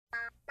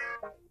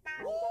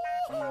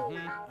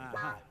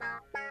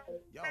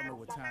Y'all know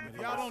what time it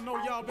is. Y'all don't know,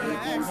 y'all better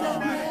ask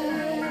somebody.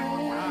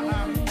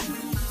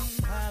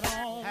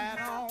 Hat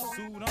on,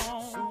 suit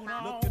on,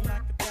 looking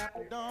like a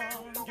dapper dog,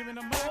 giving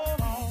them all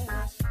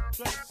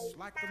dressed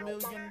like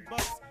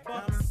 $1,000,000,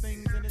 diamond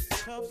things in its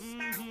cuffs.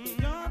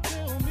 Y'all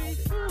tell me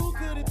who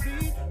could it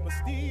be but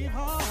Steve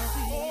Harvey?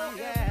 Oh,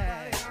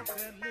 yeah. Everybody out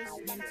there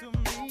listening to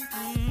me,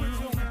 put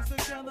your hands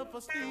together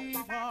for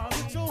Steve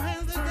Harvey. Put your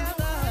hands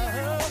together.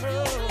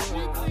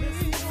 Steve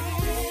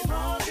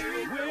Harvey.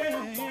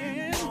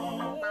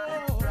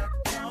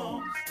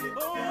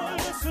 Oh,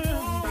 listen,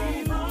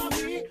 Steve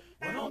Harvey.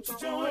 Why don't you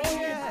join in?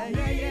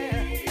 Yeah.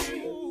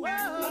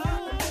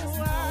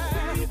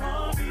 Steve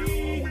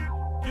Harvey.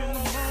 Get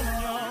them on,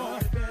 y'all.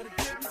 Better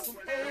give me some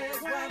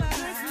eggs while I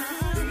listen to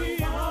Steve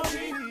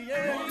Harvey.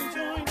 Yeah,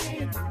 join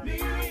in with me.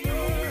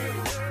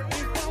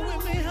 If you're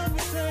with me, help me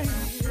say,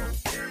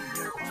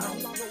 turn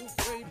your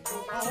radio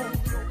on.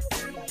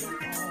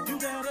 You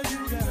gotta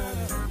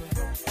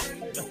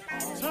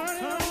turn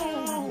it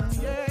on.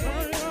 Yeah,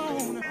 turn it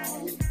on.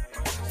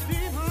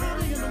 Steve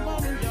Harvey in the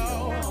morning,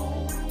 y'all.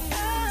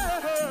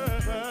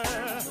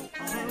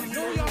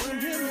 So y'all can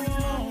hear me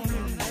on.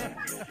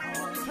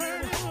 Turn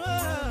it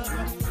up.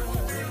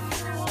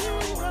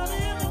 Steve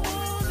Harvey in the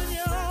morning,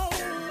 y'all.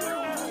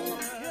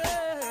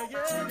 Yeah.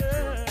 Turn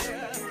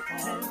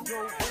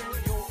your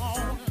radio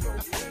on.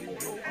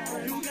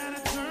 You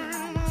gotta turn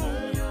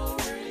your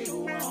radio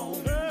on.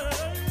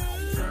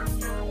 Turn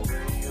your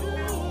radio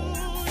on. You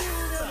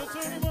gotta turn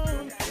it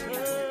on.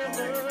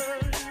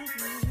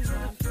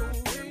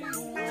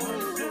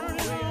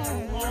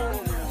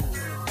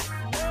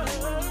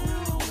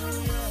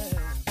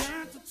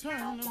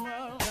 Turn them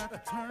up.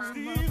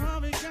 Steve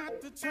Harvey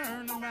got to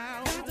turn them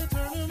out. Got to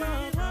turn them out.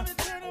 Steve Harvey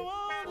turn them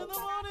on in the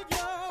morning,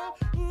 y'all.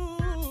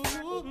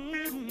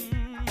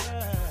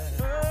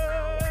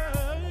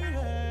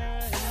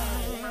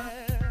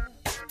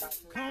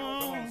 Come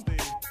on,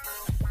 Steve.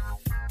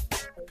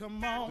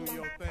 Come on. Do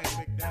your thing,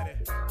 Big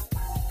Daddy.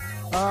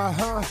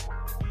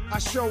 I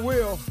sure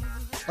will.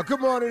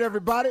 Good morning,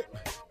 everybody.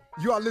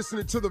 You are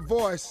listening to The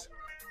Voice.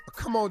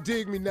 Come on,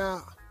 dig me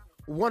now.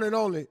 One and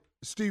only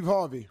Steve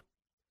Harvey.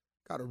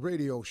 Got a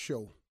radio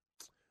show.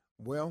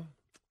 Well,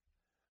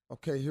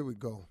 okay, here we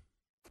go.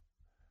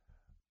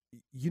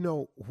 You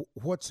know,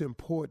 what's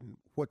important,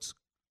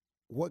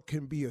 what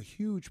can be a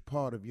huge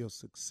part of your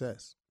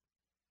success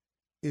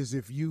is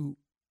if you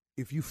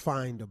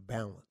find a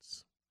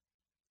balance.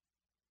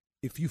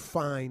 If you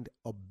find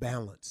a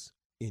balance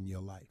in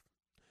your life.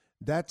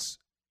 That's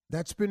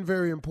been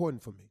very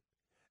important for me.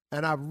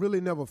 And I've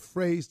really never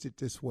phrased it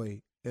this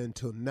way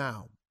until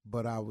now,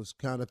 but I was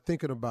kind of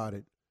thinking about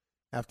it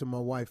after my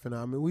wife and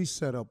I mean, we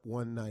set up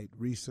one night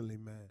recently,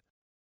 man.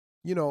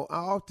 You know, I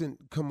often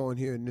come on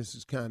here, and this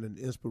is kind of an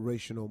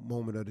inspirational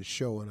moment of the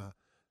show, and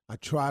I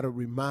try to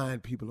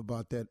remind people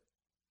about that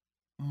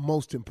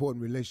most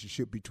important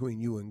relationship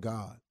between you and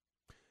God.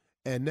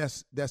 And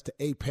that's the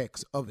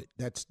apex of it.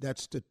 That's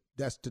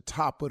the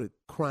top of the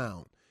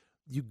crown.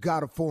 You got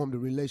to form the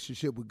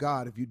relationship with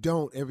God. If you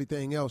don't,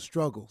 everything else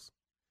struggles.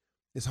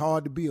 It's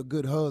hard to be a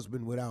good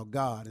husband without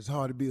God. It's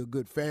hard to be a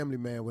good family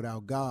man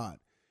without God.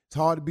 It's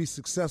hard to be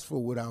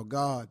successful without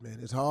God, man.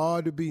 It's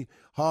hard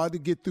to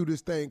get through this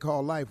thing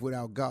called life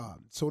without God.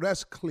 So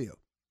that's clear.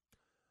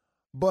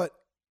 But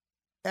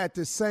at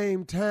the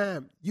same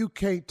time, you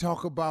can't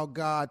talk about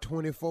God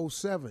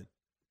 24/7.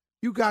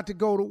 You got to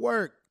go to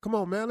work. Come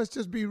on, man. Let's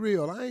just be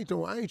real. I ain't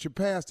your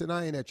pastor and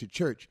I ain't at your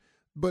church.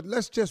 But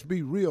let's just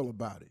be real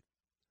about it.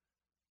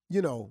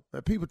 You know,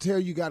 people tell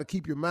you got to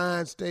keep your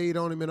mind stayed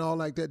on him and all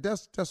like that.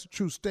 That's a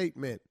true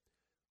statement.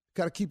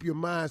 Got to keep your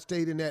mind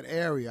stayed in that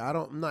area.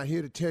 I'm not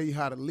here to tell you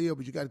how to live,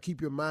 but you got to keep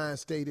your mind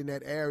stayed in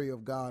that area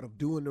of God, of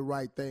doing the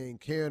right thing,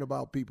 caring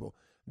about people.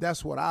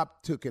 That's what I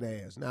took it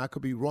as. Now, I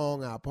could be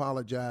wrong. I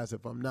apologize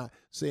if I'm not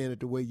saying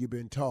it the way you've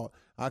been taught.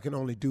 I can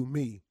only do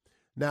me.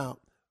 Now,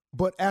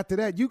 but after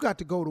that, you got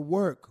to go to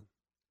work.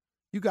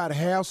 You got to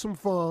have some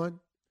fun.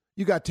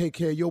 You got to take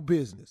care of your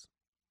business.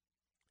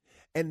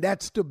 And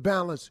that's the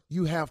balance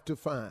you have to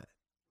find.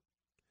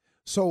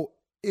 So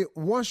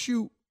once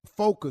you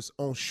focus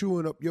on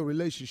shoring up your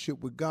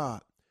relationship with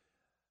God,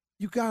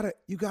 you gotta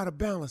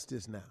balance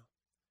this now.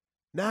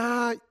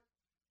 Now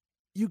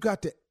you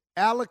got to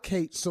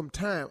allocate some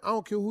time. I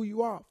don't care who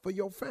you are, for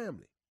your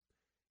family.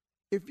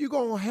 If you're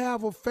gonna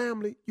have a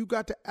family, you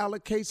got to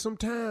allocate some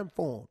time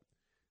for them.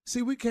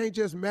 See, we can't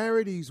just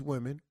marry these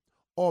women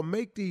or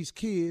make these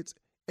kids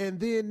and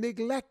then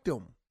neglect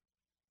them.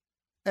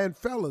 And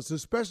fellas,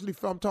 especially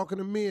if I'm talking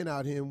to men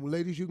out here, and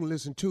ladies, you can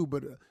listen too,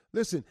 but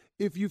listen,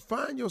 if you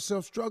find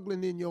yourself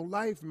struggling in your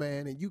life,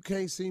 man, and you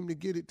can't seem to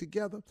get it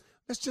together,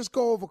 let's just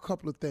go over a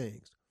couple of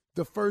things.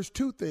 The first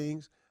two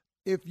things,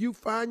 if you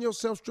find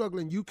yourself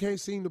struggling, you can't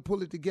seem to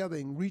pull it together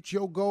and reach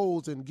your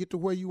goals and get to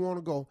where you want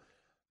to go,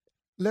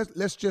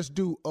 let's just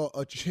do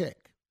a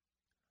check.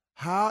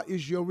 How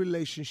is your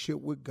relationship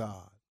with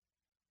God?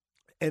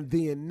 And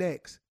then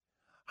next,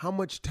 how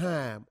much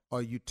time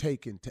are you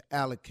taking to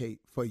allocate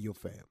for your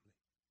family?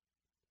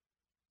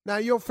 Now,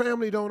 your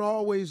family don't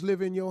always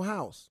live in your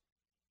house.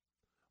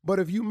 But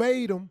if you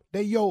made them,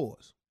 they're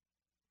yours.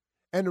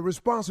 And the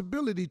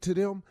responsibility to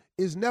them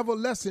is never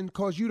lessened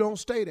because you don't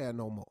stay there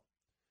no more.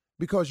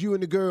 Because you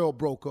and the girl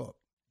broke up.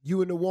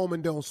 You and the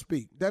woman don't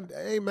speak.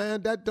 Hey,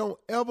 man, that don't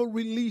ever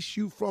release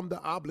you from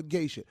the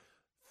obligation.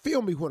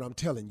 Feel me when I'm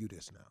telling you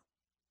this now.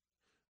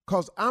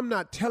 Because I'm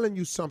not telling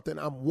you something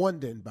I'm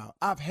wondering about.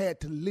 I've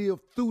had to live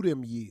through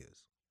them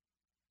years.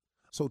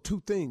 So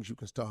 2 things you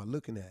can start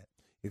looking at.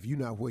 If you're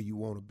not where you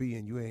want to be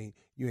and you ain't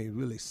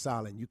really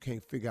solid, you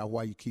can't figure out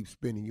why you keep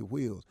spinning your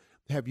wheels.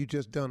 Have you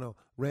just done a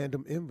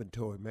random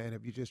inventory, man?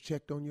 Have you just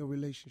checked on your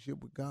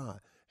relationship with God?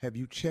 Have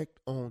you checked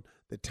on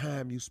the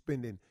time you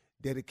spending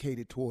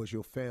dedicated towards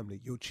your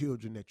family, your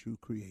children that you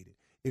created?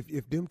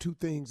 If them 2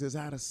 things is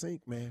out of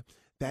sync, man,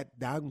 that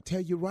I can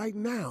tell you right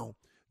now,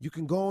 you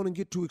can go on and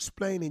get to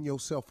explaining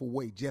yourself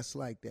away just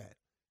like that.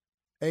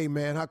 Hey,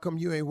 man, how come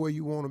you ain't where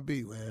you want to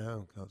be?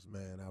 Well, because,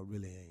 man, I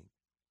really ain't.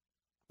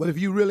 But if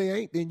you really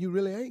ain't, then you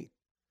really ain't.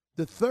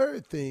 The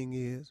third thing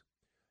is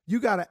you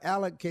got to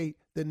allocate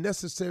the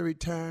necessary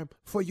time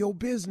for your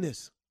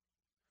business.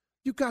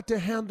 You got to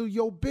handle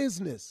your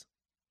business.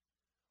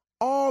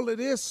 All of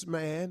this,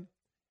 man,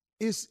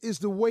 is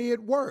the way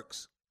it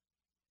works.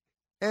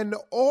 And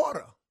the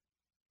order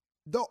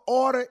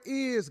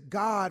is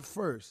God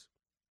first,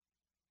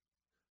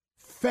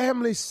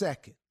 family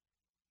second.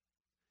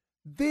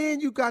 Then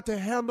you got to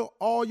handle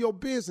all your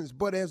business.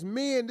 But as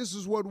men, this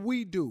is what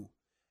we do.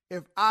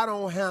 If I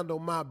don't handle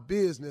my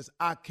business,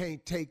 I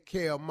can't take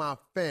care of my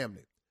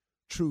family.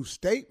 True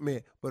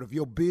statement, but if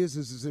your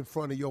business is in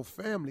front of your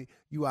family,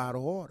 you out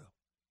of order.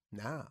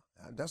 Nah,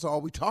 that's all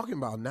we talking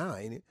about now,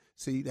 ain't it?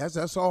 See,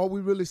 that's all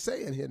we really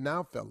saying here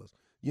now, fellas.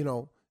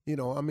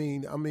 I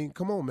mean,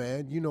 come on,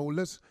 man.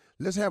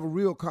 Let's have a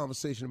real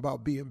conversation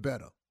about being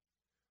better.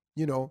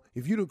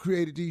 If you done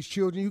created these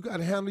children, you got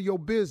to handle your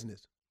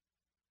business.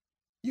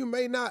 You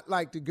may not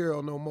like the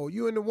girl no more.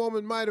 You and the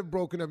woman might have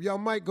broken up. Y'all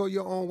might go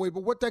your own way.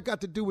 But what that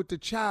got to do with the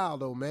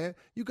child, though, man?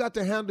 You got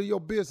to handle your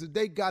business.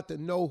 They got to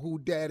know who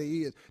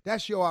daddy is.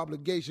 That's your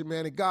obligation,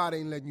 man, and God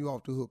ain't letting you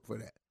off the hook for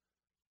that.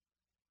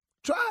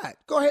 Try it.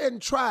 Go ahead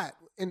and try it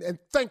and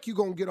think you're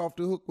going to get off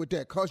the hook with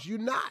that because you're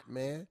not,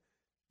 man.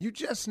 You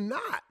just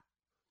not.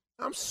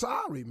 I'm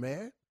sorry,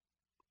 man.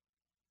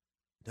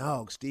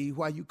 Dog, Steve,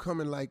 why you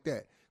coming like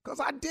that? Because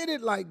I did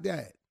it like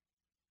that.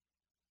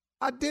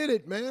 I did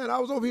it, man. I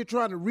was over here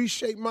trying to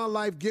reshape my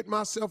life, get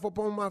myself up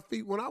on my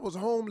feet. When I was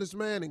homeless,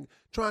 man, and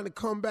trying to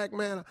come back,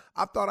 man,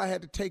 I thought I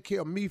had to take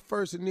care of me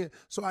first and then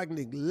so I can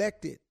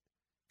neglect it.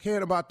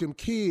 Caring about them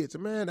kids.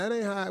 Man, that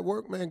ain't how it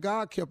worked, man.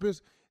 God kept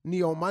his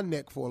knee on my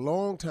neck for a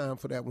long time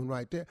for that one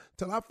right there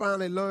till I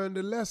finally learned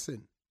the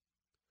lesson.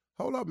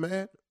 Hold up,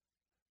 man.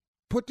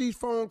 Put these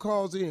phone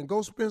calls in.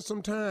 Go spend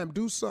some time.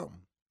 Do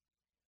something.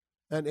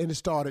 And it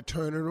started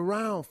turning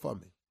around for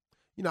me.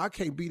 I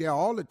can't be there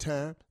all the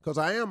time because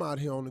I am out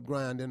here on the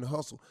grind and the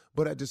hustle.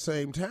 But at the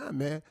same time,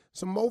 man,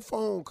 some more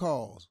phone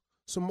calls,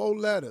 some more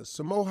letters,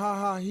 some more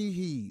ha-ha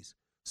he-he's,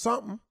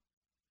 something.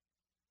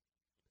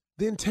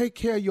 Then take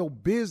care of your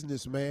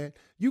business, man.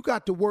 You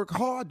got to work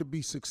hard to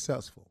be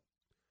successful.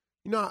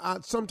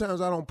 Sometimes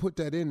I don't put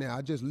that in there.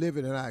 I just live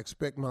it and I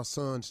expect my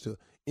sons to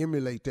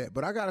emulate that.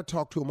 But I got to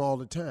talk to them all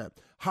the time.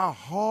 How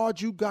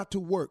hard you got to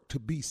work to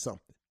be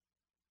something.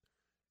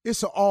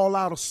 It's an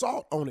all-out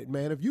assault on it,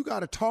 man. If you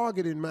got a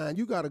target in mind,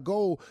 you got a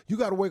goal, you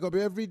got to wake up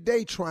every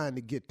day trying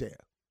to get there.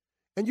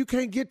 And you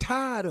can't get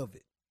tired of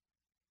it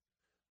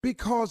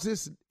because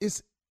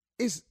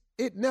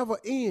it never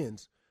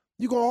ends.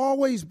 You're going to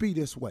always be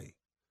this way.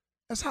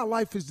 That's how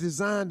life is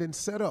designed and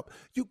set up.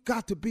 You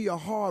got to be a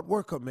hard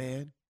worker,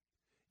 man.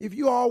 If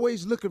you're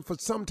always looking for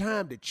some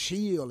time to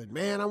chill and,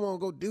 man, I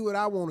want to go do what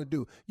I want to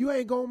do, you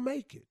ain't going to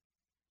make it.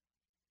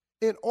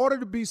 In order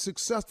to be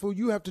successful,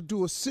 you have to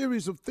do a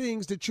series of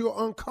things that you're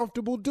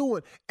uncomfortable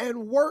doing.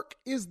 And work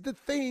is the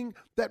thing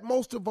that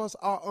most of us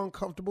are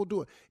uncomfortable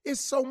doing. It's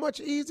so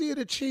much easier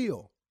to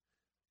chill.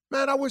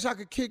 Man, I wish I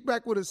could kick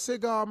back with a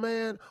cigar,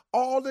 man,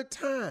 all the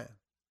time.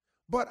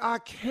 But I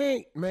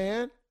can't,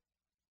 man.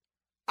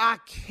 I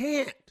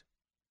can't.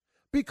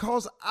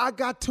 Because I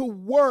got to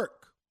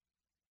work.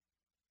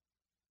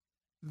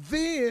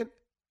 Then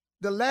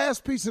the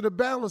last piece of the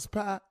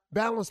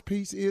balance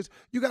piece is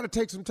you got to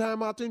take some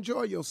time out to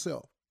enjoy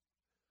yourself.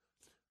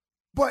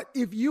 But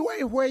if you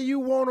ain't where you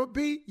want to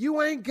be,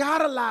 you ain't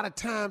got a lot of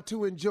time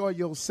to enjoy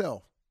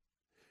yourself.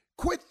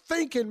 Quit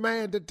thinking,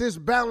 man, that this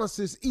balance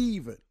is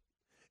even.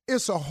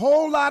 It's a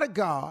whole lot of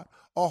God,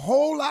 a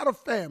whole lot of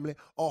family,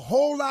 a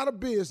whole lot of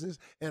business,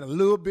 and a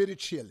little bit of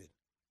chilling.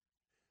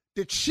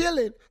 The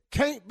chilling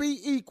can't be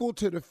equal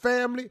to the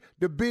family,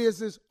 the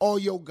business, or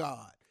your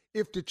God.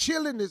 If the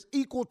chilling is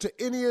equal to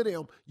any of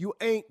them, you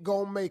ain't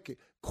gonna make it.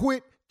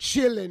 Quit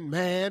chilling,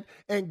 man,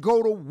 and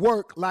go to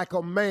work like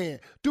a man.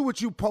 Do what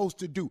you're supposed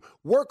to do.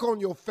 Work on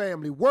your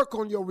family, work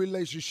on your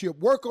relationship,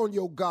 work on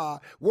your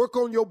God, work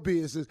on your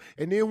business,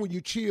 and then when you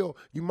chill,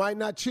 you might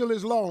not chill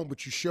as long,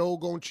 but you sure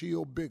gonna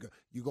chill bigger.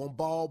 You gonna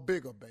ball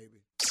bigger,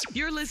 baby.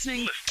 You're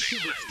listening to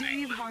the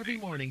Steve Harvey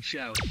Morning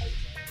Show.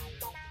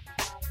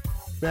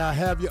 May I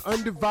have your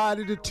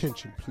undivided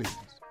attention, please?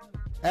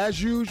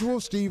 As usual,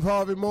 Steve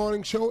Harvey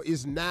Morning Show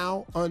is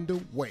now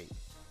underway.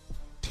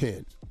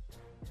 10,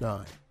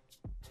 9,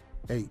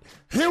 8.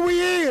 Here we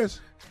is.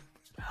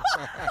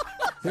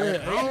 Yeah,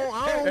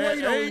 I don't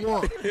wait on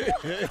one.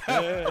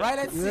 Right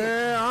at 6.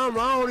 Yeah, I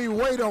don't even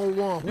wait on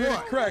one. Get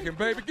it cracking,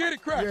 baby. Get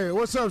it cracking. Yeah,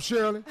 what's up,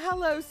 Shirley?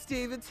 Hello,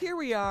 Steve. It's here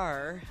we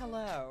are.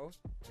 Hello.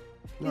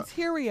 It's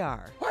here we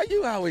are. Why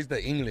you always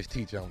the English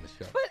teacher on the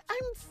show? But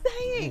I'm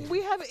saying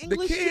we have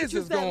English The kids teachers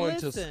is that going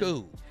to listen.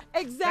 school.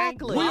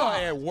 Exactly. We are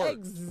at work.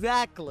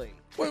 Exactly.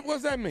 What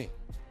does that mean?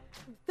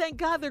 Thank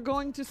God they're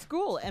going to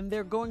school, and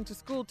they're going to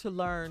school to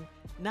learn,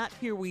 not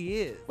here we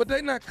is. But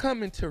they're not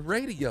coming to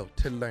radio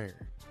to learn.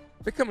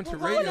 They're coming to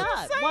Why radio.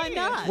 not? Why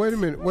not? Wait a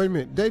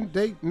minute.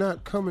 They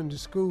not coming to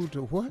school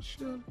to what,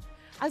 Shirley?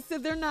 I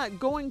said they're not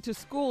going to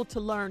school to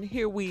learn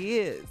here we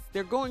is.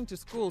 They're going to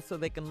school so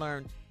they can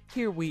learn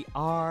here we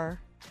are.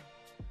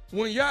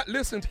 When y'all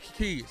listen to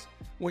kids,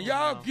 when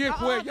y'all get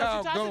where y'all don't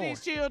you talk to going,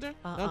 these children.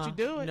 Don't you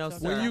do it. No, Don't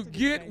sir. when talk you to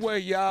get these where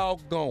y'all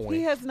He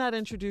going, has not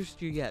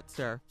introduced you yet,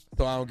 sir.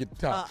 so I don't get to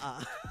talk.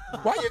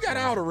 Why you got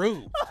all the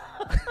rules?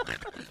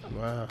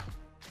 Wow.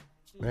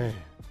 Man,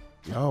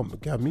 y'all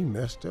got me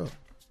messed up.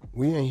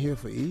 We ain't here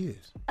for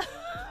ears.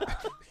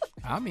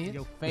 I'm in.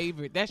 Your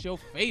favorite. That's your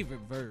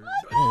favorite verb.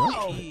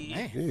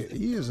 Yeah,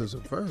 ears is a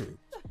verb.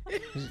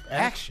 It's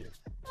action.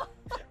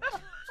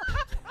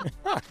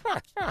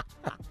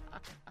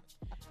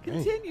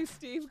 Continue,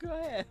 Steve. Go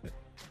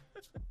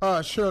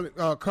ahead. Shirley,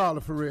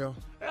 Carla, for real.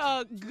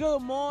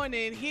 Good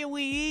morning. Here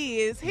we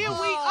is. Here we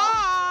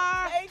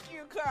Oh, are. Thank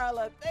you,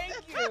 Carla. Thank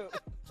you.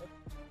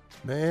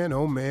 Man,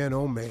 oh man,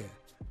 oh man.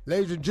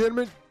 Ladies and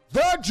gentlemen,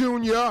 the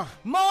Junior.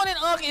 Morning,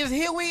 Unc. Is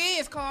here we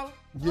is, Carla.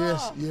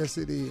 Yes, yes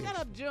it is. Shut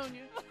up,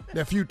 Junior.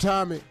 Nephew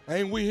Tommy.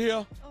 Ain't we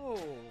here? Oh.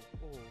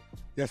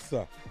 Yes,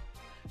 sir.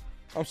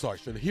 I'm sorry,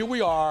 Shirley. Here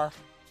we are.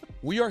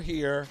 We are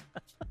here.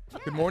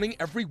 Good morning,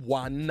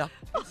 everyone.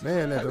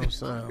 Man, that don't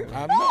sound right.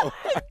 I know.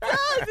 It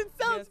does. It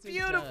sounds Yes, it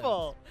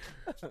beautiful.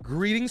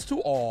 Greetings to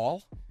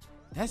all.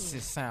 That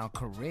just sound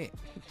correct.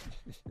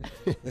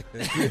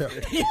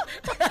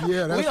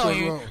 Yeah, that's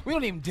wrong. We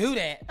don't even do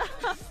that.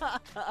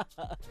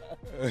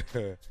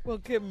 Well,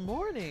 good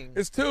morning.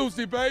 It's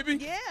Tuesday, baby.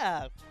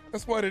 Yeah.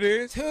 That's what it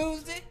is.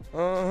 Tuesday.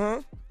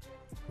 Uh-huh.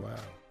 Wow.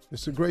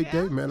 It's a great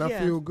day, man. I Yeah.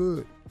 feel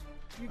good.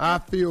 I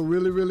feel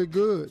really, really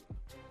good.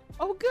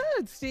 Oh,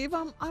 good, Steve.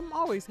 I'm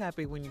always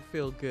happy when you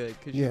feel good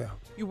because Yeah.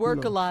 you work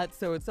You know. a lot,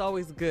 so it's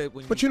always good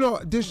when. But you know,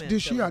 this come in year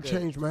I feeling good.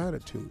 changed my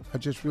attitude. I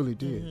just really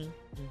did.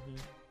 Mm-hmm.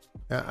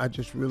 I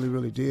just really,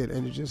 really did.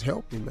 And it just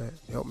helped me, man.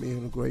 Helped me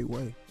in a great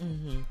way.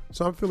 Mm-hmm.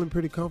 So I'm feeling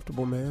pretty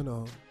comfortable, man.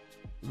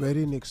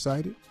 Ready and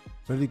excited.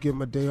 Ready to get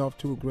my day off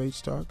to a great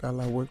start. Got a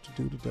lot of work to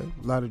do today.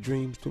 A lot of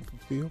dreams to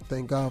fulfill.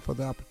 Thank God for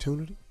the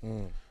opportunity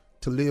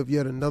to live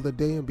yet another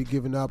day and be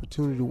given the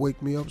opportunity to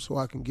wake me up so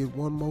I can get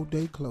one more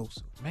day closer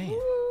Man.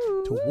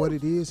 to what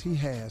it is he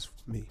has for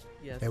me.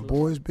 Yes, And Lord.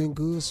 boy, it's been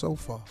good so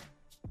far.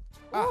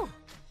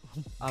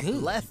 A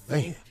Good.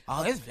 blessing. Man.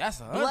 Oh, that's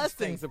a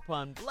Blessings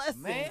upon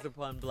blessings Man.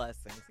 upon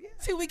blessings. Yeah,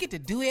 See, we get to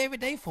do it every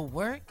day for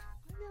work.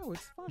 I know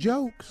it's fun.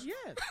 Jokes.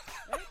 Yes.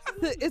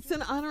 It's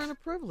an honor and a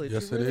privilege.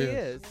 Yes, it it really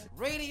is. is.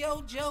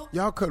 Radio joke.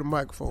 Y'all cut a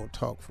microphone and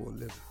talk for a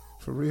living.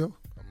 For real?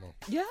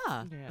 Yeah.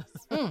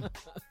 Yes.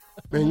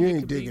 Man, you It ain't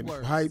could be digging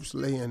worse. pipes,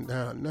 laying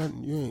down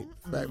nothing. You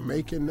ain't back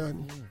making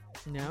nothing.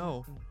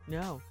 No.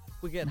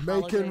 We get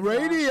Making holidays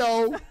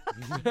radio.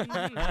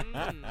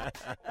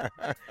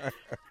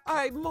 All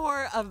right,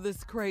 more of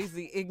this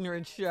crazy,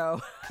 ignorant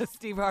show,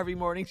 Steve Harvey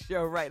Morning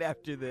Show, right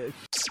after this.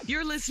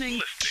 You're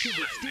listening to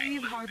the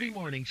Steve Harvey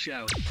Morning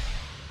Show.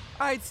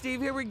 All right,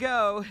 Steve, here we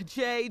go.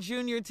 Jay,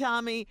 Junior,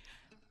 Tommy,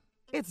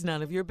 it's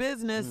none of your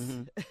business.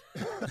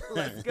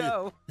 Let's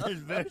go. It's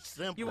very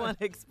simple. You want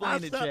to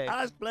explain it, Jay?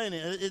 I'll explain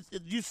it.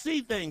 You see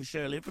things,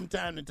 Shirley, from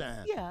time to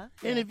time. Yeah.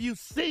 And if you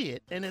see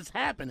it and it's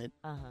happening,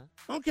 Uh-huh.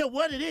 I don't care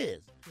what it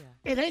is,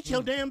 Yeah. it ain't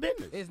your damn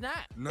business. It's not.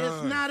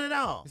 It's not at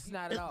all. It's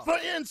not at all. For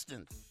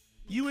instance,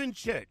 you in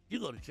church. You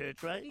go to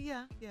church, right?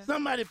 Yeah.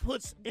 Somebody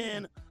puts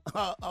in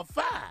a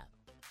 5.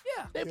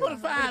 Yeah. They put a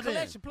 5 in.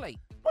 Collection plate.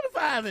 Put a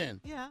 5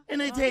 in. Yeah. And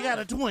they take out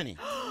a 20.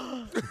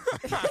 what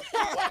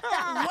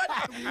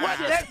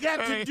that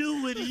got to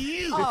do with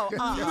you? I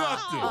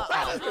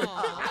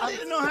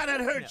didn't know how that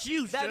hurts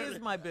you, That Shirley.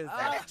 is my business.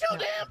 That's your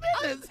damn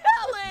business.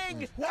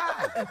 Telling.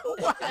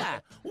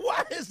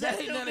 Why is that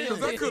ain't your none of your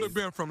business? That could have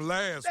been from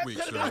last week,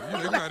 sir. It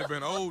might have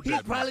been old. He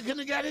that probably couldn't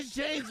have got his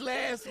change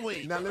last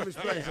week. Now let me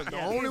explain something.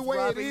 The only He's way it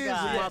robbing is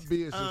God. in my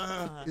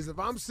business is if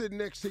I'm sitting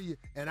next to you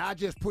and I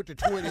just put the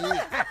 20 in.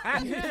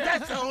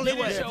 That's the only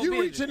way. If you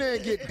reach in there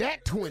and get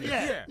that 20,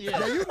 Yeah.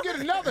 now you can get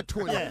another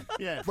 20.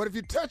 Yeah. But if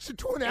you touch the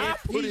 20 I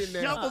If put he in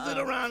there, shovels it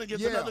around and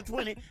gets Yeah. another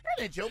 20, that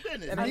ain't your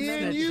business. me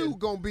and you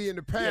gonna be in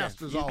the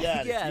pastor's you office.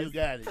 got it. Yes. You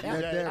got it. You At got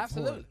it. that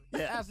Absolutely.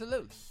 Yeah.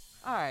 Absolutely.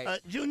 All right.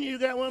 Junior, you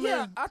got one, Yeah,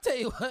 man? I'll tell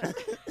you what.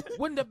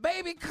 When the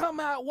baby come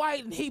out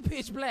white and he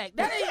pitch black,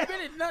 that ain't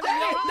really none of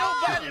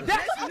your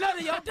That's none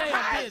of your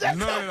damn business.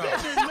 No.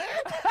 Business, man.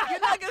 You're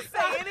not going to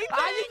say anything?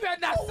 You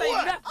better not say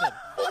What? nothing.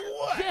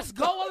 What?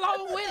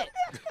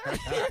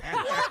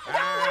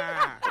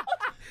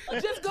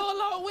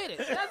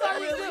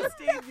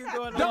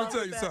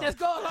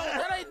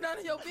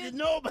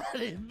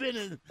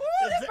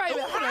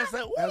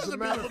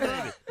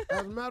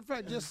 As a matter of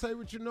fact, just say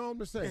what you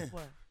normally say.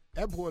 What?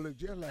 That boy look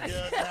just like you.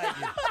 Just like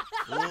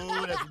you.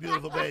 Ooh, that's a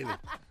beautiful baby.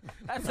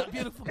 That's a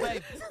beautiful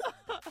baby.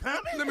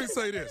 Let me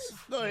say this.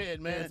 Go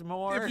ahead, man. There's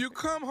more. If you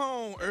come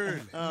home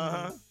early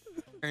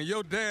and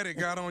your daddy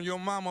got on your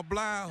mama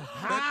blouse,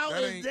 How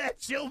is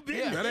that your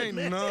business? That ain't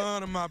man?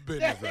 none of my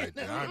business right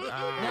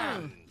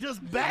there. Just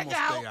I'm back gonna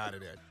out. stay out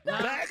of that.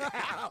 Back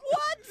out.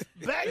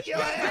 What? Back your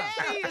ass.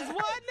 Daddy is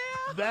what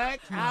now? Back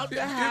out the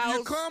If house.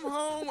 you come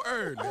home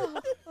early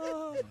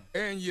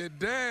and your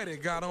daddy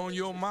got on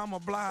your mama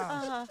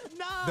blouse,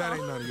 No. that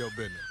ain't none of your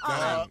business.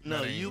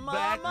 No, ain't- you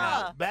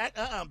Mama. back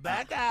out.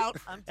 Back out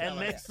I'm and telling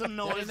make you. some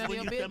noise none of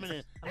when your you coming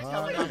in. I'm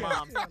telling my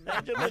mom.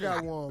 That's your I got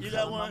business. one. You for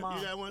got you. one? Mom.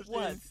 You got one, Steve?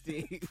 What,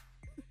 Steve?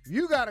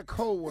 You got a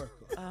coworker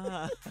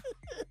Uh-huh.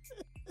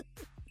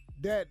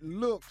 that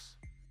looks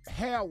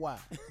hair-wise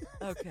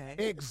Okay.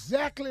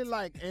 exactly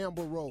like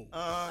Amber Rose.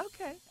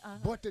 Okay.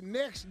 But the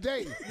next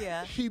day,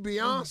 Yeah. she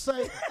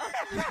Beyonce.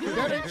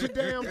 That ain't your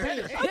damn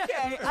business.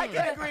 Okay, I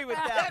can agree with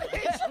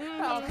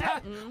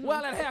that.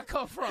 Where that hair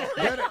come from?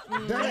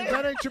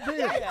 That ain't your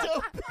business. Yeah.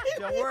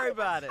 Don't worry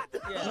about it.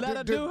 Yeah. Let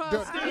her do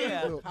her thing.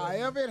 Yeah. Look,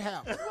 however it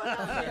happens,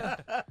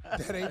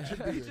 that ain't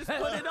your business.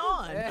 Put it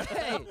on.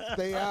 Hey,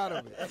 Stay out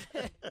of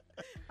it.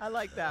 I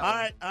like that All one.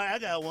 right, I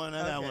got one.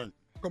 I got Okay. one.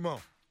 Come on.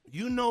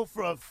 You know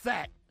for a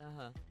fact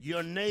Uh-huh.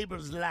 your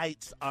neighbor's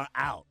lights are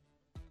out.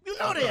 You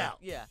know they out.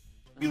 Yeah.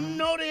 You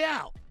know they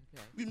out.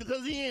 Okay.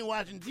 Because he ain't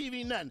watching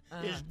TV, nothing.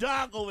 Uh-huh. It's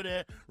dark over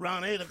there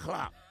around 8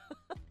 o'clock.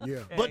 Yeah.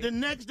 But the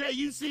next day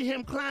you see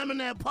him climbing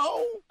that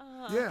pole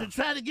Yeah. to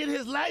try to get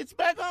his lights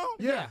back on?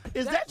 Yeah.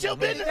 Is that your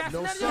business? that's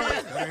No, none of sir. your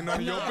business. That ain't none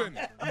of your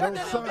business.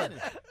 No,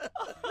 son.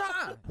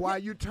 Nuh-uh. Why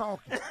you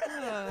talking?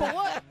 For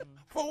what?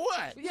 For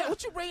what? Yeah,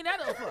 what you bringing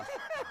that up for?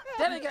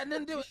 That ain't got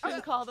nothing to do with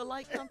Shouldn't call the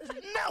light company.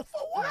 No,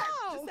 for what?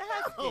 Just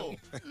asking.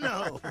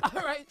 No.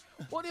 All right.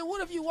 Well, then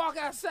what if you walk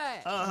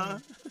outside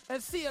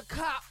and see a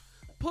cop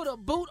put a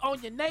boot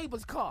on your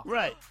neighbor's car?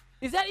 Right.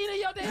 Is that any of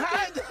your damn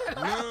business?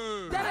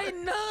 No. That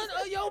ain't none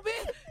of your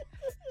business.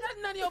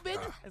 That's none of your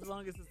business. As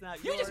long as it's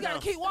not You yours. just gotta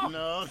keep walking.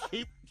 No,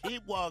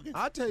 keep walking.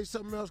 I'll tell you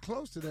something else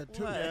close to that,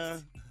 too. What? Yeah.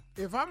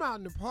 If I'm out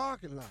in the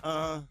parking lot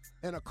Uh-huh.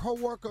 and a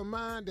coworker of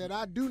mine that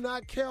I do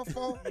not care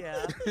for,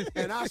 Yeah.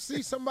 and I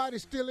see somebody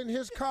stealing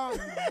his car,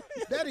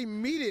 that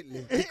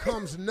immediately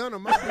becomes none of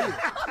my business.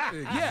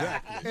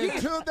 Exactly.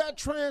 Until that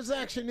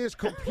transaction is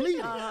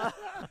completed,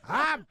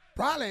 I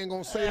probably ain't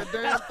gonna say a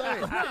damn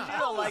thing. You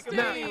don't like him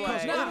Now, anyway.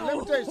 'cause let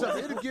me tell you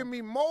something. It'll give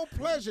me more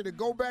pleasure to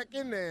go back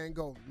in there and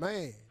go,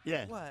 man,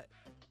 Yeah. What?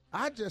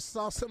 I just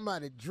saw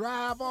somebody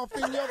drive off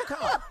in your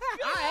car.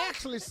 I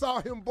actually saw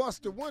him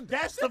bust the window.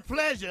 That's the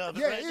pleasure of it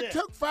Yeah, right it there.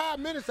 took 5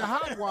 minutes to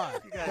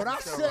hotwire, guys but I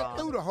are so sat wrong.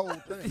 through the whole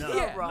thing. No,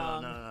 Yeah.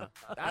 Wrong. no.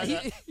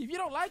 If you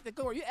don't like the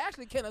car, you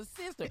actually can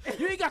assist her.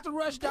 You ain't got to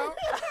rush, dog.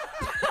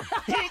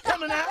 He ain't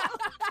coming out.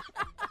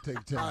 Take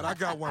All time. right, I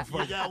got one for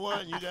You you. got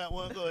one. You got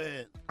one. Go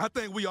ahead. I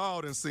think we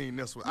all done seen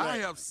this one. I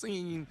Right. have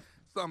seen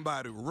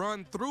somebody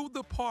run through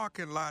the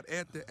parking lot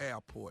at the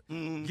airport,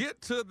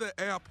 get to the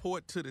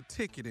airport to the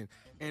ticketing,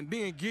 and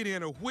then get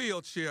in a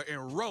wheelchair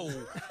and roll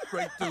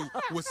straight through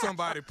with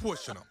somebody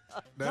pushing them.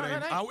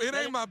 It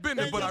ain't my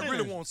business, but I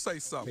really want to say Hey,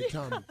 something.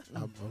 Tommy,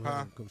 I'm going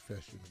to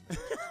confess you to me.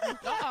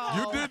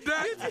 You did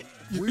that?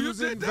 We You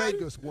was in did that?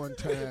 Vegas one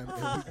time,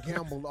 and we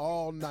gambled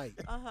all night.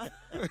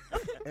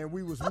 And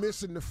we was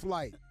missing the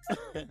flight.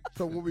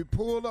 So when we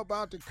pulled up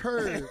out the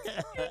curb,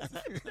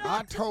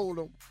 I told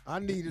them I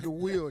needed a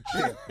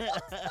wheelchair.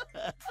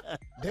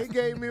 They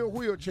gave me a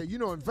wheelchair. You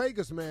know, in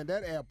Vegas, man,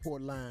 that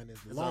airport line is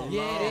long.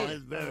 Yeah, it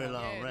is. It's very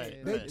long,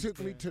 right? They right. took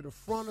me to the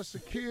front of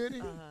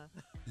security,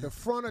 the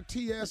front of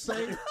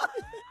TSA.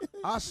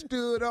 I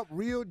stood up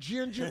real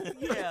ginger,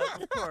 Yeah,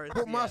 of course.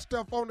 put my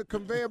stuff on the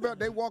conveyor belt.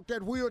 They walked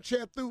that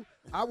wheelchair through.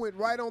 I went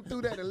right on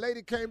through that. The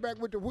lady came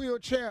back with the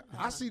wheelchair.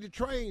 I see the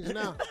trains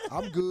now.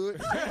 I'm good.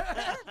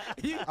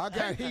 I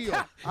got healed.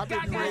 I've been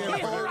praying the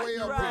whole way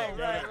up Right,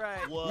 here.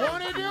 right.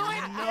 Want to do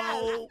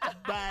it?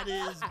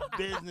 Nobody's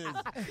business.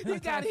 You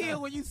got here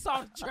when you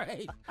saw the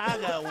train. I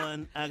got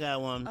one. I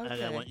got one.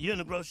 Okay. You in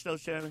the grocery store,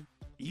 Shirley?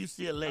 You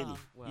see a lady.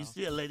 well. You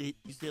see a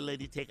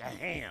lady take a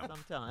ham.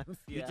 Sometimes.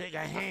 You Yeah. take a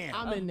ham.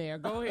 I'm in there.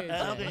 Go ahead.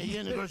 Jay. Okay, you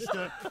in the grocery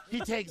store. He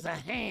takes a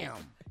ham,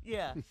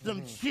 Yeah.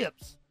 some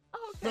chips,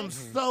 Okay. some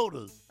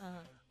sodas,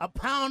 a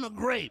pound of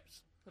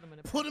grapes, Put 'em in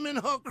a put them in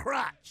her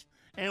crotch,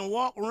 and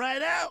walk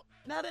right out.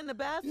 Not in the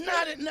basket.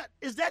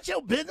 Is that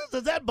your business?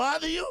 Does that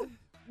bother you?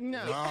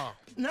 No. Nah,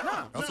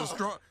 No.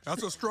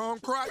 that's a strong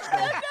crotch,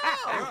 though.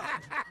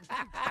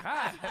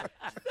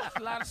 That's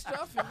a lot of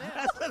stuff in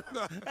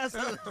there. That's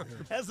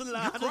a You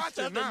lot of stuff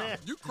crotching in now. there.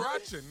 You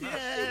crotching now.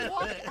 Yeah.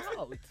 Walk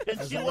out. And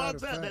As she a matter walks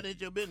of out. fact- That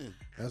ain't your business.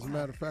 As a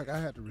matter of fact, I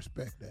had to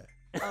respect that.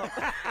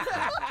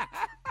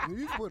 You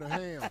can put a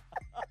ham.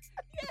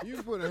 You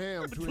can put a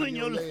ham between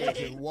your legs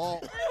and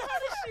walk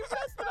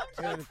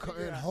and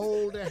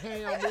hold the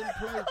ham in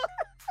place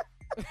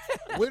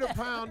with a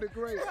pound of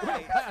grape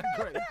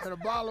and a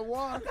bottle of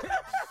water.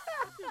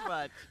 Too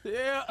much.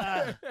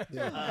 Yeah.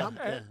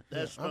 Yeah,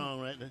 That's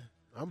strong right there.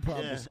 I'm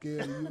probably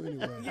scared of you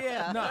anyway.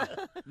 Yeah.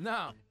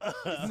 No.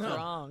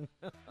 Strong.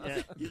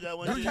 Yeah, you got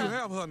one. Do you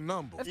have her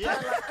number?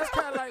 That's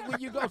kind of like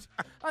when you go. It's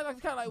kind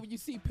of like when you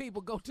see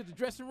people go to the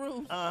dressing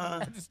rooms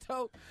at the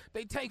stove.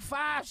 They take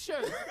 5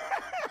 shirts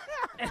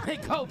and they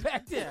go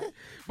back there,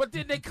 but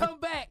then they come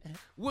back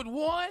with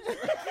one.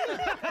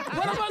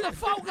 What about the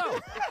 4 go?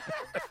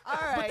 All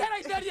right. But that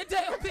ain't none of your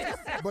damn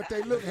business. But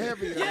they look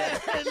heavier. Yeah.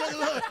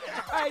 Look.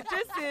 All right,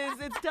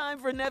 it's time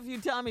for Nephew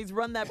Tommy's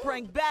Run That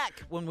Prank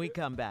Back when we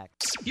come back.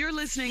 You're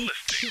listening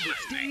to the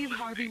Steve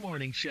Harvey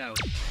Morning Show.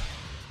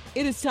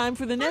 It is time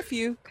for the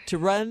nephew to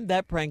run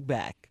that prank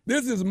back.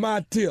 This is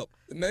my tip.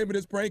 The name of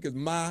this prank is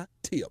My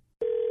Tip.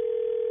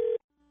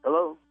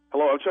 Hello?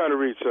 Hello, I'm trying to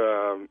reach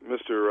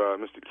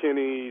Mr.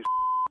 Kenny.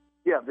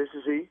 Yeah, this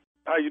is he.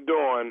 How you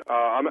doing?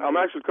 I'm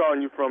actually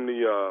calling you from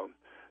the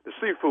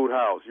seafood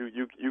house.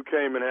 You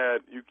came and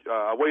had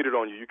I waited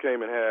on you. You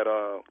came and had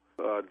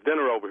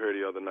dinner over here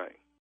the other night.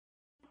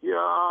 Yeah,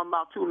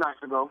 about 2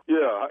 nights ago.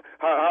 Yeah.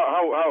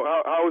 How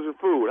was your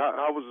food?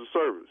 How was the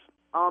service?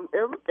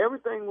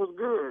 Everything was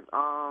good.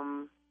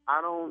 I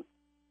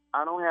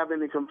don't have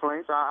any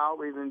complaints. I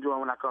always enjoy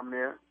when I come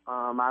there.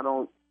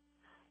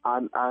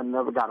 I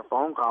never got a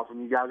phone call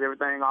from you guys.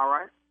 Everything all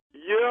right?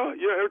 Yeah,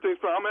 everything's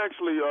fine. I'm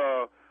actually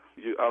I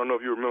don't know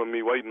if you remember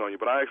me waiting on you,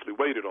 but I actually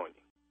waited on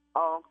you.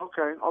 Oh,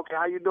 okay.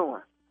 How you doing?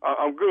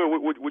 I'm good.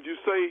 Would you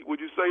say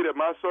that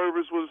my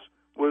service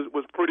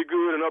was pretty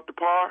good and up to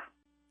par?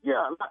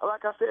 Yeah,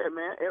 like I said,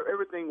 man,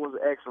 everything was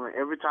excellent.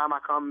 Every time I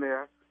come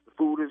there, the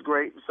food is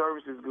great, the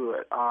service is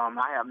good. I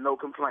have no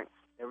complaints.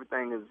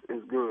 Everything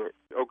is good.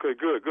 Okay,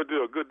 good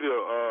deal.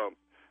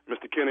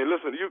 Mr. Kenny,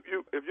 listen, you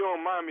if you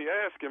don't mind me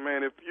asking,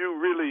 man, if you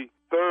really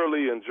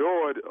thoroughly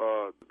enjoyed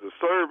the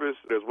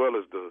service as well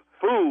as the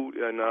food,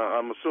 and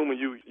I'm assuming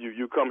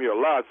you come here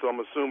a lot, so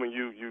I'm assuming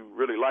you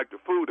really like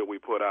the food that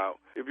we put out.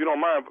 If you don't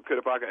mind,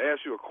 if I could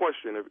ask you a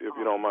question, if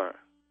you don't mind.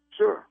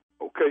 Sure.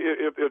 Okay,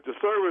 if the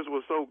service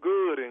was so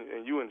good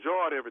and you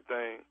enjoyed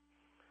everything,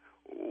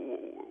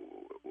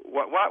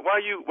 why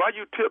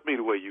you tip me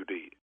the way you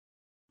did?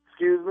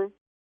 Excuse me?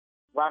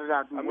 Why did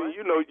I do I what? mean,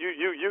 you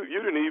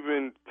didn't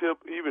even tip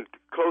even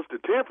close to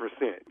 10%.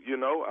 You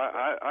know,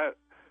 I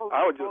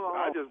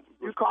just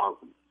you call.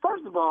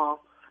 First of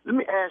all, let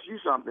me ask you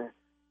something,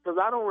 because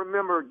I don't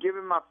remember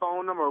giving my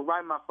phone number or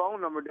writing my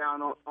phone number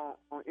down on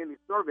any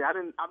survey.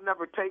 I've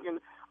never taken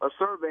a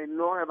survey,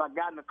 nor have I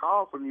gotten a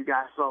call from you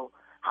guys. So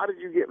how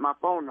did you get my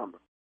phone number?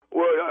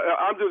 Well,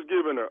 I'm just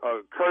giving a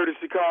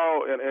courtesy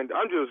call, and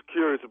I'm just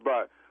curious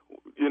about,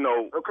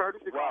 A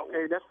courtesy call,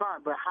 okay, that's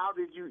fine. But how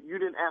did you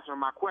didn't answer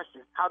my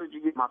question. How did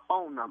you get my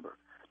phone number?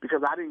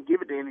 Because I didn't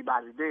give it to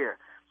anybody there.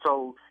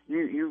 So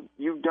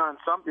you've done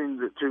something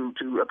to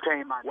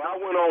obtain my number. Well,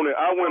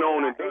 I went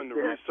on and done the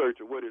research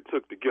of what it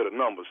took to get a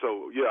number.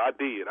 So, yeah, I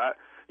did.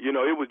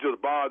 It was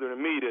just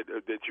bothering me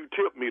that you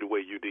tipped me the way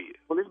you did.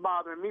 Well, it's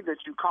bothering me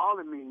that you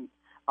calling me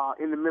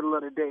in the middle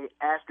of the day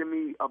asking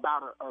me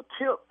about a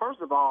tip.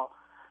 First of all,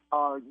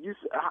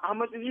 how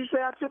much did you say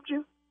I tipped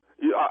you?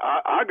 Yeah,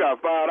 I got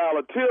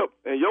 $5 tip,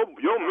 and your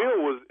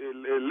meal was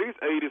at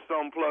least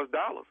 $80-something plus.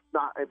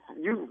 Now, if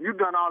you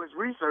done all this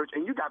research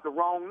and you got the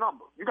wrong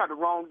number. You got the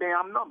wrong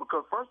damn number.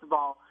 Because first of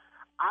all,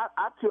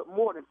 I tip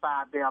more than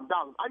 $5 damn.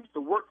 I used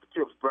to work for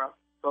tips, bro.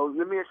 So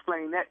let me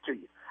explain that to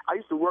you. I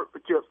used to work for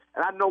tips,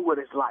 and I know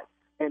what it's like.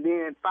 And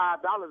then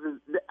 $5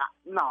 is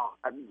no.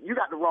 You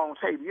got the wrong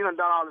table. You done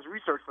all this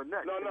research for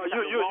nothing. No,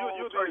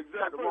 you're the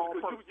exact person.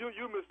 Because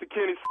you Mr.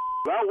 Kenny.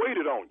 I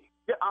waited on you.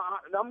 Yeah,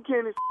 I'm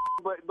Kenny,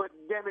 but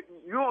damn it,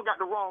 you don't got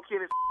the wrong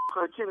Kenny.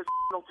 Because Kenny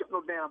don't tip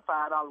no damn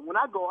 $5. When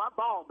I go, I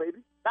ball,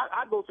 baby.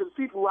 I go to the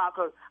seafood house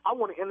because I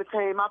want to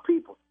entertain my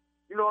people.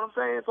 You know what I'm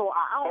saying? So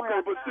I don't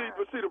have. Okay,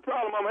 but see, the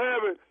problem I'm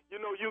having,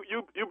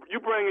 you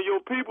bringing your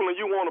people and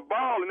you want to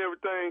ball and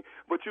everything,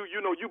 but you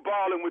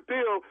balling with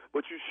them,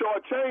 but you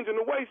shortchanging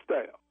the waist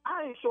style.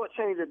 I ain't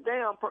shortchanging a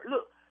damn.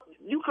 Look,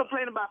 you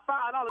complain about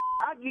 $5.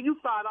 I give you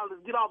 $5 to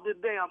get off this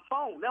damn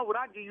phone. That's what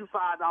I give you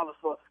 $5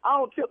 for.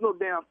 I don't tip no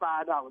damn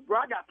 $5, bro.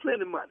 I got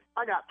plenty of money.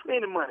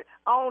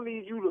 I don't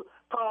need you to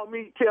call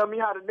me, tell me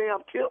how to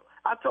damn tip.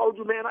 I told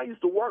you, man, I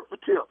used to work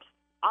for tips.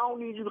 I don't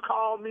need you to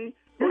call me.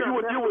 Well,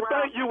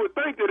 you would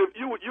think that if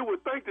you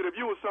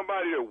were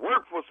somebody that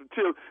worked for some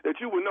tips,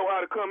 that you would know how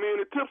to come in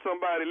and tip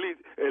somebody at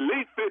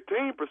least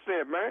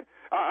 15%, man.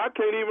 I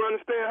can't even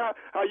understand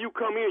how you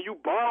come in, you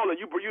ball, and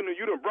you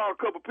done brought a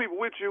couple people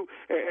with you,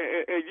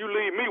 and you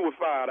leave me with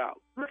 $5.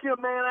 Look here,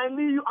 man, I ain't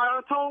leave you. I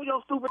told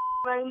your stupid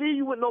I ain't leave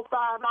you with no $5,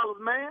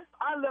 man.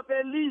 I left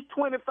at least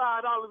 $25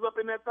 up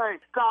in that thing.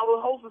 Cause I was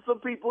hosting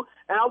some people,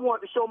 and I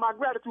wanted to show my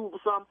gratitude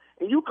for something,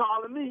 and you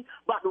calling me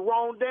about the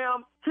wrong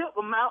damn tip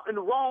amount and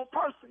the wrong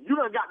person. You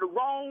done got the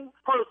wrong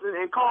person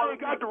and calling.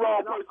 I ain't got the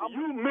wrong person.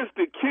 You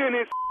Mr.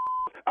 Kenny.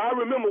 I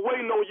remember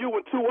waiting on you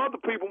and 2 other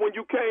people when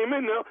you came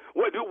in there.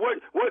 Wasn't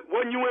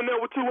you in there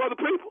with 2 other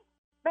people?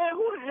 Man,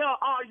 who the hell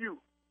are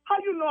you? How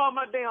you know all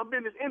my damn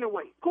business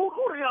anyway? Who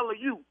the hell are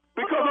you?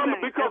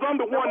 because I'm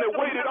the one that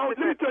waited on.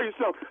 Let me tell you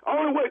something. The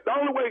only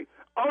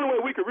way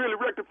we could really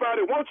rectify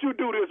it. Won't you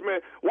do this,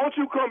 man? Won't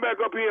you come back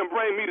up here and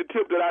bring me the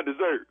tip that I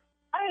deserve?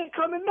 I ain't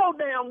coming no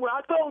damn well.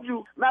 I told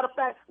you. Matter of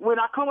fact, when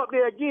I come up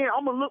there again,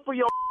 I'm gonna look for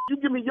your. You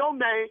give me your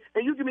name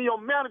and you give me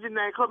your manager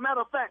name. Cause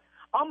matter of fact,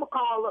 I'm gonna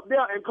call up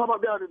there and come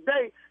up there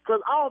today.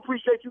 Cause I don't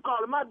appreciate you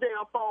calling my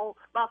damn phone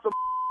about some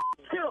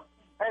tip.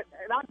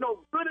 And I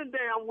know good and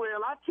damn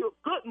well I took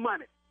good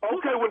money.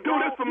 Okay, well, do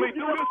this for me.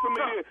 Do this for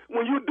me.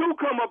 When you do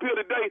come up here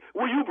today,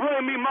 will you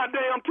bring me my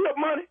damn tip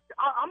money?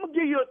 I'm gonna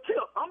give you a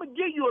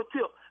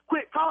tip.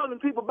 Quit calling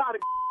people about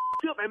the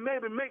tip and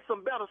maybe make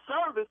some better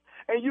service,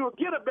 and you'll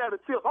get a better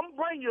tip. I'm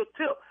gonna bring you a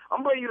tip.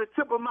 I'm bringing you the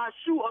tip of my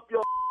shoe up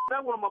your.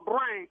 That's what I'm gonna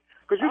bring.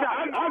 Cause you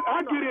got. I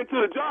get into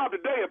the job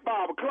today at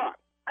 5 o'clock.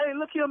 Hey,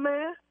 look here,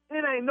 man.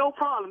 It ain't no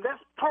problem.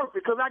 That's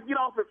perfect, because I get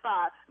off at 5.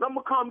 And I'm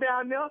going to come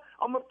down there.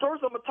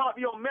 First, I'm going to talk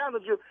to your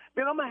manager.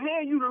 Then I'm going to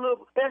hand you the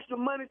little extra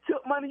money, tip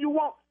money you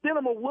want. Then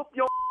I'm going to whoop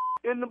your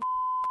in the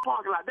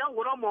parking lot. That's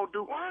what I'm going to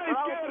do.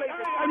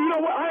 You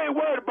know what? I ain't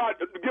worried about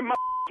getting my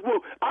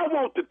whoop. I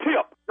want the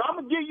tip.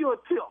 I'm going to give you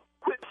a tip.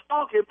 Quit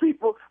stalking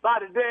people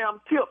by the damn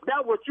tip.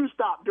 That's what you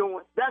stop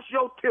doing. That's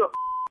your tip.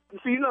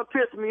 You see, you done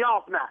pissed me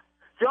off now.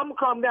 See, I'm going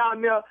to come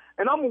down there,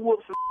 and I'm going to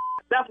whoop some.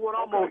 That's what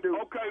I'm going to do.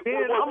 Okay,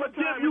 then well, I'm going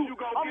to give you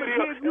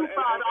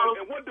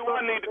 $5. And what do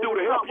I need to do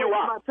to help you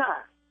out?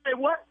 Hey,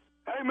 what?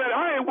 Hey, man,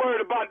 I ain't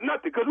worried about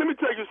nothing, because let me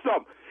tell you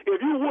something.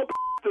 If you whoop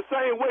the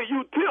same way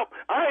you tip,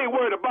 I ain't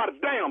worried about a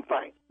damn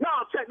thing. No,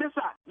 check this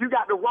out. You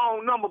got the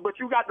wrong number, but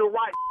you got the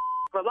right,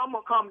 because I'm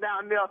going to come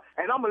down there,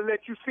 and I'm going to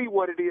let you see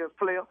what it is,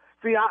 player.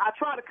 See, I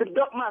try to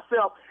conduct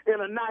myself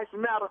in a nice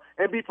manner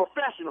and be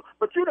professional,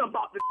 but you done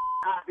bought the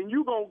out, and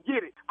you going to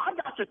get it. I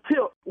got your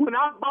tip. When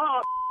I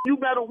buy you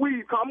better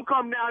weave. I'm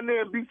coming down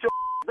there and beat your.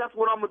 That's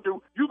what I'm going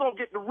to do. You going to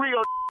get the real.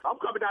 I'm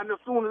coming down there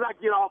as soon as I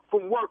get off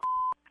from work.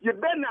 You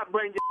better not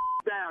bring your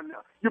down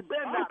there. You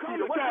better not.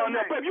 I'm coming down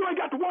there, baby. You ain't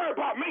got to worry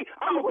about me.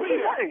 I'm going to be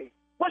there.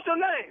 What's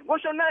your name?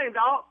 What's your name,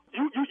 dog?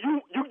 You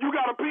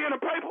got a pen and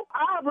paper?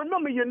 I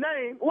remember your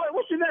name.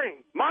 What's your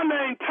name? My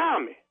name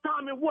Tommy.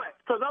 Tommy what?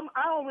 Because I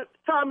don't.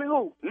 Tommy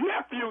who?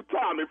 Nephew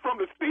Tommy from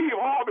the Steve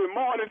Harvey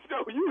Morning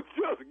Show. You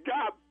just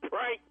got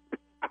pranked.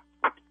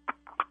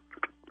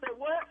 Say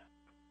what?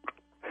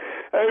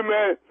 Hey,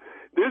 man,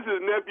 this is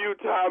Nephew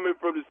Tommy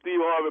from the Steve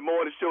Harvey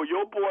Morning Show.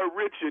 Your boy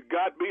Richard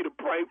got me to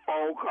prank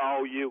phone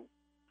call you.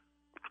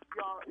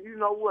 Y'all, you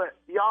know what?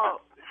 Y'all,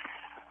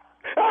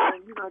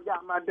 man, you done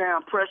got my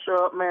damn pressure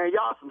up, man.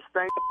 Y'all some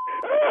stink.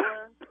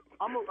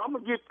 I'm gonna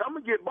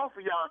get both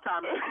of y'all,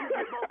 Tommy. I'm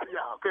gonna get both of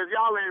y'all, because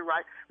y'all ain't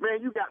right. Man,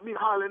 you got me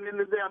hollering in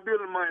the damn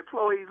building. My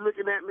employees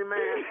looking at me,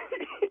 man.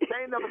 They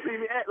ain't never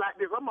seen me act like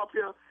this. I'm up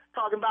here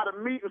talking about a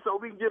meeting so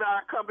we can get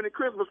our company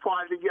Christmas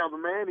party together,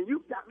 man. And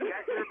you got me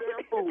acting a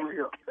damn fool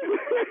here.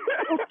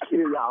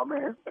 Kill y'all,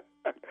 man.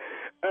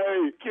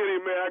 Hey,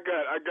 Kenny, man,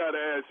 I gotta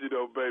ask you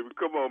though, baby.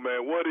 Come on,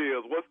 man.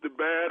 What's the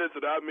baddest,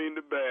 and I mean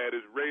the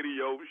baddest,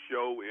 radio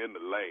show in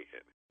the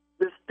land?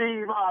 The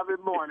Steve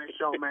Harvey Morning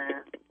Show,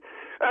 man.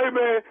 Hey,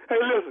 man. Hey,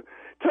 listen.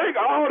 Take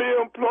all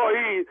the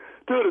employees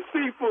to the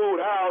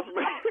seafood house,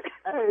 man.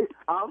 Hey,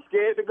 I'm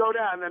scared to go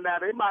down there now.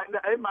 They might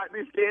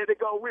be scared to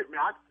go with me.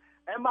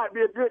 That might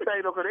be a good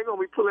thing, though, because they're going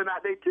to be pulling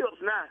out their tips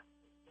now.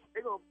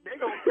 They're gonna be,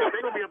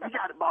 we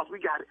got it, boss, we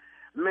got it.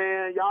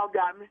 Man, y'all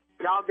got me.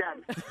 Y'all got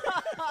me.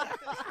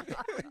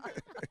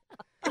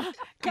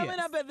 Coming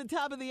up at the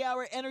top of the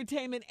hour,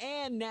 entertainment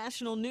and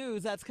national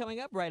news. That's coming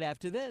up right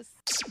after this.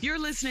 You're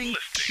listening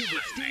to the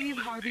Steve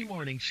Harvey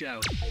Morning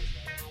Show.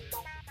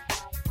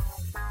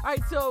 All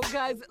right, so,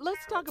 guys,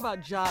 let's talk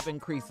about job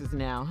increases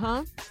now,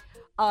 huh?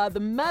 The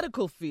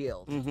medical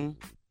field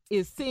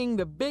is seeing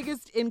the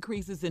biggest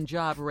increases in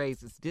job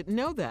raises. Didn't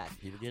know that.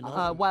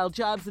 While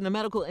jobs in the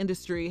medical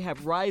industry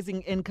have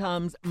rising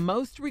incomes,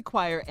 most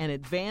require an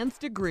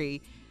advanced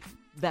degree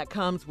that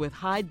comes with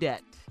high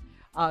debt.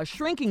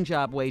 Shrinking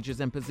job wages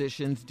and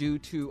positions due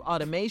to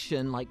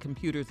automation, like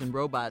computers and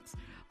robots,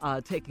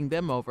 taking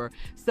them over.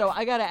 So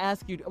I got to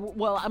ask you,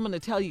 well, I'm going to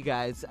tell you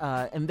guys,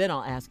 and then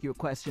I'll ask you a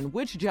question.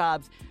 Which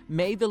jobs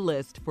made the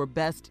list for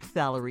best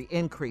salary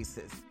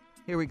increases?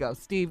 Here we go.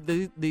 Steve,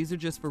 these are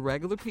just for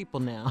regular people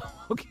now,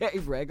 okay?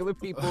 Regular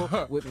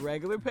people with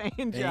regular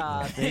paying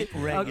jobs.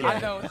 Regular. Okay. I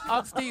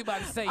know. Steve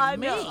about to say I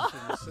me. know.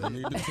 I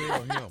need to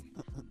tell him.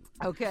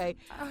 Okay.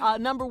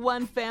 Number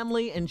one,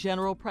 family and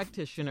general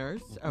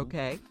practitioners.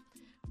 Okay.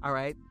 All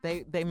right.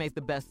 They made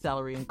the best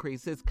salary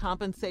increases.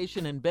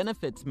 Compensation and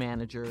benefits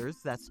managers.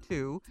 That's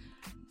 2.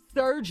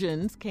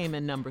 Surgeons came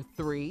in number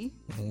 3.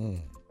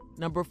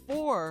 Number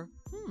 4,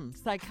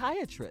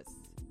 psychiatrists.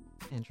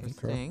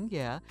 Interesting. Okay.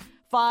 Yeah.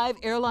 5,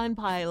 airline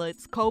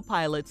pilots,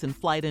 co-pilots, and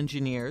flight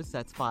engineers.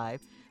 That's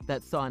 5.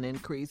 That saw an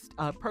increase.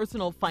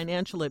 Personal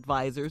financial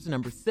advisors.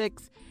 Number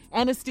 6,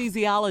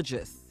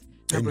 anesthesiologists.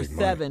 Number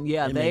 7,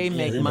 they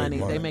make money.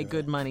 They make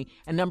good money.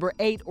 And number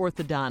 8,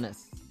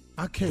 orthodontists.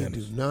 I can't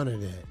do none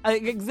of that.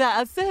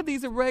 I said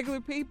these are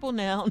regular people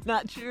now,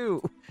 not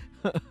you.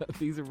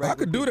 These are regular I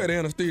could do people.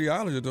 that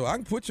anesthesiologist though. I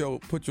can put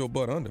your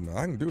butt under me.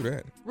 I can do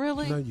that.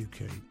 Really? No, you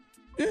can't.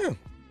 Yeah.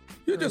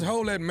 You just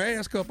hold that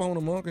mask up on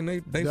them, Monk, and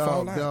they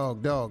fall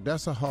out. Dog.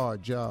 That's a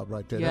hard job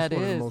right there. Yeah, that's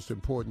one is. of the most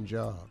important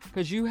jobs.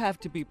 Because you have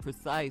to be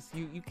precise.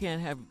 You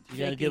can't have.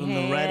 You got to give them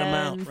the right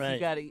amount, right? You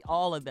got to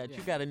all of that. Yeah.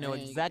 You got to know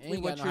exactly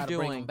what you're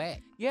doing.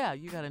 Yeah,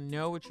 you got to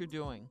know what you're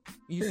doing.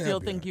 You still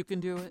think you can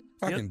do it?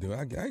 I can do it.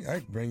 I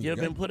can bring you. You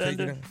ever been put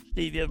under,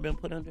 Steve? You ever been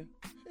put under?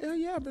 Hell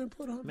yeah, I've been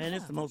put under. Man,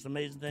 it's the most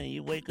amazing thing.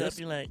 You wake up,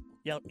 you're like,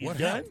 yo, you what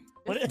done?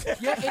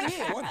 Yeah, it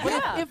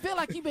is. It feel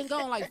like you've been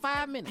gone like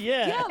 5 minutes.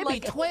 Yeah. It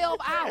like 12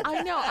 hours.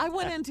 I know. I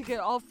went in to get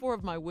all 4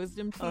 of my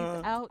wisdom teeth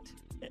out.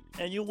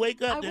 And you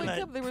wake up. I wake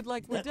up. They were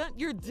like, "We're done.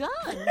 You're done.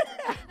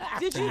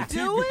 Did you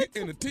do it?"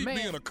 And the teeth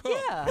be in a cup.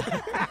 Yeah.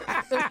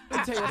 Let me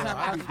tell you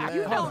something.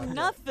 You know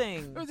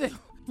nothing.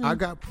 I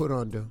got put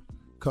under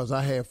because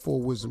I had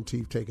 4 wisdom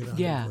teeth taken out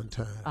at one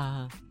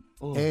time.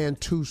 And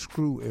 2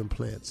 screw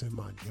implants in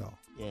my jaw.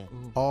 Yeah.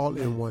 All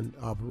in one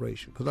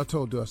operation. Because I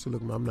told her, I said,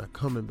 look, I'm not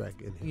coming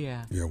back in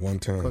here. Yeah, one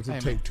time. Because it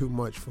take too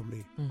much for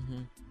me. Mm-hmm.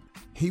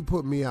 He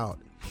put me out.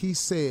 He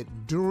said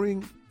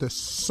during the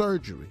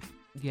surgery,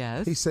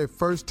 he said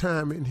first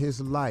time in his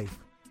life,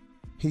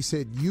 he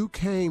said, you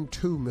came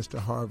to Mr.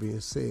 Harvey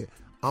and said,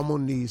 I'm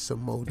going to need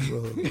some more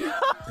drugs.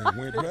 And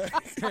went back.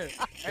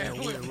 And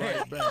went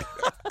right back.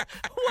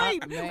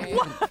 Wait, man.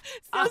 what?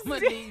 I'm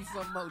going to need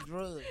some more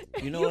drugs.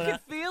 You know you what? can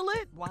feel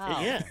it?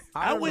 Wow. Yeah.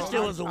 I wish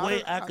there was a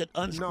way I could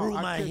unscrew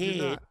my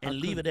head and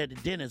leave it at the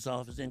dentist's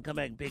office and come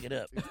back and pick it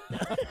up.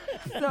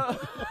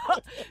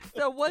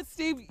 So what,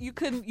 Steve?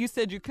 You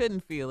said you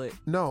couldn't feel it.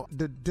 No,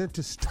 the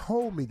dentist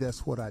told me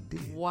that's what I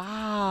did.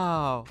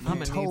 Wow. I'm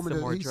going to need some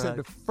more drugs. He said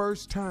the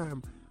first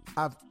time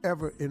I've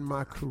ever in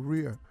my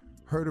career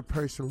heard a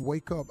person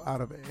wake up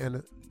out of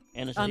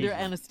under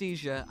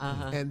anesthesia,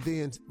 and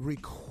then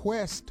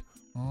request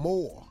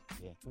more.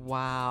 Yeah.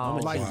 Wow.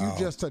 Like you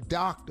just a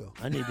doctor.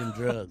 I need them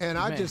drugs. And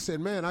I just said,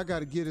 man, I got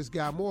to get this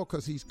guy more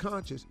because he's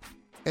conscious.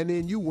 And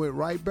then you went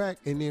right back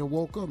and then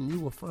woke up and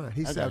you were fine.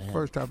 He said,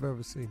 first I've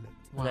ever seen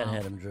it. Wow. I gotta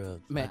have them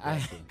drugs. Man,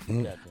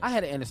 I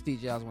had an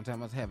anesthesiologist one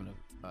time. I was having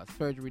a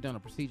surgery done, a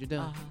procedure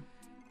done.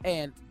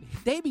 And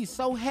they be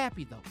so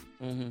happy, though.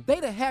 Mm-hmm. They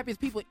the happiest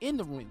people in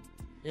the room.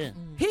 Yeah.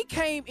 He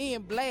came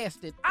in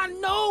blasted. I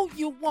know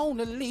you want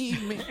to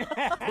leave me,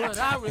 but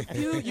I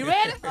refuse. You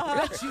ready?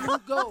 Let you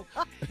go.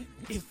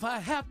 If I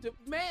have to,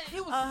 man,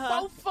 it was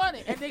so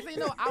funny. And they say,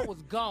 no, I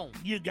was gone.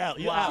 You got,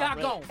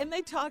 gone. And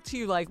they talk to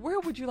you like, where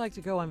would you like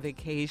to go on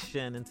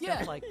vacation and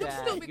stuff like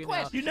that. Stupid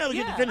question. You never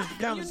get to finish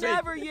the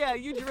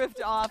conversation. You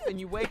drift off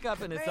and you wake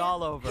up and it's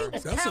all over.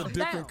 That's a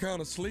different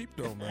kind of sleep,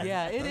 though, man.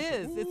 Yeah, it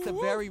is. It's a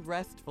very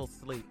restful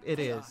sleep. It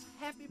is.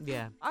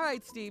 Yeah. All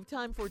right, Steve,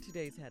 time for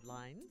today's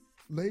headlines.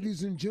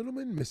 Ladies and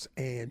gentlemen, Miss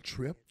Ann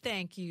Tripp.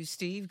 Thank you,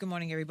 Steve. Good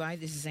morning, everybody.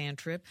 This is Ann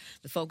Tripp.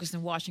 The focus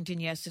in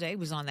Washington yesterday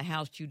was on the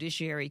House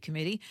Judiciary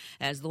Committee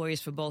as lawyers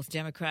for both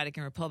Democratic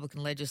and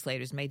Republican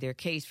legislators made their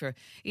case for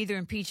either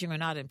impeaching or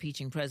not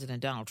impeaching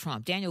President Donald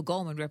Trump. Daniel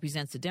Goldman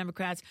represents the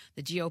Democrats.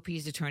 The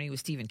GOP's attorney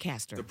was Stephen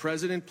Castor. The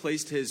president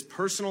placed his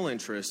personal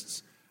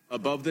interests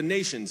above the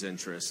nation's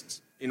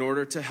interests in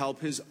order to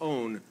help his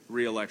own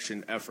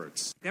re-election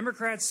efforts.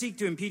 Democrats seek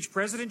to impeach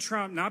President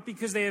Trump not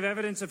because they have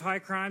evidence of high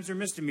crimes or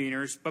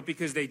misdemeanors, but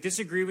because they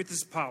disagree with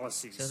his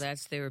policies. So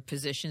that's their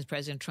positions.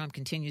 President Trump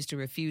continues to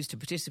refuse to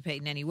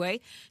participate in any way,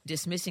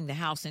 dismissing the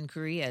House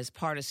inquiry as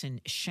partisan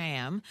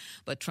sham.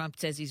 But Trump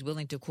says he's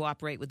willing to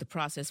cooperate with the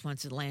process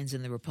once it lands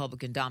in the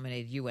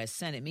Republican-dominated U.S.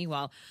 Senate.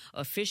 Meanwhile,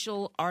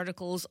 official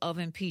articles of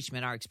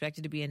impeachment are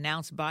expected to be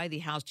announced by the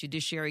House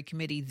Judiciary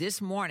Committee this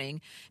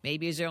morning,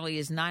 maybe as early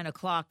as 9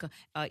 o'clock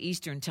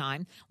Eastern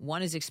time.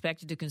 One is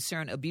expected to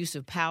concern abuse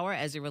of power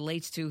as it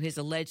relates to his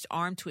alleged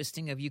arm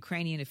twisting of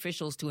Ukrainian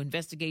officials to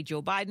investigate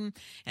Joe Biden,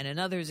 and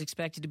another is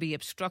expected to be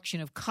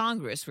obstruction of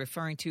Congress,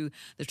 referring to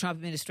the Trump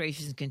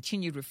administration's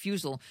continued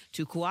refusal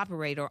to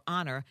cooperate or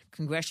honor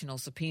congressional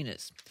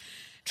subpoenas.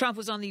 Trump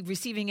was on the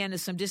receiving end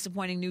of some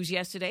disappointing news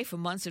yesterday. For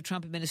months, the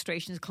Trump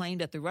administration has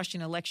claimed that the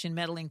Russian election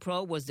meddling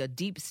probe was a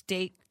deep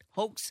state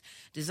hoax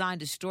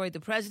designed to destroy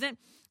the president,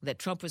 that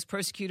Trump was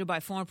persecuted by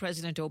former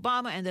President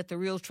Obama, and that the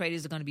real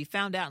traitors are going to be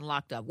found out and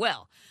locked up.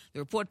 Well, the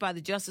report by the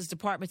Justice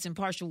Department's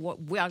impartial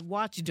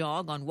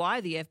watchdog on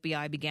why the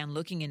FBI began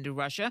looking into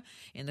Russia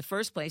in the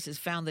first place has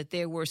found that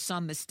there were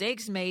some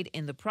mistakes made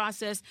in the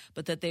process,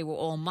 but that they were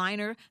all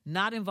minor,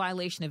 not in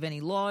violation of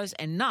any laws,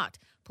 and not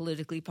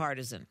politically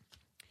partisan.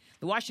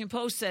 The Washington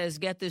Post says,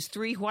 get this,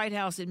 3 White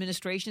House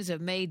administrations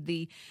have made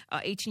the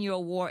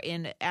 18-year-old war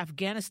in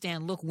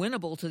Afghanistan look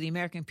winnable to the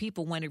American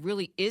people when it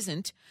really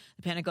isn't.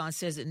 The Pentagon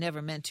says it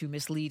never meant to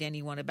mislead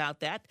anyone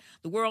about that.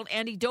 The World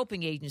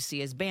Anti-Doping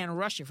Agency has banned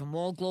Russia from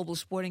all global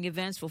sporting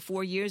events for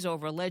 4 years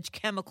over alleged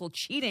chemical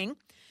cheating.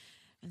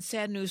 And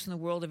sad news from the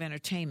world of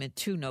entertainment.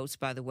 2 notes,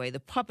 by the way. The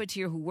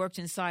puppeteer who worked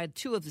inside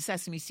 2 of the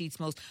Sesame Street's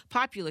most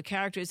popular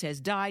characters has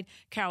died.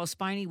 Carol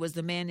Spiney was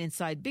the man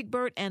inside Big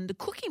Bird and the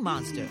Cookie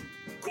Monster.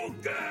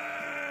 Cookies!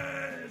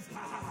 Ha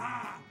ha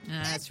ha!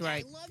 That's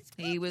right.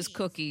 He was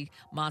Cookie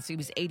Monster. He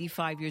was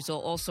 85 years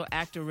old. Also,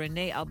 actor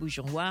René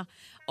Auberjonois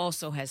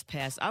also has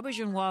passed.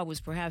 Auberjonois was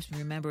perhaps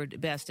remembered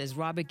best as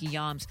Robert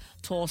Guillaume's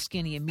tall,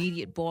 skinny,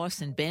 immediate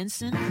boss in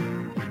Benson.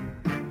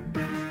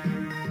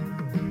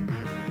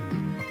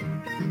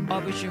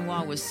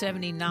 Auberjonois was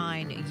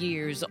 79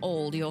 years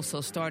old. He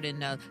also starred in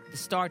the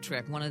Star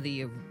Trek, one of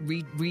the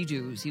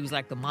redos. He was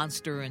like the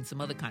monster and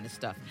some other kind of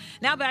stuff.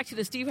 Now back to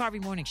the Steve Harvey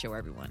Morning Show,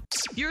 everyone.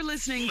 You're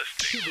listening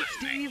to the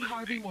Steve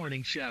Harvey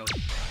Morning Show.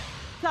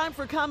 Time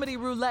for Comedy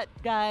Roulette,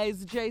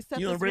 guys. Jay, set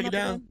You want to break it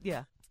down? again?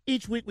 Yeah.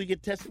 Each week we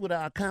get tested with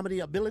our comedy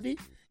ability.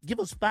 Give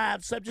us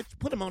 5 subjects,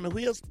 put them on the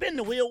wheel, spin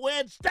the wheel,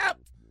 where it stop.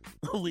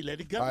 We let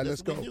it go. All right,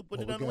 let's go. Put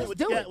it on the wheel. What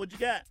you got? What you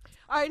got?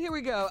 All right, here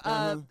we go.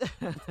 All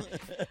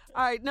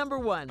right, number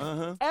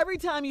one. Every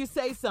time you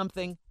say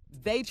something,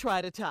 they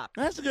try to top.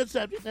 That's a good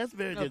subject. That's a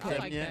very good Okay.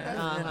 subject. Yeah,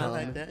 Uh-huh. I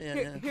like that.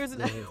 Yeah, Here's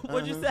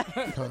what'd you say?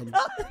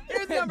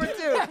 Here's number 2.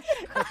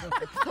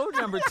 Oh,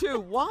 number 2.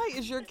 Why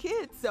is your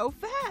kid so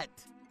fat?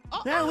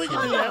 Yeah, we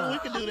can do that. We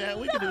can do that.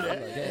 We can do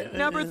that.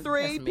 Number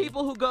 3,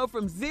 people who go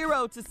from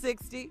 0 to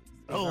 60.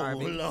 Oh,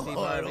 Harvey, Lord. Steve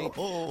Harvey.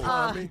 Oh,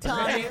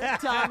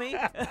 Tommy.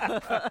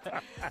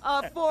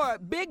 4,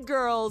 big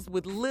girls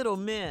with little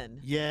men.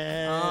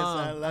 Yes,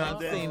 I like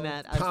that. I've seen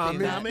that. I've seen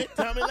that.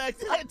 Tommy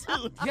likes that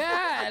too.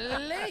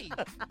 Golly.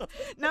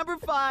 Number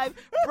 5,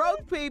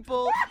 broke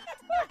people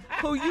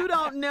who you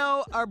don't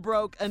know are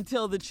broke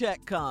until the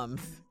check comes.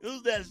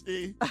 Who's that,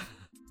 Steve?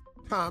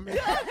 Tommy. All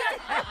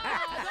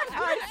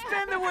right,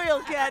 spin the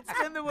wheel, cat.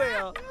 Spin the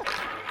wheel.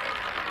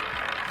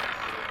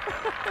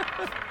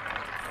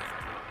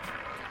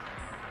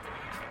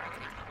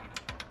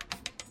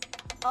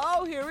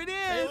 Oh, here it is.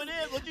 Here it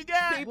is. What you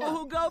got? People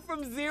who go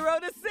from 0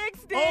 to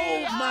 60.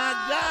 Oh,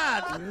 my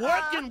God.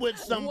 Working with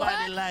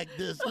somebody like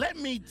this, let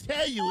me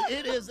tell you,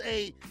 it is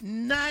a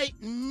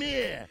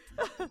nightmare.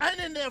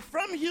 And they're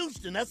from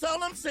Houston. That's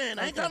all I'm saying.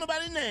 I ain't calling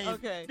nobody's name.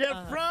 Okay.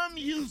 They're from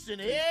Houston.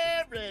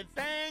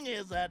 Everything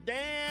is a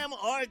damn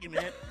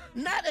argument.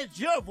 Not at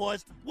your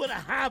voice, with a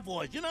high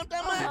voice. You know what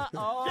I'm talking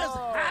about? Just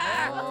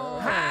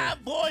high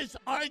voice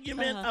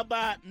argument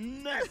about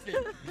nothing.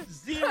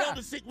 0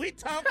 to 6. We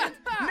talking.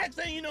 Next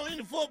thing you know, in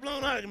the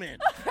full-blown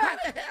argument. How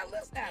the hell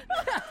is that?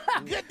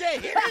 Good day.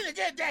 It ain't a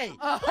good day.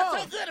 What's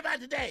so good about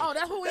today? Oh,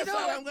 that's what we That's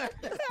all I'm doing.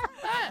 going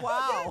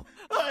Wow.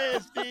 Go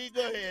ahead, Steve.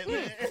 Go ahead,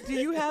 man. Do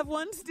you have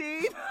one,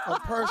 Steve? A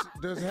person,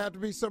 does it have to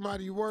be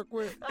somebody you work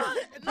with?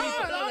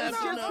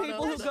 It's just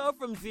people who go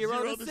from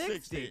 0 to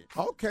 60.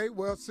 Okay,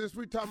 well, since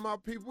we're talking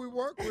about people we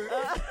work with,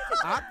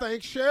 I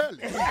think Shirley.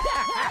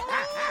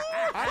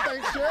 I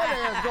think Shirley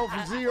has to go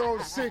from 0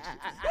 to 60.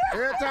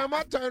 Every time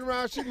I turn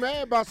around, she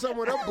mad about something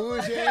with her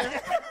bullshit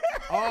ass.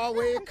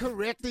 Always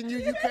correcting you.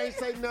 You can't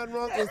say nothing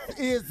wrong. It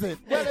isn't.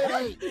 Well, it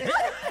ain't.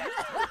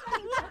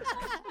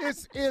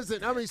 It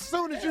isn't. I mean, as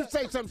soon as you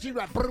say something, she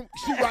right, boom,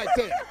 she right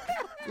there.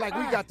 Like,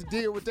 we got to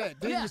deal with that.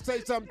 Then you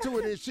say something to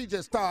her, and she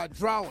just start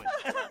drawing.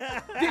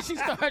 Then she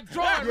started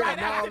drawing Yeah, right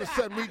now all after of a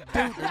sudden we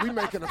do it. We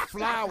making a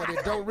flower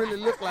that don't really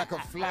look like a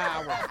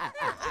flower.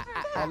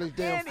 All these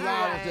damn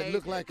flowers that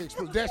look like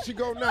explosions. There she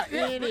go now.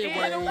 Anyway.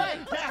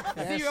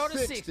 That's 0 to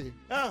 60.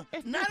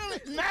 Not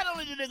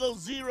only did they go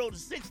 0 to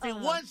 60,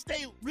 once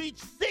they reach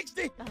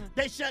 60,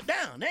 they shut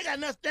down. They got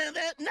nothing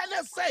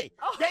to say.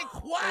 They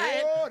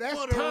quiet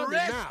for the Tommy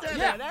rest now. of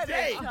Yeah, the that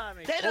day. is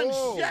Tommy. They done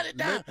shut it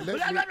down. let Blah, me-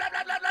 blah, blah,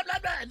 blah, blah, blah, blah,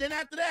 blah. And then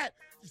after that,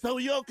 so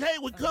you okay?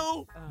 We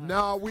cool?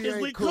 No, we Is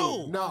ain't we cool.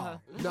 cool?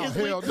 No, Is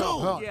we hell no. cool?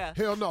 Huh? Yeah.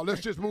 Hell no.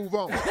 Let's just move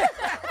on.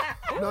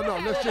 No,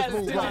 let's just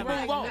move on.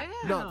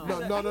 No.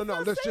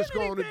 Let's just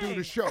go on and do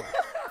the show.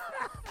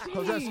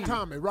 Because that's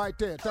Tommy right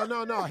there.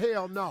 No,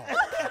 hell no.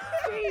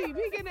 Steve,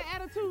 he getting an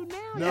attitude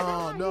now.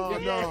 No.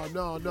 He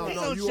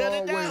gonna You shut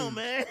always. it down,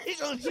 man. He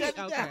gonna shut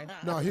it down.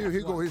 No, here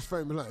go his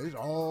famous line. It's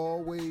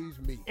always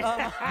me.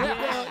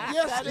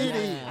 Yes, it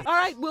is. All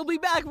right, we'll be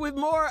back with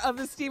more of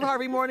the Steve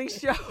Harvey Morning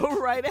Show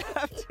right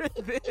after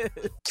this.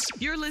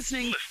 You're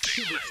listening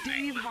to the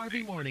Steve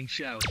Harvey Morning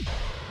Show.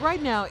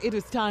 Right now, it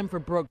is time for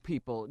Broke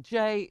People.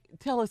 Jay,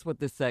 tell us what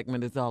this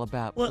segment is all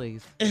about,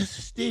 please.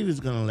 Steve is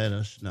going to let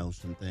us know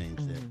some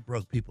things that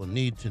broke people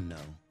need to know,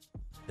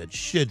 that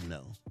should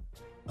know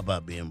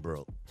about being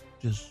broke.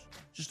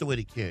 Just the way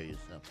to carry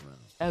yourself around.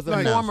 As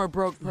a former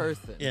broke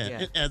person.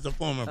 Yeah, as a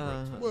former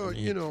broke. Well,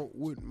 you know,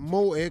 with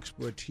more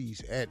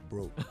expertise at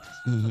broke,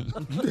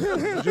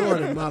 the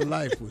majority of my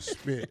life was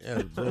spent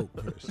as a broke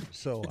person.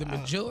 So The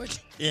majority?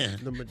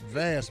 the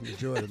vast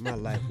majority of my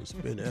life was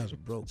spent as a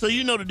broke. So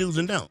you know the do's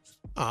and don'ts.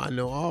 I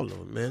know all of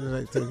them, man.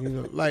 Like, you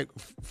know, like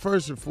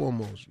first and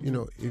foremost, you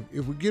know,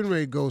 if we're getting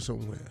ready to go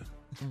somewhere,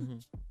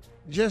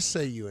 just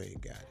say you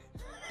ain't got it.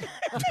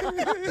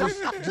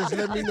 just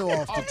let me know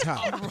off the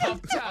top.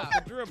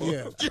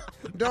 Yeah.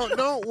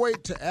 Don't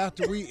wait till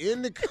after we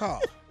in the car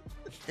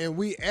and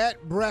we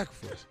at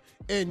breakfast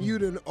and you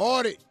done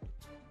ordered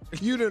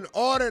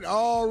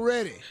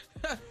already.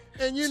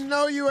 And you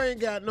know you ain't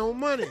got no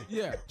money.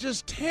 Yeah.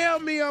 Just tell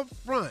me up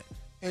front.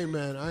 Hey,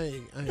 man, I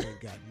ain't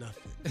got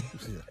nothing.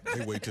 Yeah,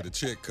 they wait till the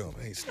check come.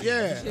 Hey, Steve.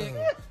 Yeah,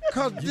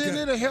 because then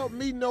it'll help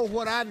me know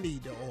what I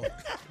need to order.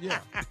 Yeah.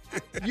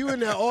 You in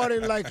there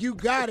ordering like you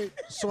got it,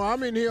 so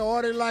I'm in here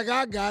ordering like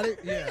I got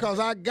it because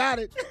I got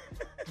it.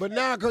 But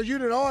now because you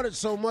didn't order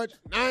so much,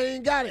 I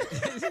ain't got it.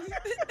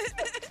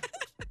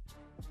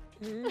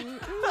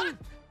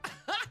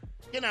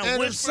 Can I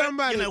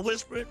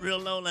whisper it real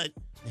low like,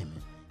 hey,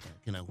 man,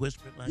 can I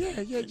whisper it like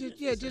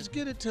that? Just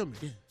get it to me.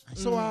 Yeah.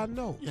 So I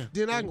know. Yeah.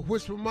 Then I can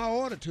whisper my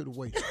order to the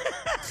waiter.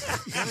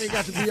 I ain't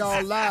got to be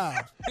all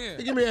loud. Yeah.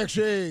 Hey, give me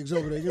extra eggs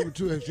over there. Give me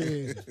 2 extra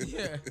eggs.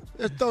 Yeah.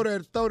 Let's throw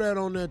that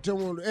on there. Tell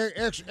me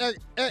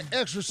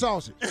extra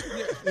sausage.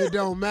 Yeah. It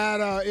don't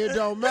matter. It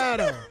don't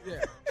matter.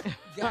 Yeah.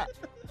 Got it.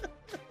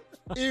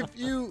 If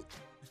you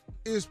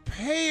is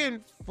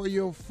paying for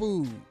your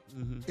food,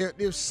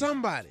 if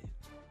somebody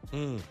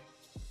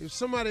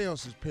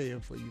else is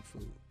paying for your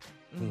food,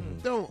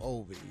 don't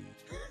overeat.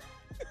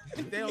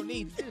 They don't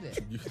need to do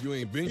that. You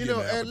ain't been getting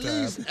at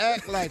least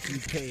act like you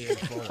paying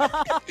for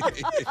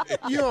it.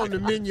 You on the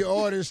menu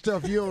ordering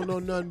stuff you don't know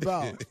nothing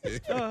about.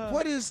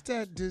 What is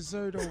that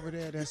dessert over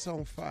there that's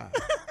on fire?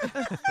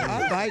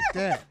 I like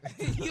that.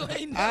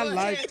 I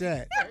like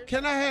that.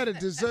 Can I have a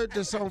dessert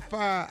that's on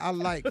fire? I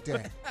like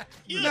that.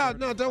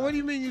 No. What do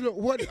you mean?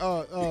 What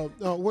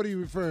are you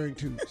referring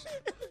to?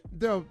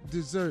 The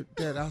dessert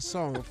that I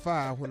saw on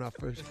fire when I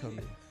first come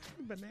in.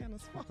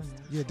 Bananas Foster.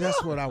 Yeah,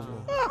 that's what I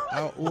want.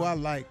 I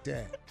like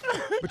that.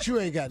 But you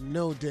ain't got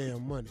no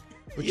damn money.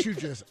 But you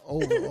just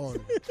over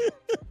ordering.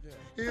 Yeah.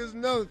 Here's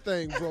another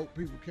thing broke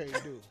people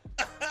can't do.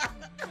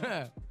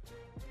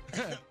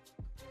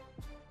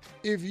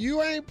 If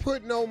you ain't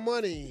put no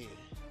money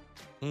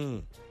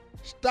in,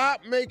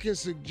 stop making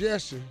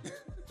suggestions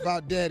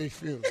about daddy's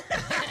funeral.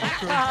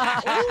 Okay?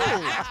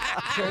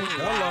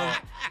 Hello.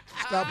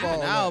 Stop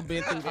all that. I've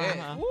been through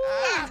that.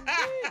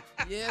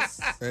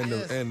 Yes. And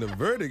the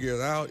verdict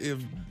is out if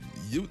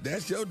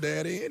that's your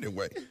daddy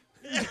anyway.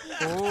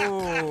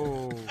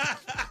 Oh.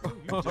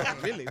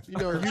 Really? You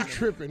know, you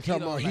tripping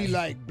talking about he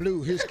like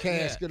blue. His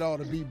casket ought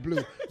to be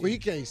blue. Well, he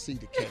can't see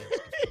the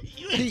casket.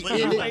 He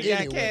in it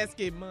anyway.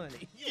 Casket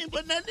money. You ain't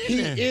put nothing He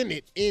in there. in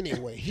it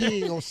anyway. He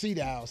ain't gonna see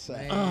the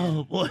outside.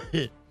 Oh, boy.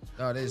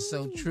 Oh, that's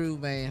so true,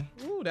 man.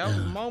 Ooh, that was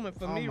a moment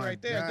for me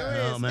right there. God. Go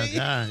ahead, Oh, my Steve.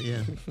 God,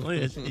 yeah. Go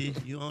ahead,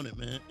 Steve. You own it,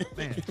 man.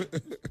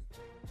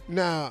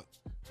 Now,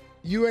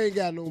 you ain't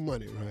got no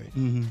money, right?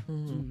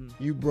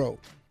 You broke.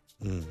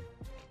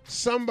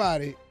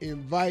 Somebody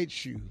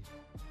invites you.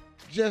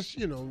 Just,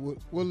 well,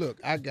 look,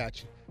 I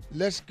got you.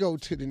 Let's go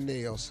to the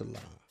nail salon.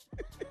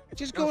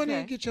 Just go in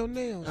there and get your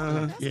nails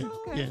done.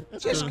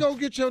 Just go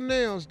get your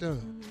nails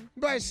done.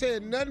 Nobody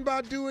said nothing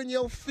about doing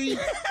your feet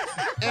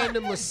and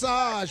the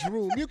massage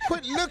room. You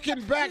quit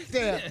looking back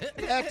there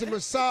at the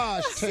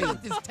massage table.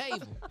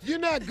 You're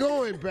not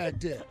going back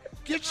there.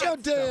 Get your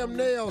damn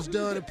nails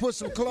done and put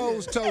some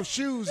closed-toe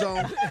shoes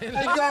on and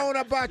go on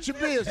about your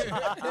business.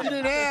 You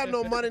didn't have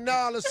no money.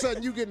 Now all of a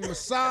sudden you getting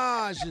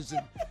massages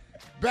and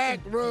back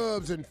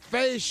rubs and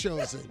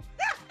facials and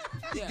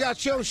you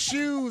got your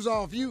shoes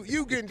off.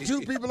 You getting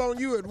 2 people on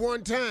you at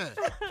one time.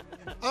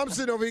 I'm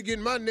sitting over here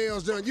getting my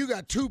nails done. You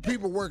got 2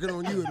 people working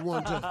on you at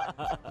one time.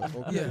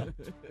 Okay.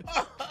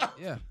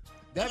 Yeah.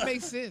 That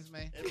makes sense,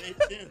 man.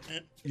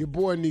 Your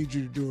boy needs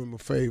you to do him a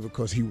favor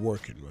because he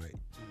working, right?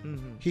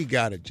 He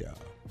got a job.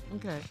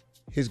 Okay.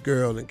 His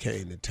girl that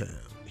came to town.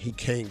 He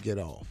can't get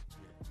off.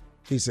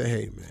 He said,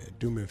 hey, man,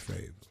 do me a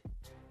favor.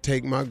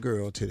 Take my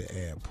girl to the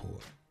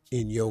airport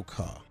in your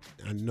car.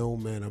 I know,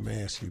 man, I'm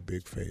asking you a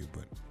big favor,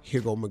 but here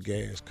go my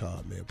gas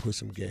card, man. Put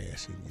some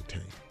gas in your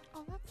tank.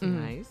 Oh, that's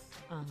nice.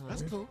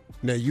 That's cool.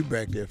 Now you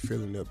back there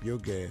filling up your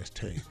gas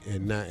tank,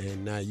 and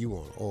now you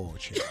on oil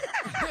change.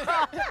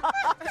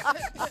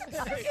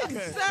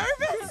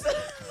 Service?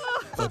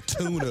 A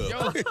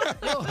tune-up.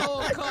 Your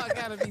whole car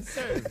gotta be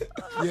served.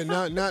 Yeah,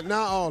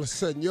 now all of a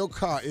sudden your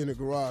car in the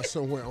garage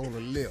somewhere on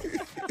the left.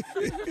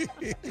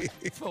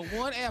 For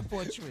one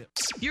airport trip.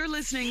 You're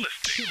listening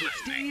to the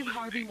Steve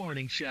Harvey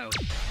Morning Show.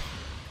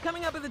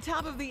 Coming up at the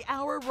top of the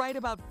hour, right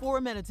about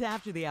 4 minutes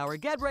after the hour.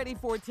 Get ready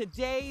for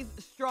today's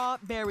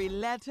strawberry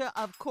letter,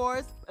 of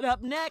course. But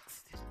up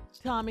next,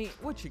 Tommy,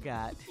 what you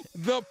got?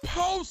 The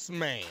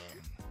postman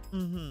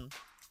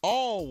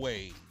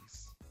always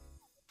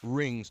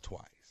rings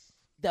twice.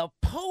 The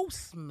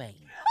postman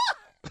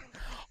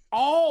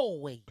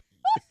always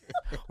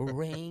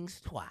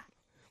rings twice.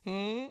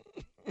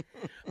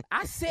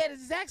 I said the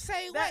exact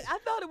same way. I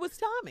thought it was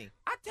Tommy.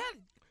 I tell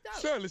you.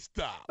 Shirley,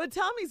 stop. But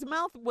Tommy's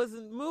mouth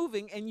wasn't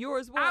moving and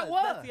yours was. I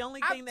was. That's the only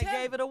thing that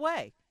gave it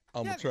away.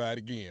 I'm going to try it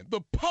again.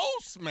 The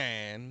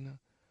postman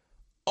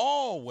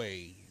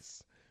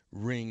always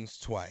rings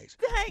twice.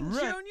 Dang,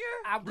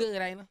 Junior. I'm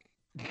good, ain't I?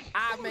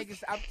 I make it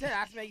sound just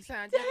Dang,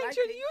 like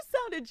Junior, him. you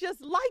sounded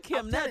just like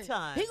him that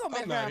time. He gonna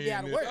make around be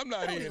out of work. I'm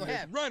not hearing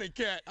this. Run it,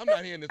 Cat. I'm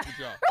not hearing this with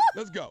y'all.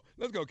 Let's go.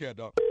 Let's go, Cat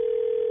Dog.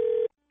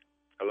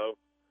 Hello?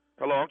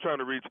 Hello, I'm trying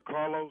to reach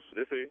Carlos.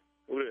 This is?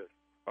 Who this?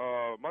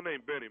 My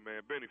name Benny,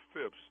 man. Benny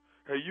Phipps.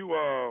 Hey,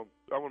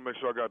 I want to make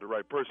sure I got the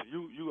right person.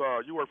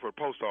 You work for the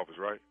post office,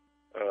 right?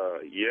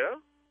 Yeah.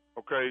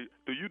 Okay.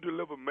 Do you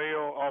deliver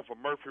mail off of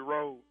Murphy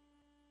Road?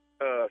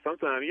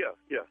 Sometimes,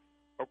 yeah.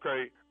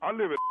 Okay. I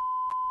live at.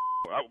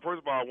 First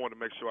of all, I wanted to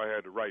make sure I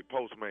had the right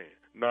postman.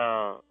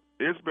 Now,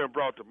 it's been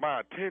brought to my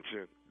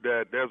attention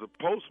that there's a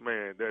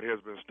postman that has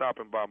been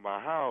stopping by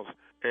my house,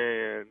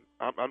 and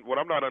what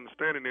I'm not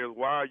understanding is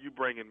why are you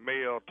bringing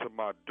mail to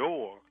my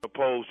door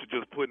opposed to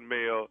just putting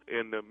mail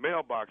in the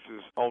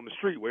mailboxes on the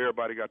street where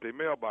everybody got their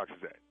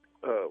mailboxes at?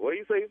 What do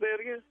you say? You say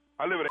it again?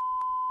 I live at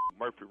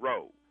Murphy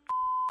Road.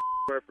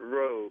 Murphy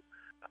Road.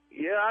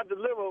 Yeah, I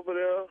deliver over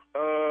there.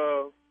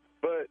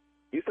 But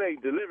you say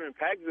delivering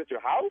packages at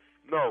your house?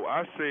 No,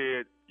 I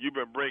said you've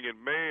been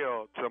bringing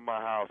mail to my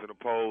house and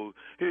opposed.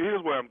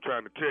 Here's what I'm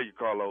trying to tell you,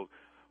 Carlos.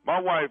 My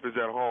wife is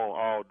at home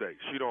all day.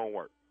 She don't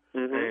work.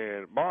 Mm-hmm.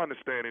 And my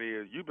understanding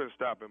is you've been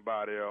stopping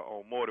by there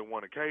on more than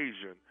one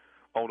occasion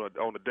on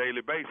a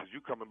daily basis.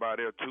 You coming by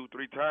there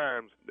 2-3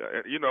 times,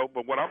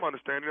 but what I'm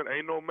understanding, there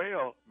ain't no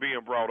mail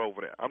being brought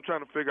over there. I'm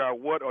trying to figure out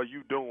what are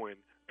you doing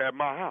at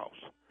my house.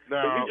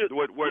 Now,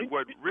 what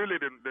really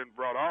done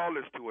brought all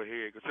this to a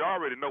head, because you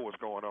already know what's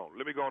going on.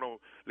 Let me go on and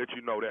let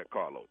you know that,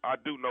 Carlos. I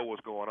do know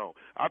what's going on.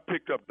 I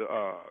picked up the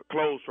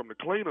clothes from the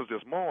cleaners this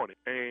morning,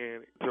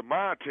 and to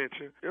my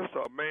attention, it's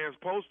a man's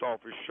post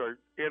office shirt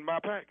in my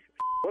package.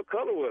 What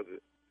color was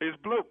it? It's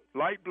blue,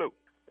 light blue.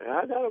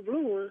 I got a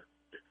blue one.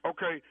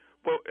 Okay,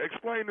 but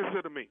explain this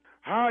to me.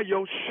 How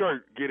your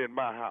shirt get in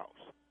my house?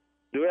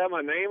 Do it have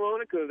my name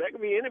on it? Because that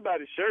could be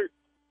anybody's shirt.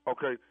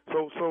 Okay,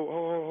 so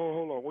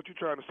hold on. What you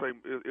trying to say?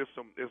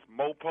 Is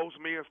more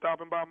postmen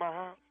stopping by my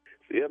house?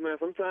 Yeah, man.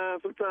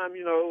 Sometimes, we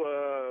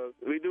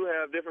do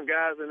have different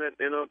guys in that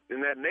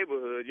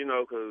neighborhood,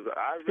 because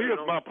I really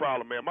Here's my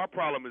problem, man. My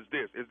problem is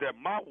this: is that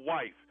my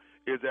wife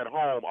is at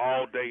home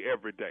all day,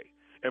 every day,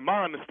 and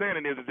my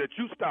understanding is that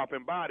you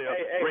stopping by there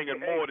bringing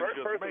more than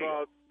just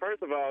mail.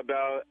 First of all,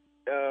 dog.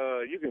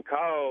 You can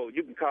call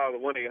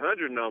the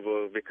 1-800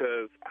 number,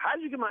 because how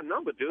did you get my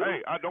number, dude?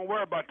 Hey, don't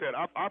worry about that.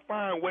 I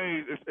find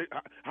ways.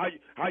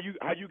 How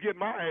you get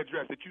my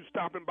address that you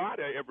stopping by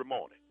there every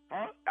morning?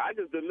 Huh? I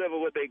just deliver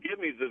what they give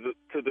me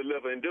to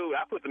deliver, and dude,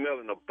 I put the mail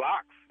in a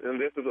box,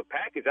 and this is a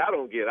package I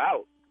don't get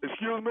out.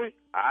 Excuse me?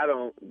 I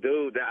don't,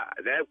 dude.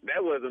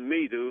 That wasn't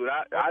me, dude.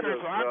 I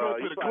go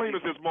to the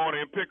cleaners this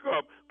morning and pick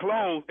up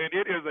clothes, and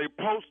it is a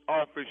post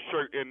office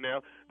shirt in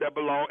there that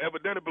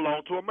evidently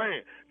belonged to a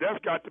man. That's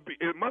got to be.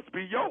 It must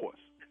be yours.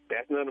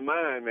 That's none of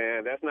mine,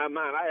 man. That's not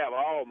mine. I have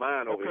all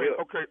mine over here.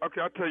 Okay.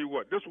 I'll tell you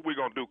what. This is what we're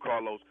gonna do,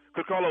 Carlos.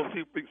 Because Carlos,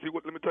 see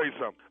what? Let me tell you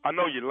something. I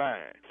know you're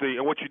lying. See,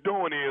 and what you're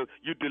doing is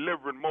you're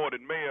delivering more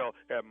than mail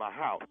at my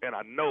house, and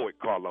I know it,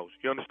 Carlos.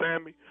 You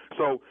understand me?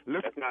 So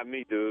listen. That's not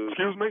me, dude.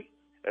 Excuse me?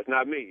 That's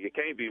not me. It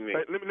can't be me.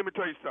 Hey, let me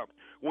tell you something.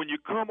 When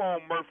you come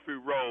on Murphy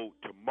Road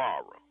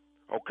tomorrow,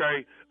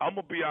 okay, I'm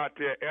gonna be out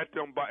there at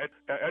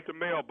the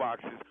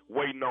mailboxes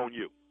waiting on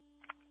you.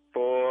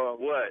 For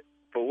what?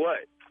 For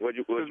what?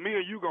 Because me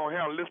and you gonna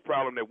handle this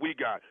problem that we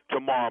got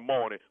tomorrow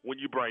morning when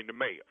you bring the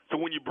mail. So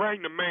when you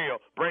bring the mail,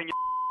 bring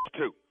your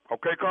too.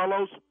 Okay,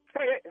 Carlos?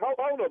 Hey,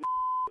 hold up.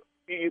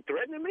 You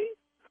threatening me?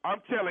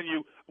 I'm telling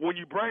you, when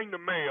you bring the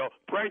mail,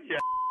 bring your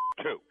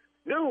too.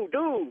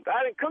 Dude,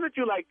 I didn't come at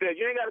you like that.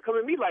 You ain't got to come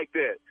at me like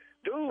that.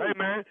 Dude. Hey,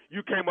 man,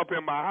 you came up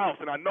in my house,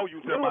 and I know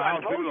you was in my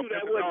house. I told you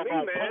that wasn't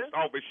me, man. Post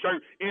office shirt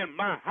in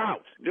my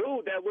house.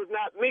 Dude, that was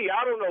not me.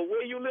 I don't know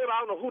where you live.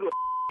 I don't know who the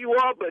you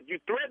are, but you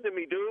threatening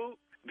me, dude.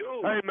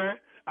 Hey, man,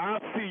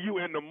 I'll see you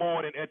in the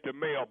morning at the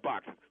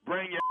mailbox.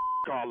 Bring your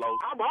Carlos.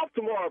 I'm off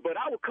tomorrow, but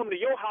I will come to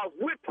your house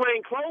with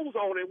plain clothes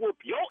on and whoop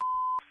your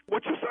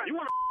What you say? You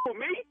want to with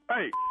me?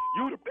 Hey,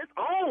 it's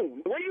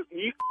on. Where you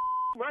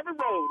Murphy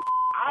Road.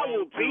 I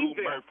will be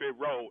there. Murphy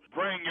Road.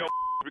 Bring your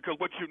because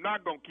what you're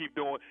not going to keep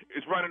doing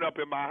is running up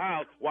in my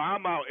house while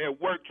I'm out at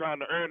work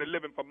trying to earn a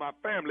living for my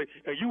family,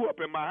 and you up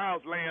in my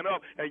house laying up,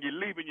 and you're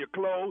leaving your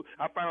clothes.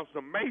 I found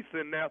some mace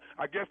in there.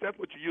 I guess that's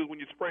what you use when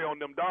you spray on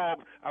them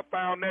dogs. I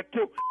found that,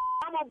 too.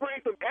 I'm going to bring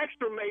some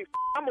extra mace.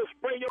 I'm going to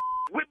spray your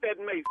with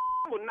that mace.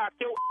 I'm going to knock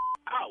your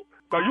out.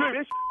 So you,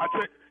 I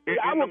check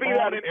in the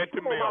morning at the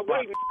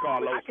mailbox,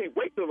 Carlos. I can't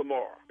wait till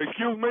tomorrow.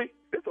 Excuse me?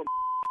 It's a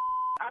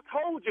I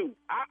told you.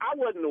 I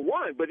wasn't the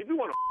one, but if you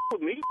want to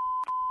with me,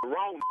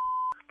 wrong.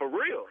 For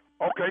real.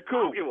 Okay,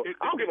 cool.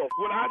 I don't give a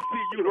Will I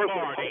see you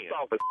tomorrow then?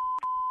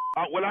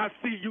 Will I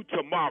see you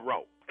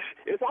tomorrow?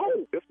 It's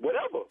on. It's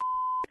whatever.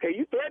 Hey,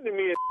 you threatening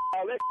me and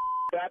all that,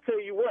 but I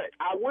tell you what,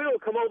 I will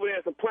come over there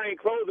in some plain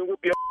clothes and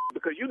whoop your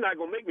because you're not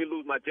going to make me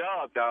lose my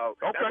job, dog.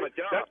 Okay. That's my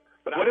job.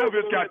 But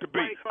whatever it's got to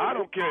be. I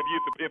don't care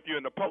if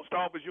you're in the post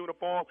office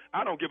uniform.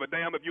 I don't give a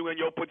damn if you're in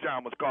your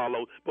pajamas,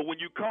 Carlos. But when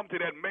you come to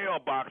that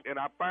mailbox and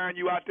I find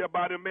you out there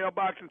by the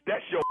mailboxes,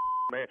 that's your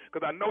man,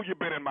 because I know you've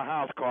been in my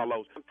house,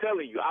 Carlos. I'm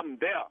telling you, I'm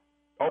there.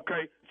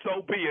 Okay,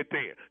 so be it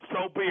then.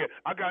 So be it.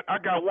 I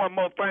got one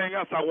more thing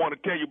else I want to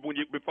tell you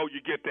before you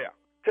get there.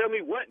 Tell me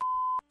what?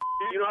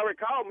 You already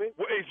called me.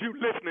 Well, is you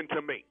listening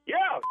to me?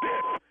 Yeah.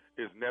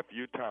 This is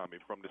Nephew Tommy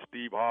from the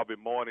Steve Harvey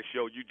Morning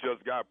Show. You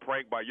just got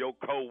pranked by your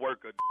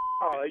co-worker.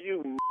 Oh,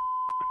 you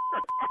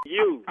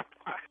You.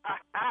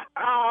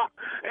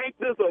 Ain't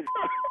this a...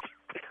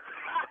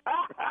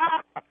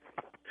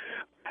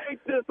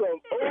 Ain't this a... Oh,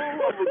 I'm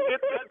gonna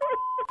get that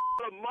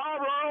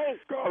tomorrow.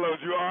 Carlos,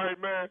 you all right,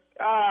 man?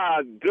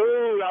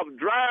 Dude, I'm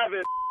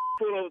driving.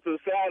 Pull over to the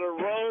side of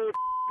the road.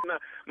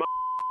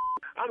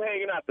 I'm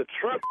hanging out the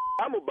truck.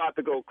 I'm about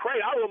to go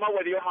crazy. I'm on my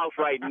way to your house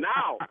right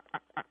now.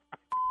 I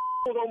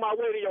was on my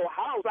way to your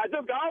house. I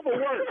just got off of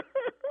work.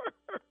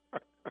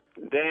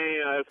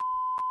 Damn,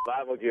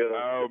 I'm gonna get him.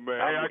 Oh, man.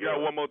 Hey, I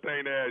got one more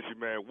thing to ask you,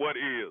 man. What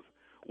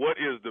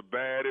is the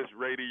baddest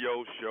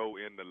radio show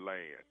in the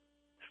land?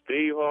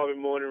 Steve Harvey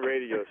Morning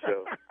Radio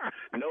Show.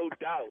 No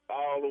doubt,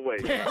 all the way.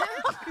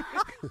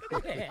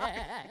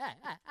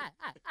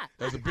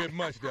 That's a bit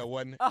much there,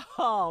 wasn't it?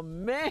 Oh,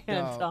 man,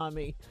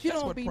 Tommy. You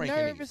don't be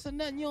nervous or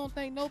nothing? You don't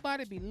think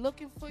nobody be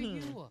looking for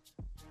you?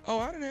 Oh,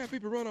 I didn't have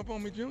people run up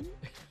on me, Junior.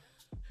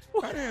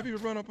 I didn't have people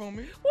run up on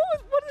me.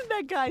 What did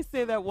that guy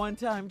say that one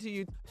time to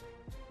you?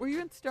 Were you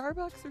in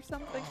Starbucks or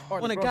something?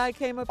 When a guy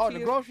came up to you? Oh,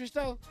 the grocery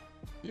store?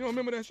 You don't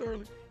remember that,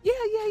 Shirley?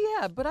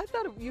 Yeah. But I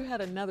thought you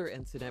had another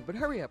incident. But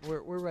hurry up.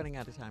 We're running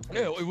out of time.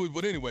 Yeah,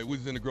 but anyway, we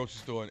was in the grocery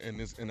store,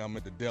 and I'm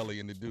at the deli,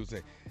 and the dude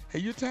said, "Hey,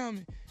 you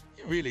Tommy,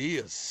 you really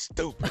is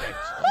stupid."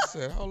 I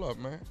said, "Hold up,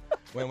 man."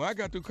 When I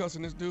got through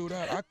cussing this dude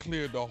out, I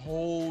cleared the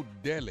whole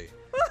deli.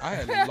 I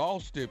had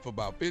lost it for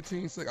about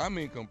 15 seconds. I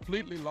mean,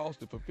 completely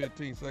lost it for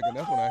 15 seconds.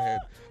 That's when I had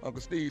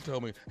Uncle Steve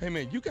told me, "Hey,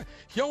 man,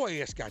 your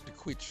ass got to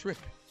quit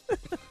tripping."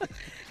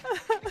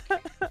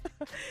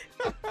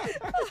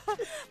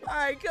 All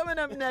right, coming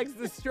up next,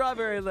 the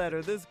Strawberry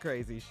Letter. This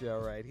crazy show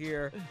right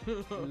here.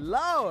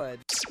 Lord.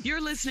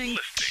 You're listening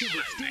to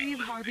the Steve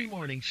Harvey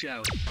Morning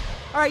Show.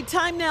 All right,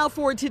 time now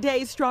for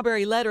today's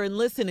Strawberry Letter. And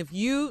listen, if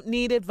you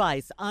need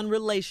advice on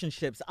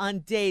relationships, on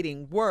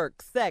dating,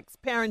 work, sex,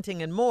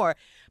 parenting, and more,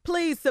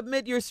 please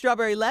submit your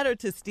Strawberry Letter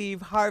to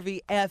Steve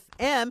Harvey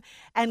FM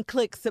and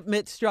click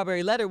Submit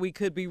Strawberry Letter. We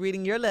could be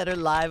reading your letter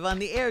live on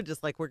the air,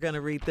 just like we're going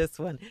to read this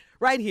one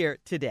right here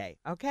today,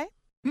 okay?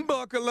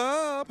 Buckle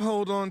up.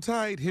 Hold on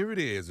tight. Here it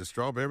is, the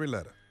Strawberry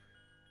Letter.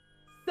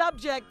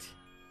 Subject,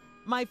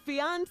 my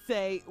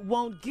fiance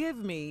won't give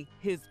me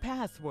his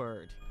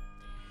password.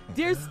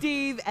 Dear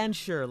Steve and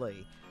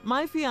Shirley,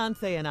 my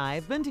fiance and I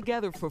have been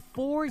together for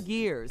 4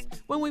 years.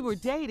 When we were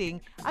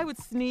dating, I would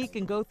sneak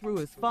and go through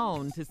his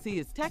phone to see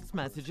his text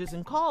messages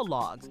and call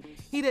logs.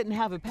 He didn't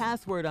have a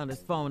password on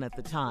his phone at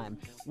the time.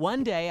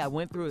 One day, I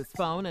went through his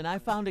phone and I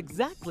found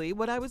exactly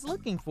what I was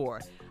looking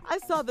for. I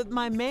saw that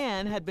my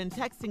man had been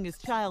texting his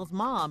child's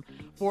mom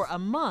for a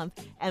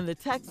month, and the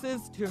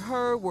texts to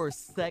her were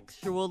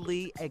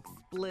sexually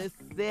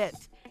explicit.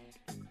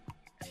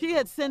 She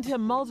had sent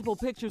him multiple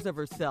pictures of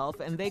herself,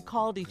 and they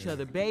called each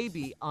other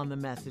baby on the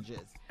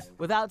messages.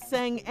 Without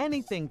saying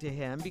anything to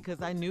him,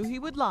 because I knew he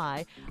would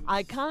lie,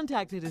 I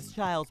contacted his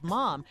child's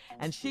mom,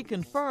 and she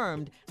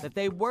confirmed that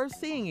they were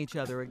seeing each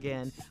other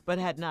again, but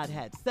had not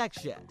had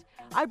sex yet.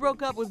 I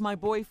broke up with my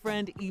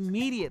boyfriend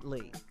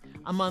immediately.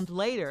 A month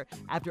later,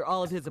 after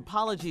all of his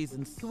apologies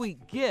and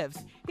sweet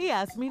gifts, he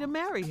asked me to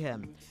marry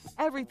him.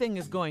 Everything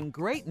is going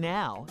great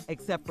now,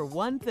 except for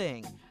one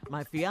thing.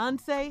 My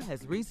fiance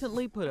has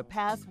recently put a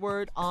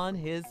password on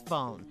his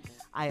phone.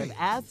 I have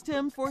asked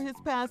him for his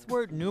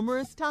password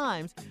numerous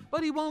times,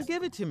 but he won't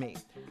give it to me.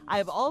 I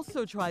have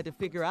also tried to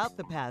figure out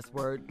the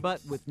password, but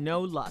with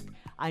no luck.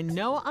 I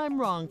know I'm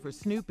wrong for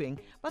snooping,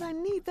 but I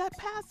need that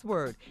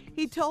password.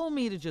 He told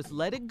me to just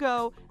let it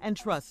go and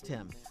trust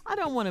him. I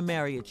don't want to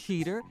marry a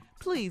cheater.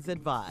 Please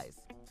advise.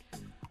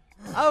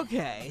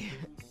 Okay.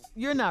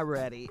 You're not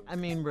ready. I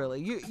mean,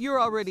 really, you're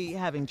already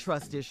having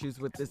trust issues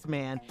with this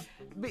man.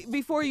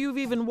 Before you've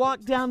even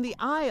walked down the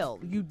aisle,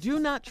 you do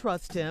not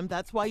trust him.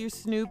 That's why you're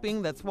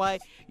snooping. That's why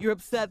you're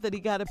upset that he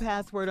got a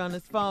password on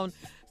his phone.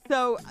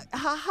 So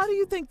how do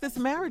you think this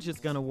marriage is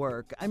going to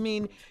work? I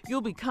mean,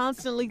 you'll be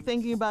constantly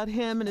thinking about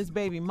him and his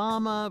baby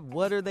mama.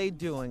 What are they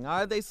doing?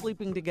 Are they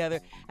sleeping together?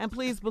 And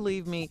please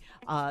believe me,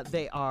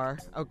 they are,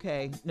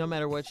 okay? No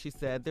matter what she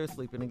said, they're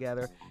sleeping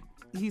together.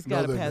 He's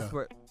got a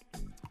password. Not.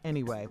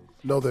 Anyway.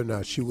 No, they're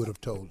not. She would have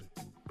told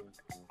it.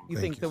 You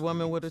think the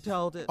woman would have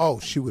told it? Oh,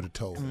 she would have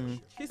told it.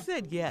 She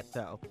said yet,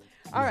 though.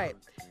 All right.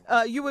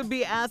 You would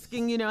be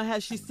asking,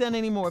 has she sent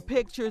any more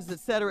pictures, et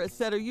cetera, et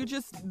cetera.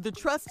 The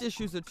trust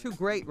issues are too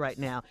great right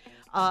now.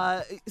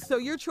 So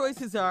your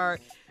choices are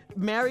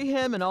marry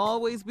him and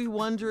always be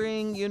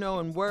wondering,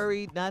 and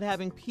worried, not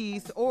having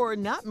peace, or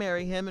not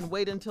marry him and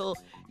wait until,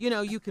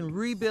 you can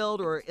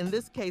rebuild, or in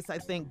this case, I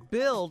think,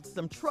 build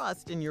some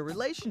trust in your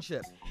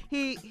relationship.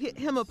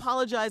 Him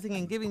apologizing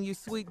and giving you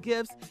sweet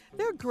gifts,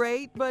 they're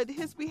great, but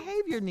his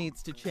behavior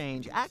needs to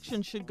change.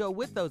 Action should go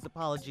with those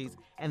apologies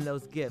and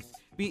those gifts.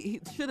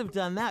 He should have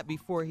done that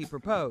before he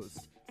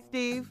proposed.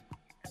 Steve?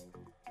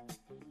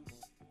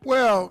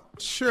 Well,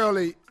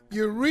 Shirley,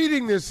 you're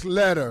reading this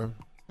letter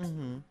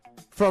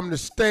from the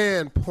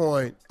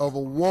standpoint of a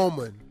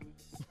woman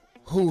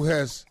who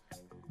has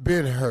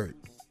been hurt.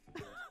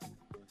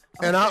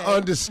 And I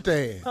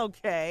understand.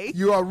 Okay.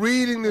 You are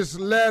reading this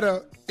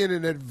letter in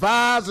an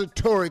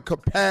advisory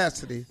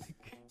capacity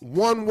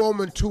one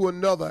woman to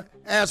another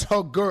as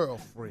her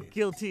girlfriend.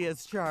 Guilty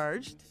as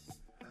charged.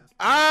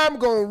 I'm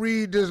going to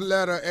read this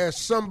letter as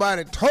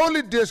somebody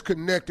totally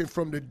disconnected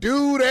from the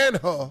dude and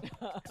her.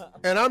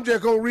 And I'm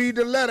just going to read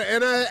the letter.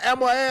 And I'm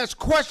going to ask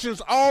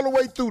questions all the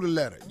way through the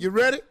letter. You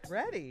ready?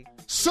 Ready.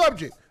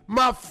 Subject: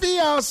 my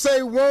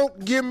fiance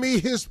won't give me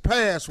his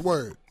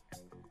password.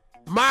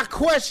 My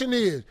question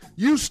is,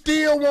 you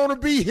still want to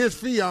be his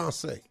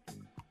fiance?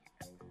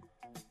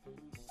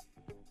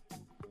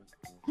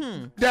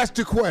 That's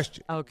the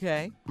question.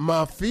 Okay.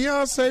 My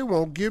fiance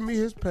won't give me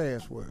his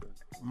password.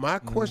 My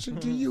question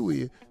to you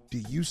is, do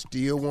you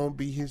still want to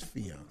be his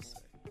fiance?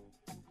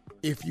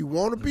 If you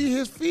want to be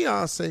his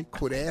fiance,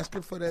 quit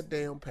asking for that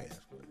damn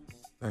password.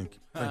 Thank you.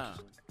 Thank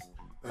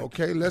you.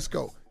 Okay, let's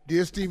go.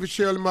 Dear Steve and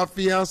Shirley, my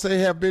fiance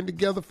have been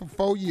together for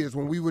 4 years.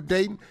 When we were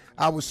dating,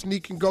 I would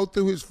sneak and go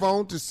through his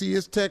phone to see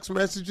his text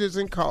messages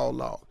and call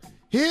logs.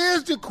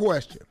 Here's the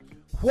question.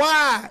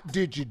 Why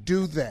did you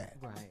do that?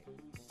 Right.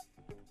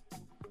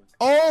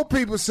 Old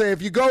people say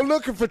if you go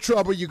looking for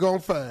trouble, you're going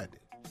to find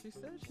it. She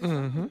said she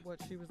knew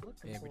what she was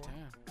looking Every for.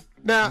 time.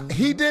 Now,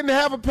 he didn't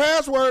have a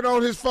password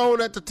on his phone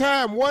at the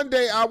time. One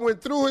day, I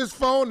went through his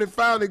phone and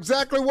found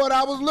exactly what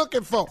I was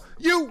looking for.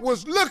 You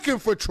was looking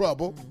for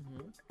trouble.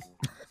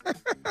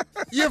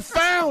 You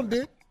found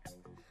it.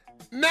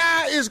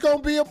 Now it's going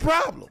to be a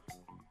problem.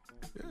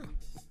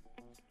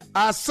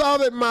 I saw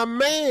that my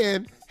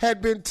man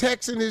had been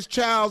texting his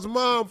child's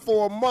mom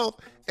for a month,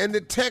 and the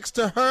text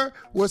to her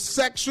was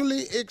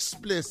sexually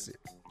explicit.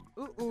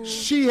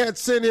 She had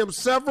sent him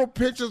several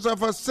pictures of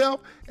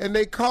herself, and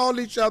they called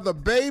each other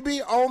baby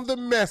on the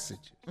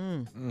message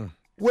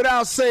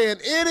without saying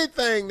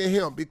anything to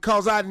him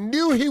because I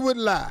knew he would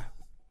lie.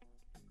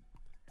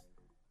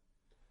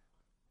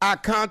 I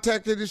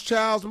contacted his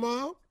child's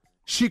mom.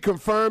 She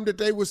confirmed that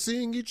they were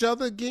seeing each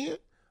other again,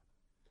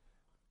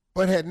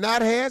 but had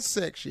not had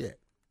sex yet.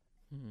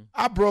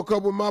 I broke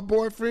up with my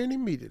boyfriend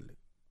immediately.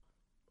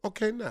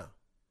 Okay, now,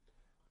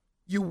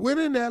 you went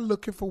in there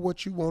looking for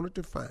what you wanted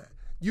to find.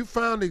 You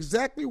found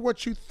exactly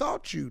what you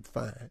thought you'd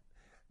find.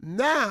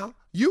 Now,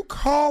 you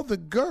called the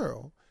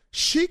girl.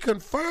 She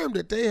confirmed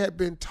that they had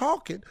been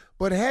talking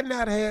but had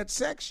not had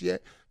sex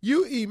yet.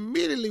 You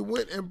immediately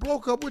went and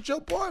broke up with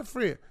your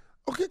boyfriend.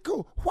 Okay,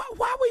 cool. Why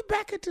are we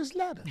back at this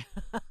letter?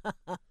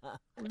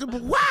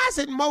 Why is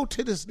it more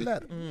to this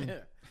letter?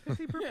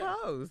 He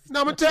proposed.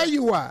 Now, I'm going to tell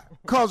you why.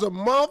 Because a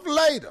month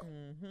later,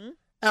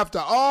 after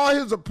all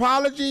his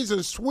apologies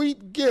and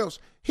sweet gifts,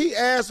 he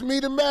asked me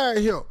to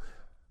marry him.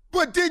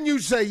 But didn't you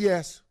say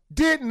yes?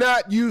 Did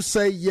not you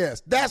say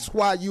yes? That's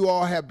why you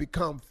all have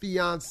become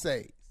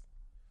fiancés.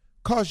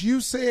 Because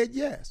you said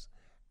yes.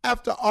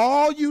 After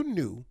all you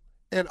knew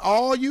and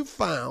all you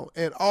found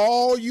and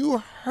all you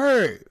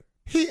heard,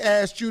 he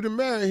asked you to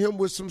marry him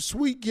with some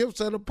sweet gifts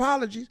and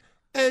apologies,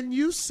 and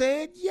you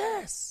said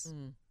yes.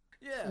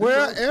 Yeah.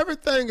 Well,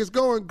 everything is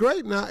going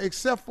great now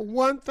except for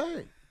one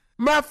thing.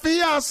 My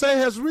fiance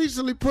has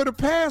recently put a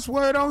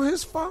password on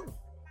his phone.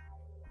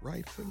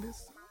 Rightfully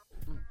so.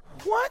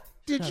 What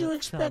did you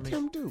expect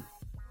him to do?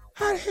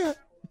 How the hell?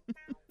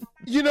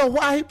 You know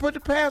why he put the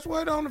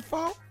password on the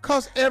phone?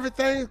 Because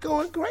everything is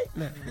going great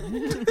now.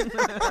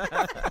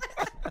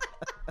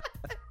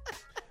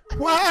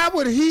 Why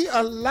would he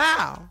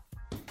allow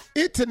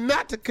it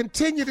to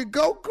continue to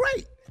go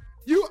great?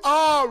 You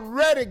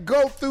already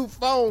go through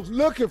phones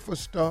looking for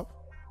stuff.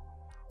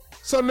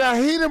 So now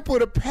he done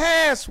put a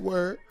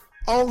password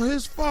on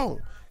his phone.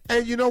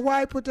 And you know why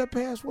he put that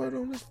password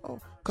on his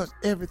phone? Because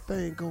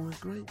everything going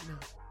great now.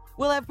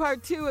 We'll have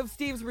part 2 of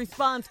Steve's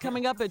response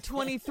coming up at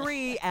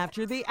 23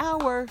 after the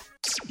hour.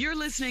 You're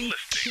listening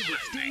to the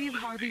Steve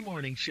Harvey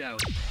Morning Show.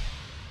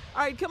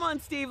 All right, come on,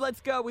 Steve.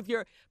 Let's go with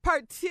your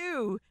part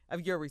 2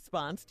 of your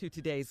response to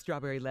today's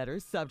Strawberry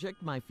Letters.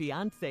 Subject: my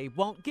fiance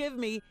won't give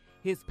me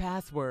his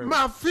password.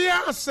 My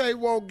fiance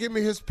won't give me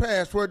his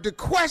password. The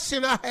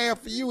question I have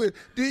for you is,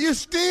 do you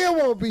still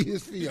want to be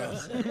his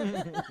fiance?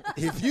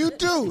 If you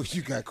do,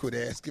 you got to quit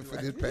asking for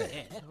this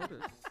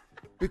password.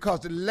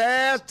 Because the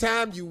last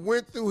time you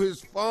went through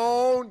his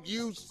phone,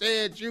 you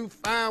said you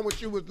found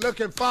what you was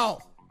looking for.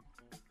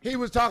 He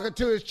was talking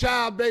to his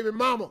child baby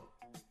mama.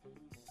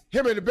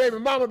 Him and the baby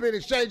mama been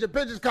exchanging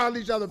pictures, calling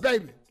each other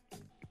baby.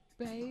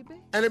 Baby?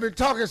 And they been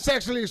talking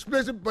sexually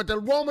explicit, but the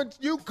woman,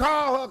 you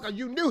called her because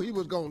you knew he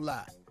was going to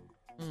lie.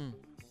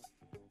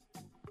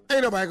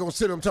 Ain't nobody going to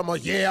sit up talking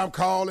about, yeah, I'm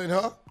calling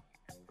her.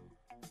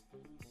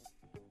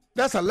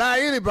 That's a lie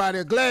anybody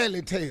will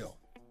gladly tell.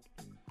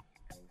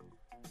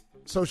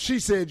 So she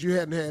said you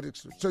hadn't had it,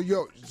 so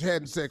you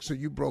hadn't sex, so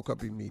you broke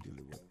up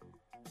immediately with her.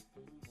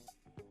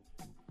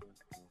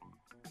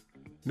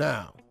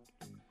 Now,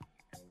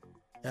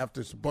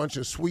 after a bunch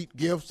of sweet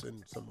gifts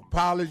and some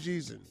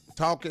apologies and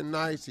talking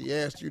nice, he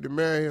asked you to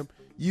marry him.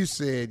 You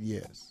said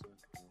yes.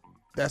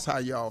 That's how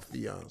y'all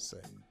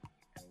fiance.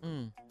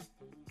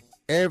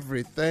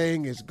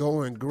 Everything is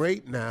going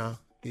great now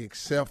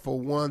except for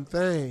one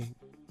thing.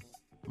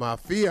 My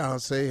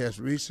fiance has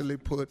recently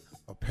put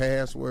a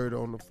password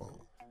on the phone.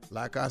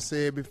 like I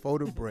said before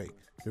the break,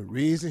 the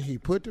reason he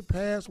put the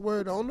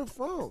password on the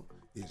phone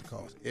is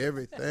because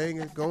everything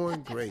is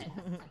going great.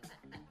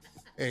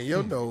 And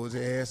your nose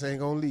ass ain't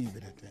gonna leave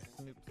it at that.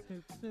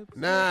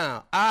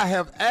 Now, I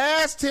have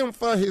asked him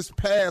for his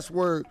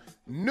password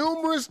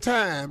numerous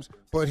times,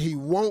 but he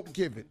won't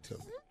give it to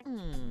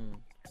me.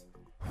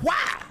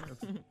 Why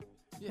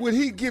would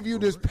he give you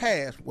this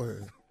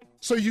password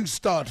so you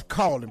start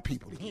calling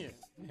people again?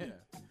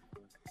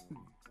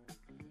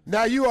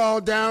 Now you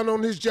all down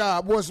on his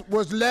job.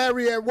 Was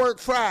Larry at work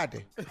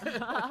Friday?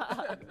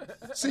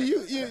 See,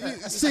 you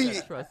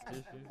see.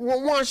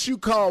 Well, once you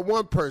call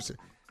one person,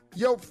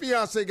 your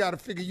fiance got to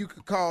figure you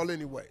could call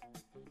anyway.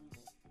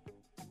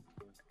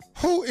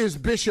 Who is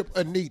Bishop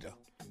Anita?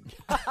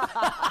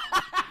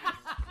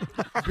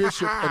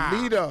 Bishop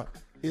Anita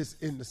is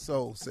in the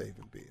soul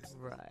saving business.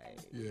 Right.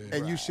 Yeah.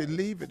 And you should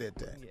leave it at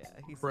that. Yeah,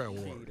 he's a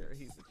cheater.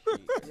 He's a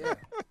cheater. Yeah.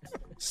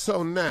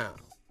 So now,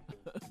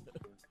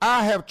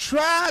 I have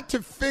tried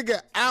to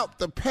figure out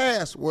the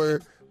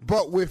password,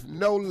 but with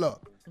no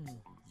luck.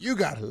 You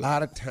got a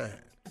lot of time.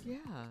 Yeah.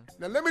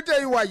 Now, let me tell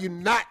you why you're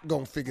not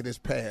going to figure this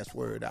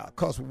password out.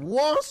 Because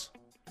once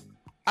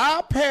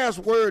our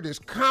password is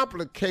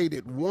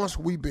complicated once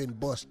we've been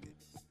busted.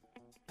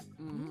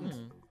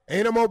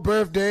 Ain't no more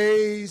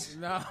birthdays.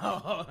 No.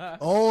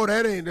 Oh,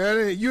 that ain't.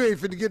 You ain't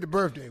finna get the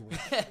birthday one.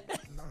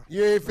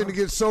 You ain't finna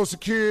get Social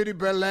Security,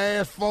 but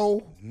last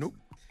four. Nope.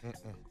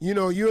 You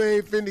know, you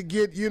ain't finna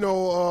get, you ain't,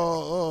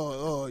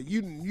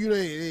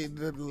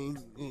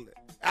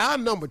 our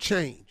number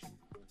changed.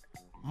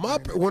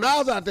 When I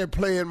was out there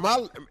playing,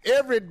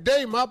 every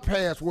day my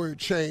password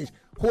changed.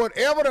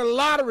 Whatever the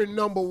lottery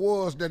number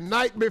was the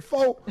night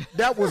before,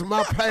 that was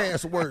my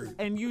password.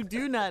 And you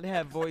do not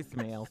have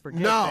voicemail.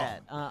 Forget No.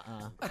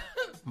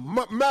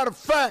 that. Matter of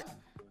fact,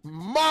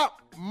 my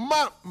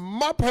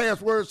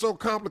password's so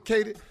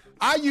complicated,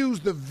 I use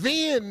the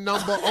VIN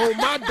number on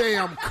my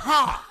damn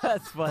car.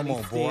 That's funny, Come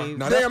on, boy. Steve.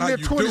 Now, that's Damn how near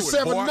you do it,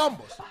 27 boy.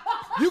 numbers.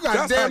 You got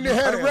That's damn how near you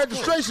had a pass.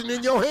 registration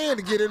in your hand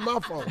to get in my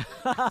phone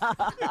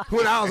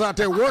when I was out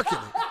there working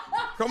it.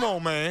 Come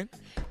on, man.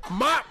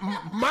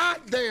 My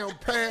damn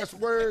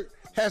password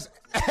has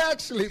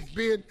actually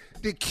been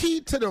the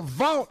key to the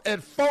vault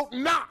at Fort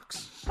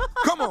Knox.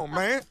 Come on,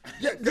 man.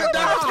 Yeah, that's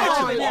how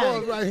hard it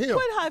was right here.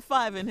 Quit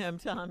high-fiving him,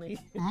 Tommy.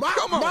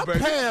 My baby.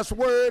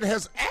 password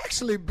has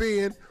actually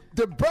been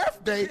the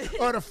birthday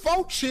of the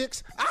 4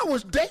 chicks I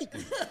was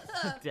dating.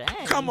 Dang.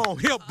 Come on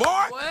here,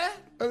 boy. What?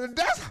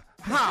 That's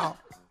how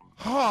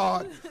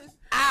hard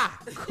I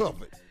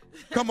covered.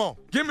 Come on,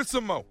 give me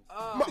some more.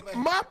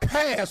 My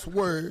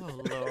password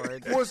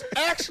Lord. was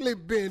actually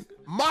been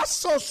my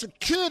Social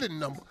Security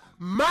number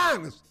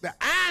minus the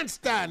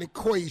Einstein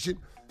equation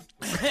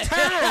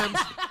times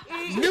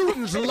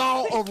Newton's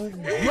law of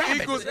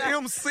gravity. Equals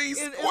MC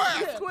It's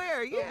squared.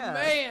 square, yeah.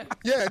 Man.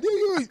 Yeah,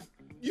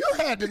 you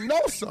had to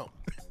know something.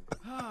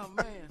 Oh,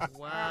 man.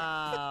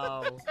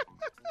 Wow.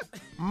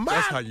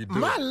 That's how you do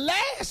My it.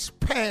 last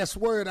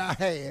password I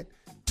had,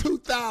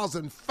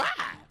 2005,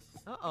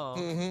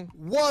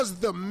 was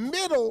the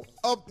middle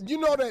of, you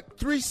know that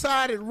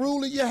 3-sided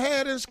ruler you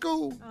had in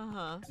school?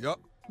 Yep.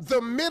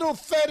 The middle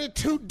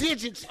 32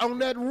 digits on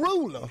that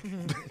ruler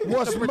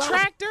was The my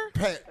protractor?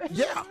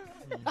 Yeah.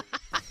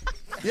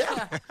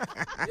 Yeah.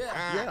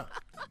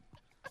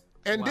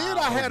 And then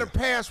I had a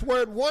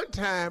password one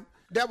time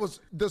that was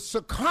the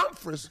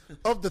circumference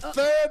of the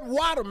third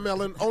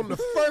watermelon on the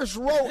first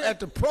row at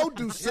the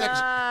produce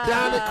section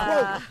down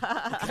at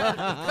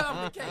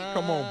Kroger.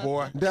 Come on,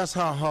 boy. That's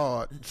how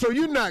hard. So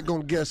you're not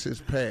going to guess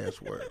his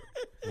password.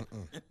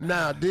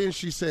 Now, then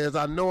she says,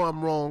 I know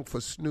I'm wrong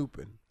for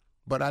snooping,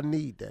 but I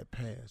need that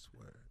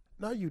password.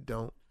 No, you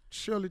don't.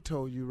 Shirley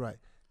told you right.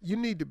 You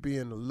need to be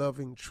in a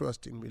loving,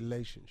 trusting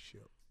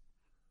relationship,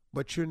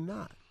 but you're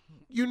not.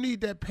 You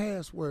need that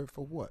password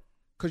for what?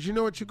 Because you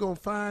know what you're going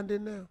to find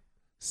in there?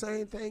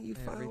 Same thing you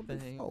found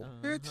before.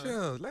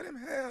 Pictures. Let him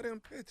have them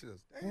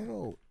pictures. Damn.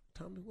 Whoa,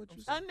 Tommy, what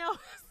you say? I know. It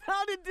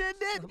sounded,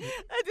 didn't it?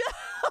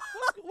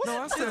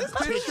 No, I said Is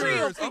this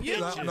pictures.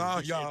 pictures? No,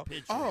 y'all.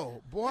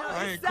 Oh, boy.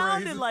 I It ain't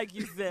sounded crazy. like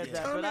you said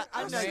that, but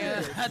I know you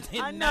Man, did.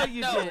 I know not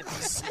you know. did. I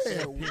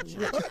said,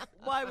 what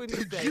Why would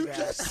he did say you that?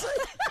 just say?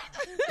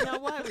 Now,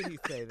 why would he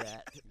say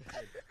that?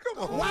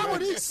 Why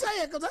would he say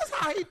it? Because that's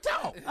how he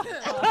talk.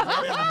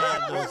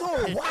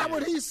 Why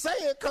would he say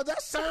it? Because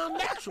that sounds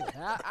natural.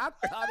 I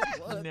thought it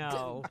was.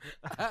 No.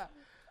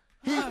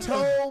 He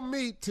told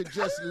me to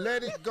just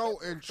let it go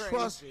and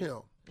trust him.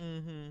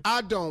 I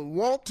don't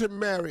want to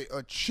marry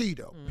a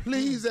cheater.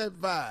 Please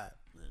advise.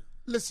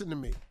 Listen to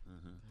me.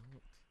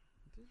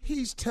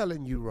 He's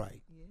telling you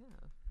right.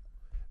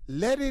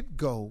 Let it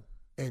go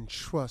and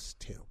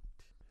trust him.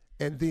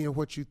 And then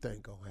what you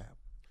think gonna happen?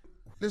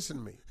 Listen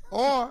to me.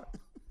 Or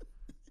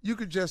you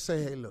could just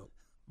say, hey, look,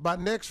 by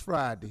next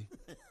Friday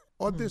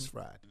or this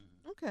Friday,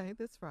 Okay,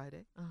 this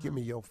Friday. give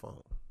me your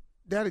phone.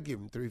 That'll give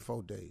him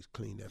 3-4 days,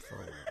 clean that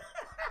phone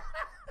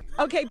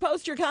Okay,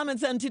 post your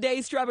comments on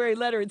today's Strawberry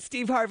Letter at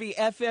Steve Harvey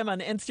FM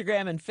on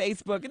Instagram and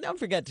Facebook. And don't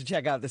forget to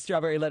check out the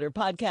Strawberry Letter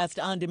podcast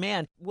on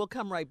demand. We'll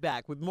come right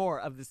back with more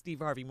of the Steve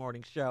Harvey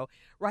Morning Show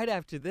right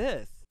after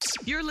this.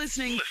 You're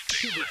listening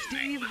to the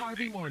Steve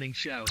Harvey Morning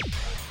Show.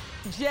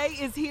 Jay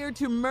is here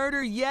to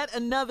murder yet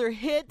another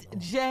hit.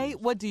 Jay,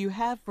 what do you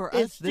have for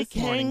us this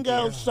morning? It's the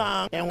Kango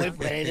song, and we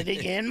played it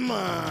again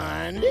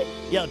Monday.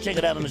 Yo, check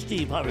it out on the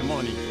Steve Harvey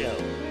Morning Show.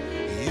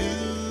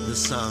 The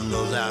song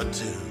goes out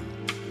to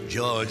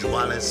George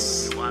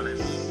Wallace,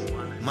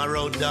 my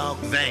road dog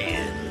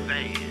Van,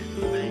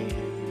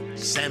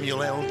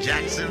 Samuel L.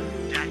 Jackson,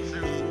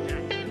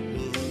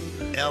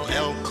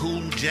 LL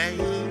Cool J,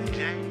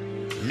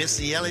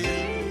 Missy Elliott,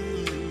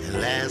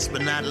 and last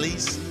but not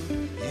least,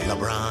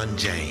 LeBron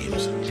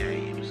James.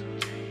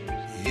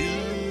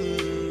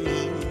 You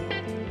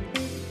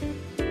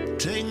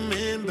take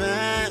me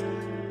back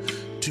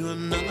to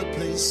another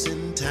place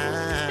in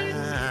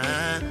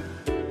time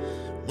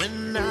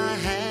when I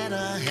had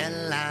a headline.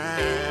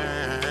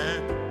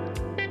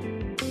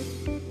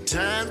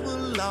 Times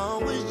will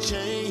always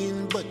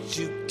change, but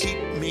you keep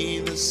me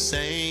the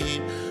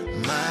same.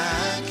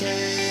 My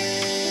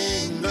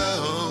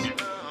Kango.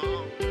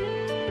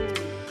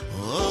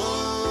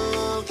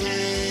 Oh,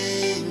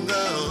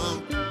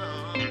 Kango.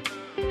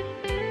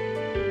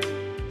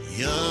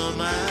 You're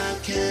my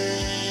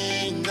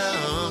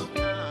Kango.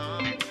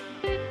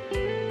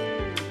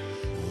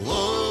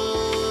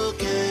 Oh,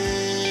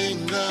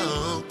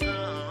 Kango.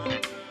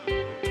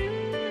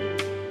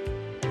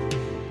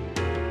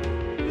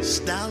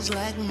 Styles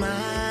like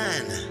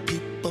mine,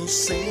 people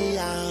say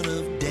out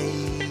of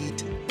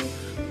date.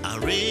 I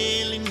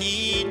really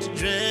need to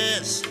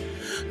dress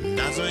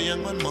not so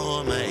young, but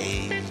more my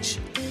age.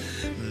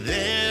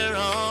 They're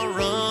all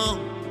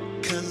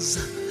wrong, 'cause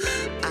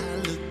I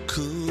look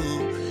cool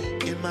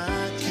in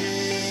my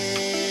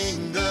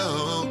Kango.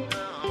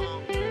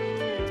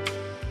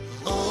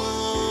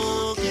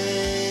 Oh,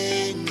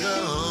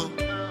 Kango.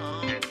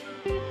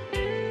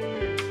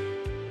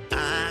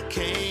 I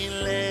can't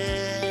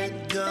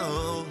let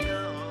go.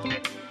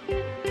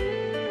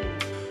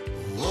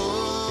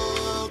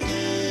 Oh,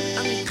 Kango.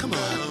 I mean, come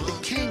on. The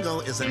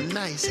Kango is a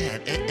nice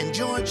hat. And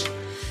George,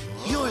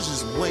 yours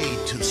is way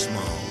too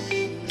small.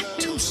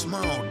 Too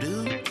small,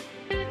 dude.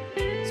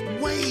 It's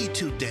way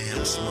too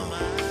damn small.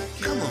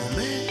 Come on,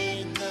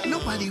 man.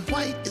 Nobody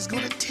white is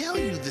gonna tell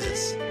you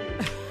this.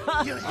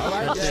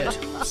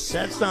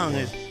 That song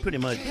is pretty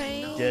much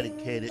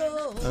dedicated.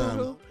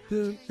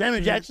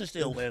 Samuel Jackson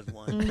still wears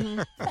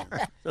one.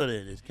 So there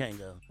it is,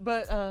 Kango.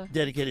 But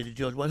dedicated to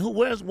George Wallace, who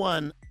wears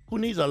one who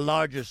needs a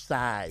larger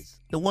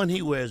size. The one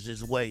he wears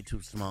is way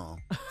too small.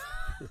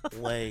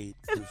 Way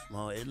too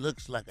small. It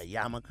looks like a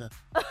yarmulke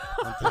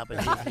on top of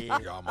his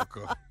head.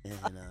 Yarmulke. And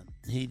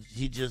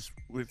he just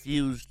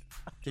refused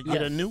to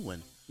get a new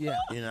one. Yeah.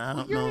 You know, I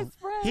don't know.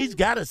 He's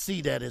got to see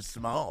that it's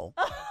small.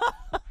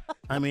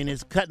 I mean,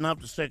 it's cutting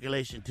off the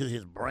circulation to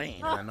his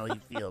brain. I know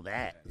you feel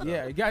that. So.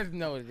 Yeah, you got to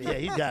know it. Yeah,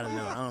 he's got to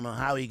know. I don't know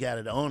how he got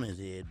it on his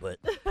head, but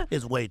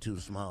it's way too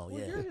small.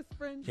 Well, yeah. you're his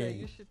friend, Jay.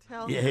 You should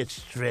tell Yeah, him. it's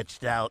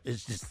stretched out.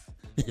 It's just,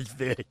 it's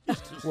too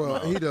Well,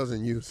 small. he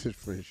doesn't use his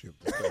friendship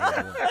to say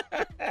that.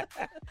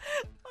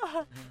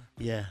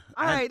 Yeah.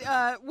 All right,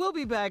 we'll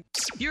be back.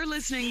 You're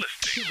listening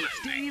to the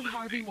Steve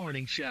Harvey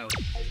Morning Show.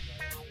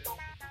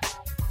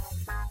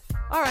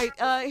 All right,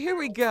 here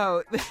we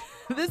go.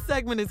 This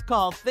segment is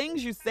called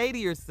Things You Say to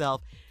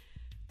Yourself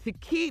to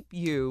Keep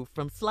You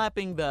from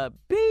Slapping the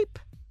Beep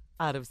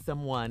out of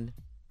someone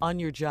on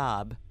your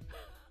job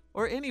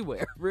or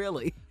anywhere,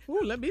 really. Ooh,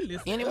 let me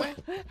listen. Anyway.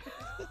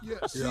 Yeah,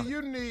 see,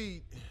 you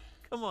need...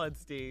 Come on,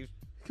 Steve.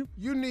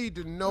 You need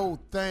to know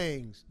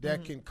things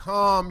that can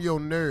calm your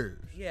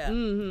nerves. Yeah.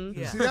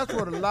 Yeah. See, that's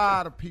what a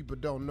lot of people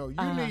don't know.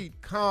 You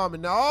need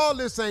calming. Now, all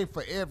this ain't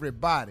for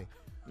everybody,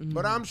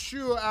 but I'm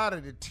sure out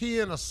of the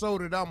 10 or so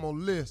that I'm going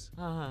to list,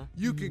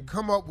 you can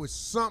come up with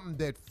something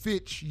that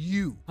fits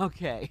you.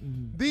 Okay.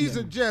 These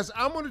are just,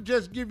 I'm going to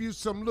just give you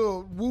some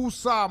little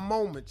woo-saw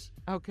moments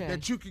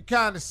that you can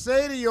kind of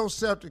say to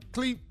yourself to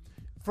keep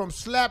from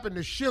slapping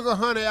the sugar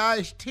honey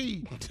iced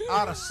tea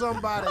out of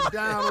somebody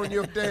down on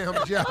your damn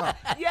job.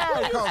 Yeah,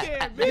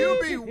 Because you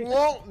be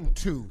wanting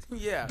to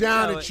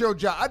down at your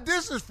job.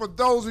 This is for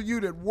those of you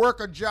that work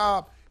a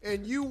job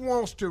and you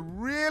wants to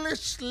really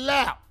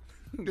slap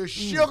the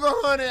sugar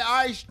honey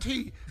iced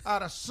tea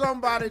out of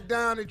somebody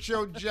down at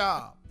your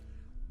job.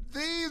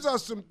 These are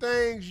some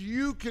things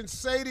you can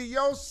say to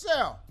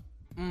yourself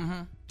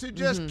to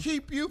just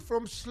keep you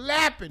from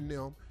slapping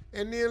them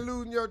and then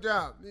losing your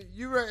job.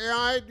 You ready?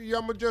 All right?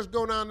 I'm going to just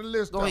go down the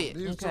list. Go ahead.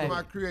 Here's some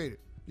I created.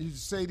 You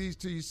just say these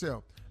to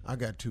yourself. I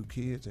got 2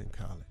 kids in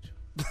college.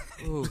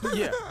 Ooh.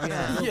 Yeah.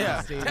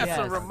 That's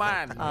a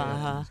reminder.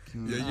 Yeah,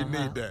 you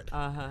need that.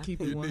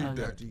 Keep You need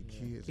that.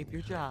 Keep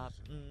your job.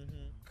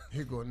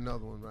 Here go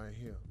another one right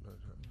here.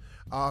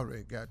 I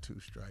already got 2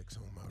 strikes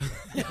on my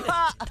record.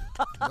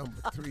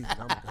 Number 3,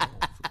 I'm gone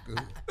for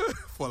good.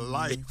 For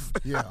life.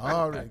 Yeah, I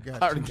already got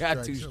Already 2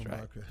 got strikes 2 on my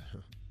strikes.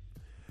 record.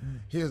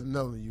 Here's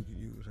another one you can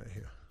use right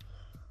here.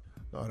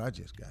 Lord, I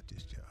just got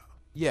this job.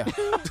 Yeah.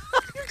 You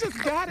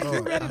just got it.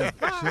 You ready to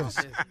fly.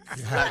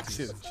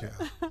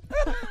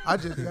 I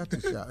just got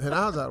this job. And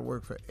I was out of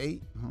work for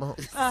 8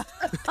 months. I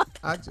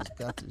just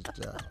got this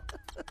job.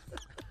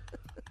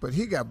 But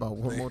he got about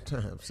one more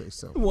time say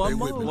something. One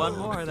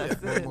more,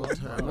 that's it.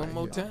 One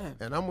more time.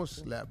 And I'm going to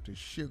slap the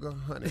sugar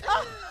honey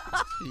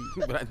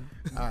but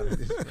out of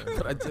this man.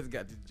 But I just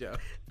got this job.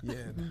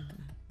 Yeah.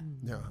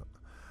 No.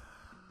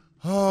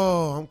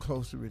 Oh, I'm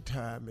close to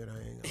retirement. I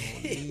ain't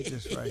gonna need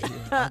this right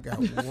here. I got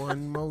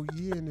 1 more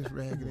year in this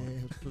ragged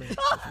ass place.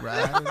 Just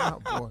ride it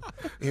out, boy.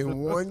 In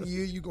 1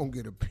 year, you gonna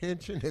get a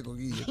pension. They're gonna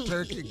give you a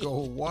turkey,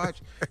 gold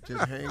watch.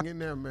 Just hang in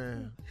there,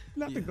 man.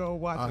 Not to go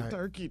watch a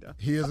turkey, though.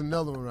 Here's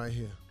another one right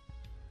here.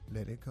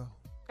 Let it go.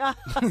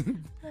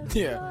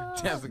 Yeah,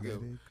 that's a good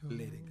one. Let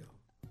it go.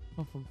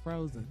 I'm from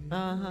Frozen.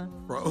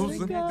 Frozen.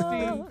 Let it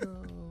go.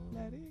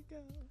 Let it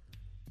go.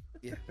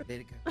 Yeah,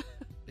 let it go.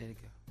 Let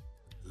it go.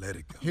 Let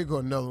it go. Here go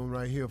another one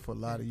right here for a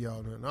lot of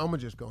y'all. I'm gonna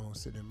just go and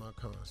sit in my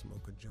car and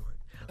smoke a joint.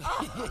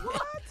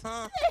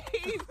 What?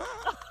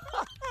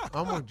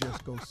 I'm gonna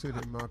just go sit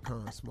in my car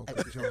and smoke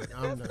a joint.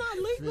 That's not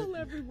legal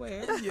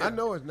everywhere. I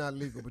know it's not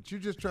legal, but you're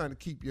just trying to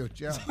keep your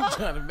job.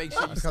 Trying to make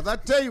sure you. Because I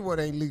tell you what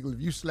ain't legal if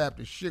you slap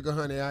the sugar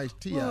honey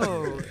iced tea out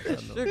of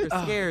it. Sugar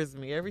scares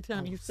me every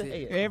time you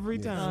say it. Every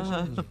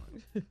time.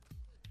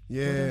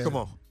 Yeah. Come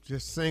on.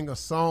 Just sing a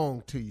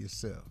song to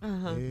yourself.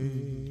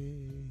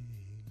 Amen.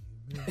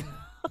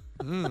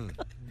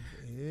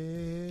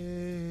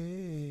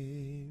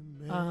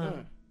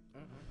 Amen.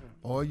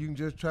 Or you can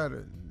just try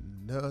to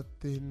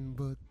nothing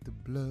but the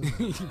blood.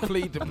 You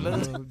plead the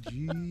blood. Of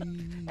Jesus.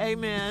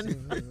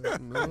 Amen.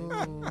 No,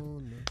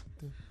 nothing.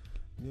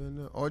 You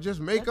know, or just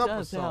make up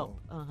a song.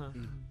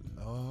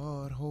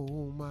 Lord,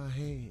 hold my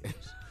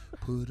hands.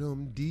 Put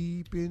them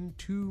deep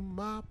into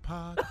my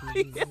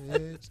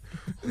pockets.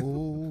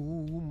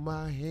 Hold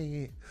my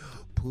hand.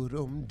 Put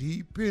them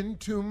deep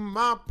into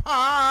my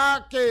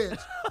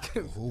pockets.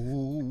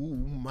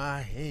 Hold my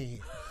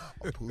hand.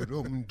 Put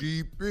them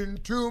deep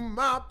into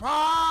my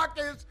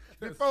pockets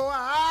before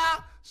I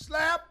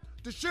slap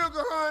the sugar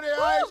honey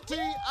iced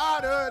tea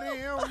out of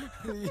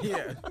them.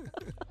 Yeah.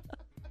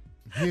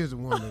 Here's the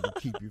one that'll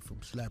keep you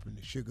from slapping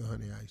the sugar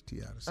honey iced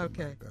tea out of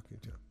somebody. Okay.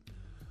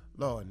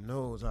 Lord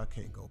knows I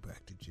can't go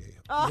back to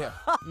jail. Yeah.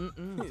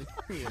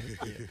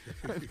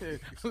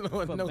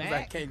 Lord knows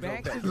I can't go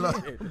back to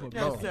jail.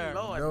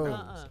 Lord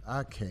knows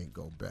I can't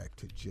go back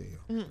to jail.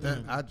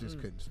 I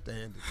just couldn't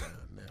stand it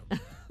down there.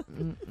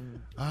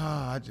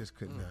 I just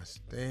could not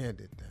stand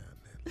it down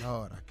there.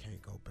 Lord, I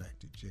can't go back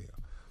to jail.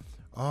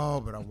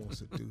 Oh, but I want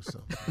to do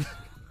something.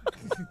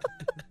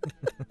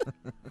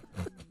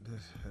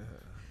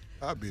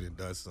 I've been and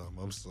done something.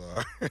 I'm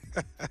sorry.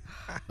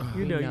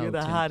 You know you're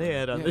the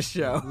hothead on the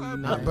show.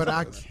 But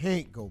I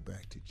can't go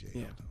back to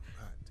jail.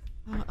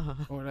 Yeah.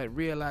 Or that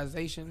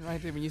realization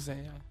right there when you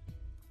say,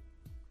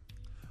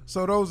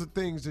 So those are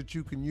things that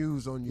you can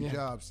use on your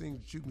job,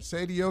 things that you can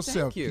say to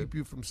yourself, keep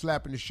you from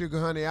slapping the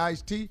sugar honey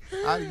iced tea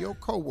out of your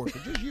coworker.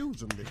 Just use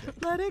them today.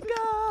 Let it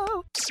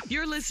go.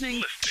 You're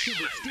listening to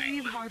the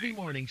Steve Harvey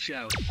Morning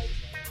Show.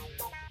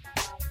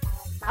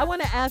 I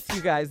want to ask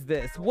you guys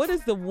this. What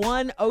is the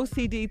one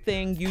OCD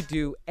thing you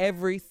do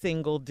every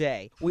single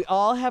day? We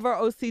all have our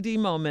OCD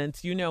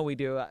moments. You know we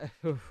do.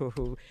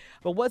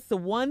 But what's the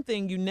one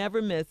thing you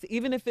never miss,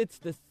 even if it's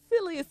the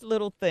silliest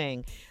little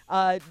thing?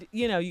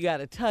 You know, you got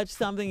to touch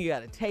something, you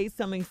got to taste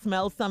something,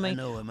 smell something,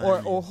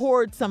 or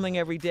hoard something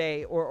every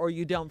day, or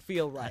you don't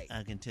feel right.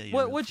 I can tell you.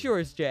 What's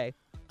yours, Jay?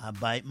 I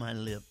bite my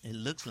lip. It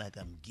looks like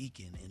I'm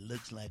geeking. It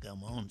looks like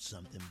I'm on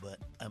something, but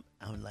I'm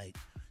like,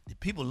 the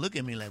people look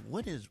at me like,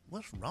 what's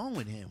wrong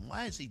with him?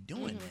 Why is he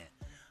doing that?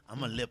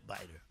 I'm a lip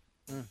biter.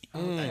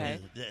 Okay,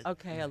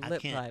 a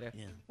lip biter.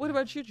 Yeah. What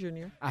about you,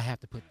 Junior? I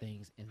have to put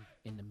things in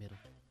the middle.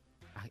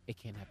 It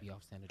cannot be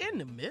off center. In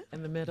the middle?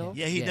 In the middle?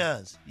 Yeah, he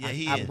does.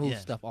 Yeah, I move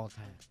stuff all the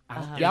time.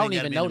 Y'all don't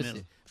even notice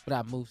it, but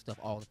I move stuff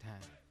all the time.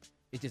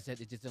 It just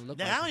doesn't look.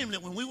 Now, like I don't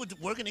even. When we were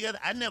working together,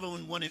 I never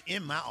wanted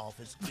him in my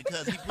office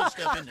because he put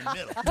stuff in the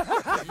middle.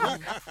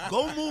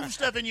 Go move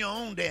stuff in your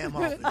own damn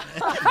office.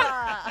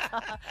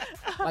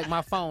 Like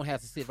my phone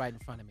has to sit right in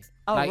front of me.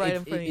 Oh, like right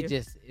in front of you. It's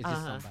just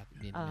something about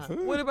being in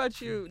there. What about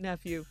you,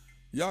 nephew?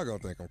 Y'all gonna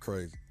think I'm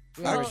crazy.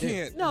 I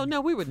can't. No,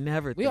 we would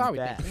never think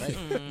that.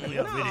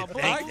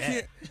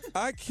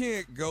 I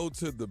can't go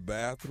to the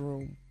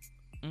bathroom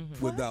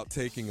without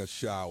taking a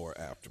shower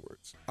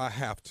afterwards. I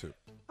have to.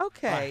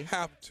 Okay. I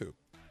have to.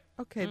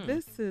 Okay,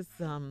 this is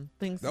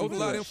things. That was a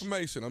lot of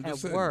information. I'm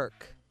just saying. At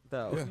work,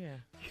 though. Yeah.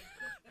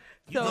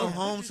 You go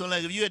home, so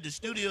like if you at the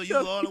studio, you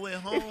go all the way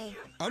home.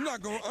 I'm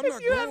not going.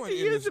 If you have to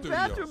use the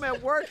bathroom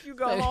at work, you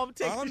go home,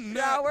 take a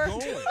shower.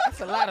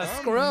 That's a lot of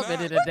scrubbing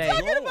in a day.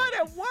 We're talking about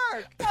at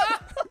work.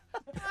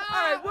 All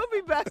right, we'll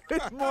be back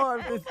with more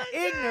of this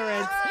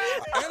ignorance.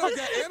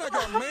 And I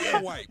got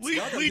man wipes. We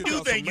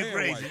do think you're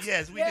crazy.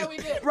 Yes, we do. We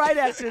did. Right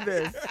after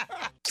this.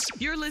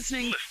 You're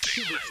listening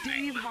to the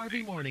Steve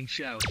Harvey Morning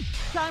Show.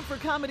 Time for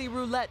Comedy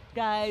Roulette,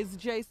 guys.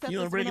 Jay, set You this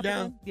want to break one it up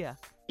down? again? Yeah.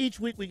 Each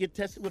week we get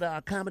tested with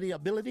our comedy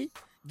ability,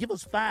 Give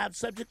us 5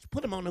 subjects,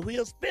 put them on the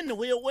wheel, spin the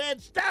wheel, where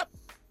it stop.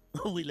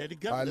 We let it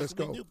go. All right, That's let's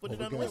what we go. do. Put it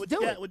What on the we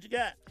wheel. got? What you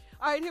got?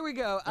 All right, here we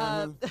go.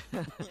 All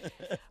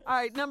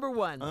right, number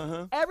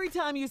 1. Every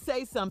time you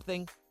say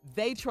something,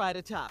 they try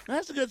to top.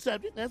 That's a good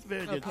subject. That's a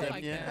very good Okay.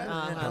 subject.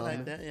 Yeah, I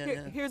like that. Yeah,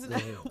 yeah. Here's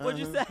what'd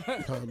you say?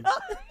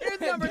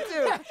 Here's number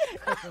 2.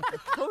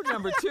 Code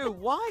number 2.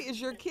 Why is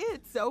your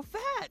kid so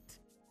fat?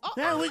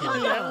 Yeah, we can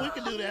do that.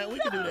 We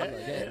can do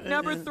that.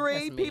 Number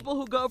 3, people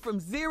who go from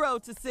 0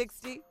 to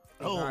 60.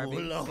 Oh, Harvey,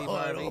 Lord.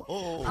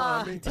 Steve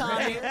Harvey.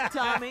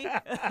 Tommy.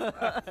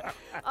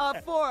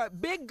 4,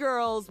 big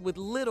girls with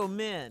little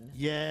men.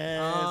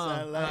 Yes,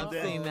 I like I've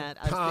that. seen that.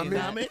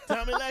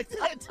 Tommy likes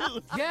that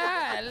too.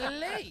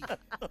 Golly.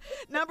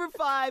 Number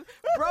 5,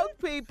 broke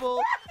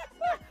people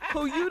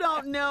who you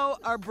don't know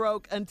are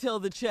broke until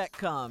the check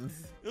comes.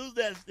 Who's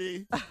that,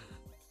 Steve?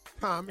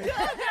 Tommy. All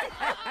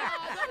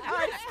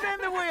right,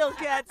 spin the wheel,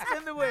 cat.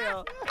 Spin the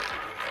wheel.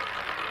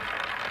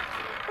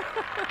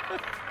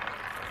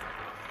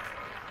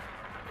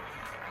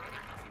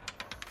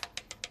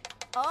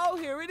 Oh,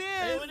 here it is.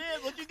 Here it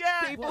is. What you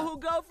got? People who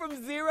go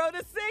from 0 to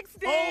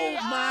 60. Oh,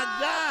 my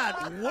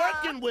God.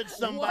 Working with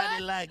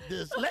somebody like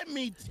this, let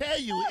me tell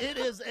you, it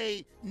is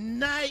a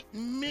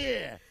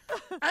nightmare.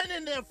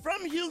 And they're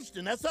from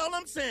Houston. That's all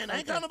I'm saying. I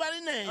ain't calling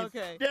nobody's name.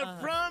 Okay. They're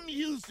from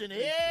Houston.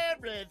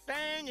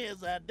 Everything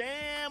is a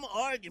damn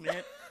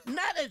argument.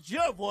 Not at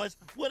your voice,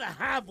 with a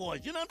high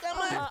voice. You know what I'm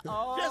talking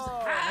about? Just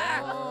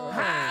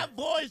high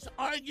voice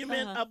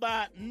argument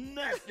about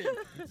nothing.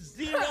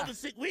 0 to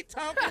 6. We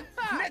talking.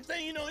 Next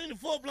thing you know, in the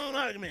full-blown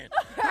argument.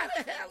 How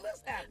the hell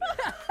this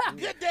happened?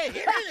 Good day.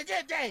 It ain't a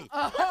good day.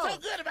 What's so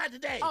good about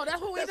today? Oh,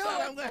 that's what we That's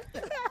all I'm doing.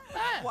 going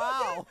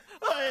Wow.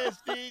 Go ahead,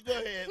 Steve. Go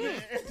ahead,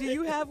 man. Do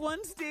you have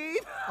one,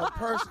 Steve? A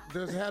person,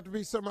 does it have to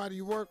be somebody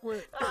you work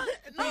with?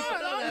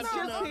 It's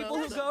just people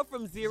who go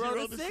from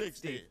 0 to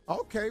 60.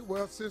 Okay,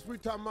 well, since we're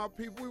talking about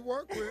people we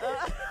work with,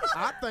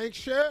 I think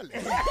Shirley.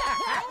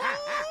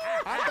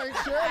 I think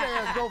Shirley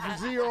has to go from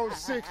 0 to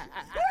 60.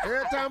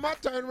 Every time I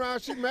turn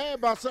around, she mad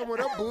about something with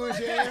her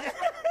bullshit ass.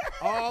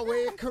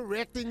 Always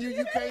correcting you.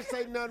 You can't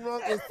say nothing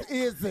wrong. It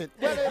isn't.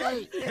 Well, it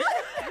ain't.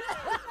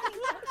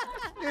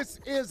 It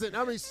isn't.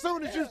 I mean, as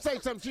soon as you say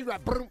something, she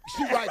right, boom,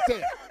 she right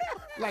there.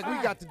 Like,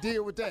 we got to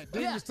deal with that.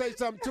 Then you say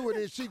something to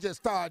her, and she just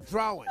start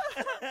drawing.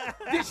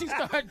 Then she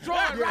started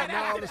drawing Yeah, right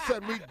now all after of a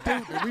sudden we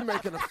do it. We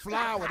making a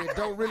flower that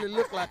don't really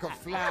look like a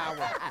flower.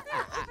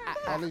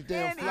 All these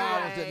damn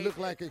flowers that look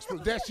like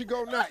explosions. There she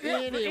go now.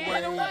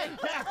 Anyway,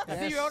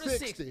 that's 0 to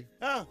 60.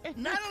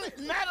 Not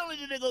only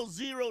did they go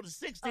 0 to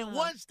 60,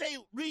 once they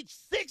reach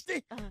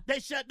 60, they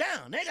shut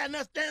down. They got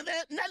nothing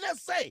to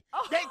say.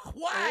 They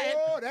quiet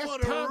for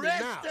the Tommy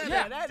rest now. of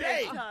Yeah, the that is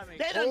day. Tommy.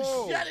 They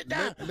done shut it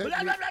down. let Blah, me-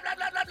 blah, blah, blah,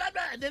 blah, blah, blah,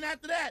 blah. And then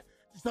after that,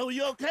 so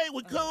you okay?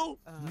 We cool?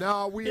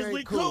 No, we Is ain't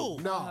we cool. cool?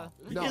 No,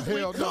 no, Is we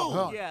hell no. cool?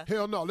 Huh? Yeah.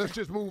 Hell no. Let's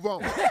just move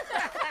on.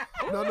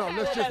 No,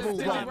 let's just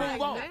move on.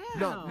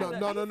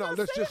 No.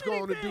 Let's just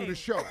go on and do the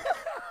show.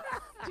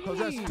 Because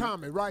that's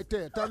Tommy right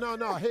there.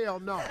 No, hell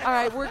no. All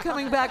right, we're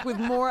coming back with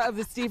more of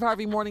the Steve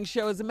Harvey Morning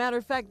Show. As a matter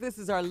of fact, this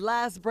is our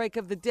last break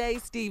of the day.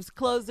 Steve's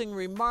closing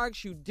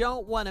remarks. You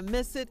don't want to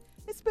miss it.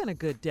 It's been a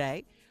good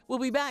day. We'll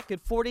be back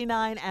at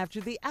 49 after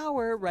the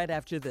hour, right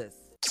after this.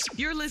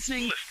 You're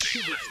listening to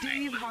the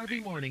Steve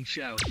Harvey Morning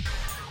Show.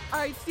 All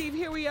right, Steve,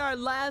 here we are,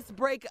 last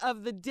break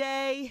of the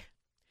day.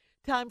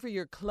 Time for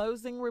your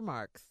closing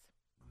remarks.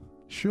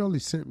 Shirley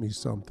sent me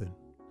something,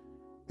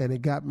 and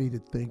it got me to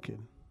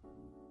thinking.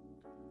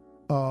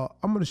 I'm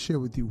going to share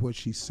with you what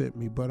she sent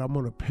me, but I'm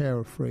going to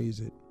paraphrase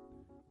it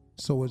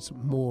so it's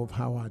more of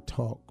how I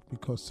talk,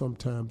 because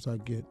sometimes I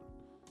get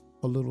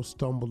a little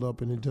stumbled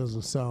up and it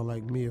doesn't sound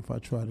like me if I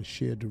try to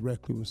share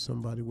directly with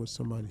somebody what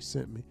somebody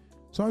sent me.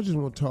 So I just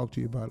want to talk to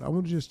you about it. I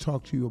want to just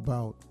talk to you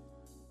about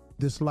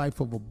this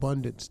life of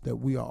abundance that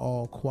we are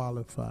all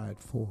qualified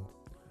for.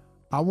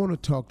 I want to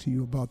talk to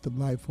you about the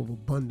life of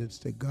abundance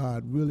that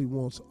God really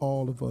wants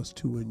all of us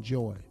to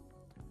enjoy.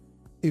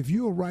 If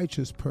you're a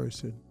righteous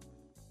person,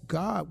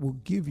 God will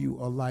give you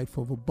a life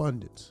of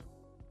abundance.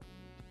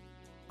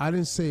 I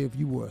didn't say if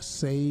you were a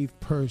saved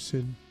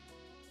person,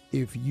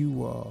 if you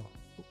were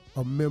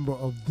a member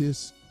of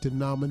this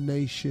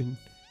denomination,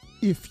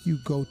 if you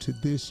go to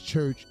this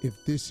church,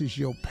 if this is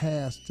your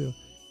pastor,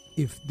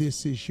 if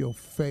this is your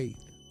faith.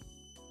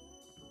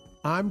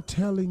 I'm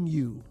telling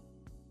you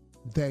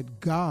that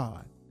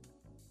God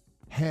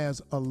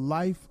has a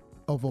life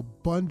of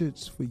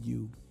abundance for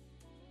you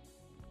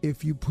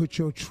if you put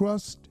your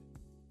trust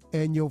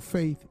and your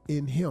faith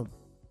in Him.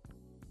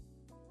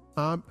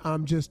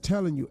 I'm just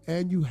telling you,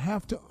 and you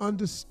have to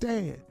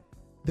understand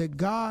that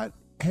God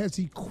has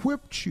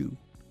equipped you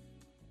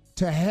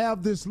to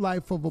have this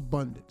life of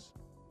abundance.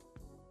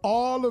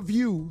 All of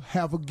you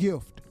have a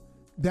gift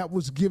that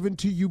was given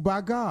to you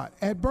by God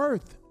at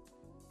birth.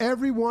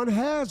 Everyone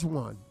has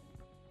one.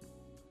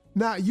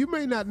 Now, you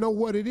may not know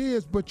what it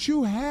is, but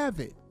you have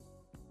it.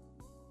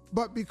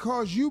 But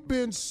because you've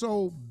been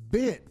so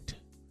bent,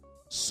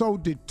 so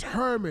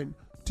determined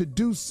to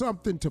do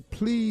something to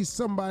please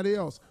somebody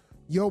else,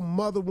 Your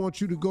mother wants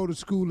you to go to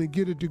school and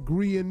get a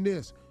degree in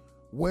this.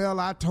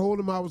 Well, I told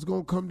him I was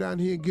going to come down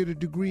here and get a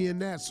degree in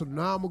that, so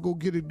now I'm going to go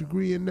get a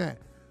degree in that.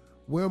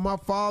 Well, my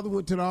father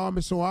went to the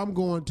Army, so I'm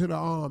going to the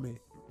Army.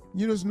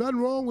 You know, there's nothing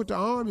wrong with the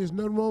Army. There's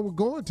nothing wrong with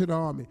going to the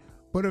Army.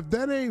 But if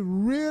that ain't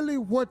really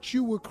what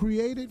you were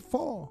created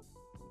for,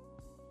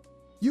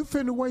 you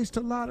finna waste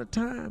a lot of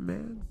time,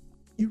 man.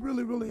 You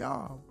really, really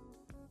are.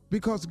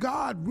 Because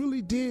God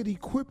really did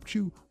equip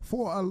you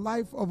for a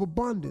life of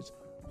abundance.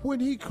 When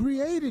he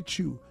created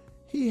you,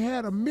 he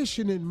had a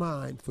mission in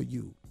mind for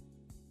you.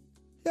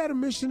 He had a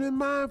mission in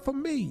mind for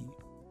me.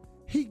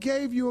 He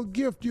gave you a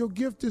gift. Your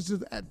gift is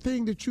a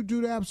thing that you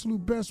do the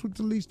absolute best with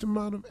the least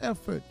amount of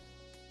effort.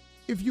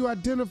 If you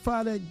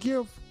identify that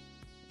gift,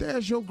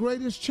 there's your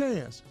greatest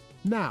chance.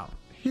 Now,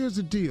 here's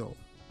the deal.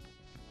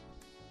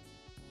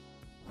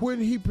 When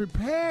he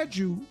prepared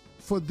you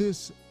for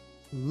this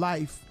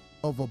life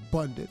of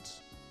abundance,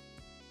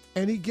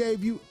 and he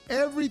gave you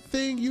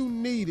everything you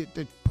needed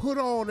to put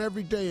on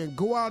every day and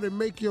go out and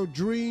make your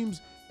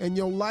dreams and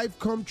your life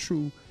come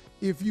true,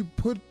 if you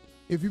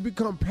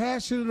become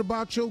passionate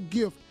about your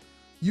gift,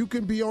 you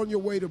can be on your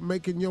way to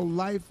making your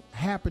life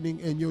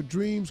happening and your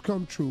dreams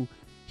come true.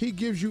 He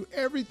gives you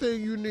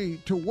everything you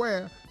need to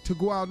wear to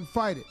go out and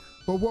fight it.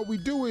 But what we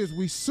do is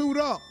we suit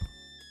up.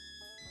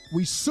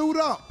 We suit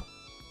up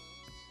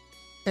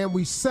and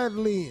we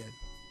settle in.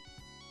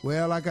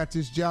 Well, I got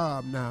this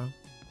job now.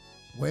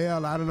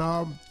 Well, I don't know,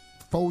 I'm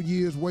 4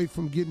 years away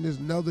from getting this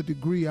another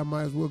degree. I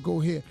might as well go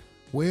here.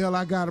 Well,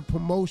 I got a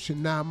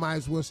promotion now. I might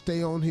as well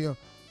stay on here.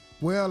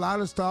 Well, I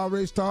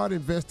already started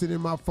investing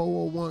in my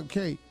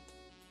 401k.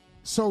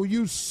 So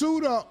you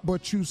suit up,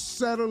 but you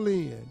settle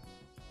in.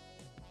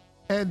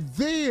 And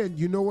then,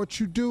 you know what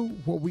you do?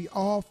 What we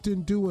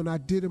often do, and I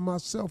did it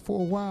myself for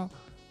a while,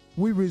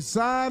 we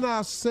resign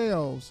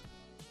ourselves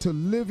to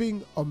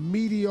living a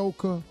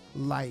mediocre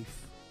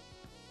life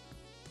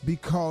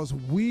because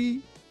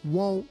we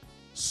won't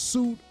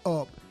suit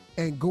up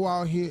and go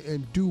out here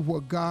and do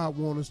what God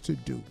wants us to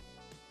do.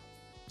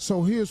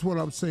 So here's what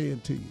I'm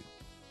saying to you.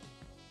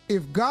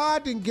 If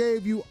God done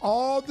gave you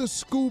all the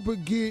scuba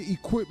gear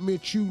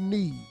equipment you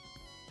need,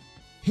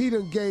 he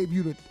done gave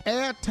you the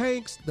air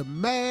tanks, the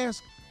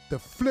mask, the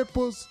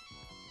flippers,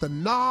 the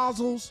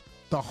nozzles,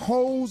 the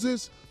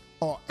hoses,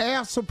 or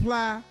air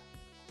supply,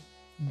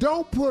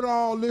 don't put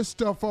all this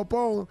stuff up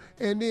on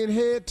and then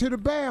head to the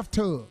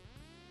bathtub.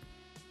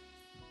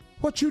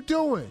 What you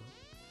doing?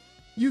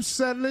 You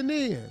settling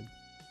in.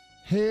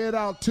 Head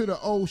out to the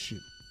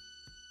ocean.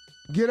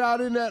 Get out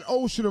in that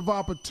ocean of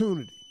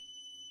opportunity.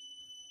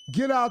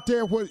 Get out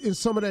there in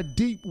some of that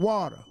deep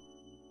water.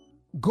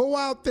 Go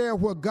out there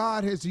where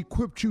God has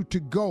equipped you to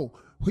go.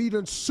 He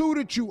done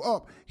suited you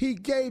up. He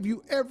gave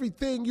you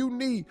everything you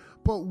need.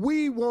 But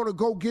we want to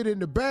go get in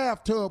the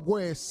bathtub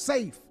where it's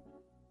safe.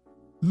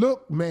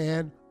 Look,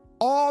 man,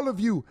 all of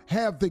you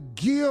have the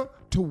gear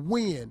to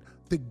win,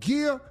 the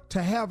gear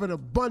to have an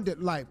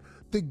abundant life,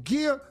 the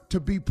gear to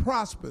be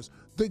prosperous,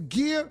 the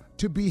gear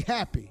to be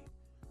happy.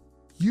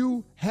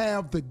 You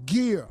have the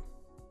gear.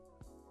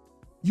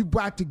 You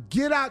got to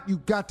get out. You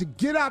got to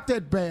get out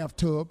that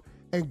bathtub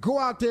and go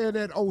out there in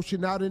that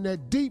ocean, out in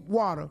that deep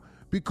water,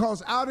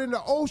 because out in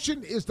the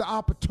ocean is the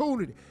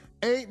opportunity.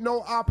 Ain't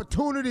no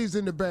opportunities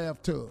in the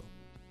bathtub.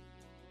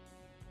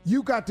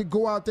 You got to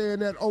go out there in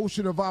that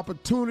ocean of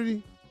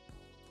opportunity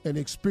and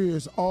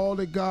experience all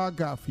that God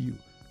got for you.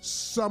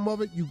 Some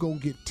of it, you're going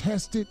to get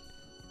tested.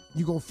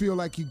 You're going to feel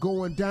like you're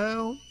going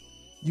down.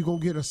 You're going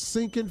to get a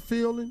sinking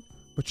feeling,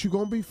 but you're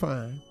going to be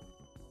fine.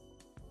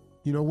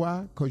 You know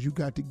why? Because you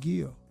got the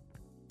gear.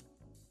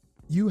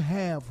 You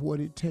have what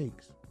it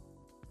takes.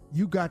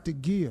 You got the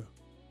gear.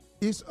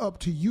 It's up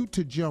to you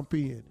to jump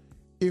in.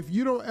 If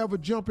you don't ever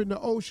jump in the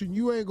ocean,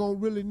 you ain't going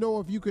to really know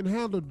if you can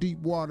handle deep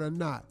water or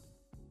not.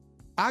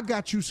 I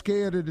got you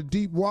scared of the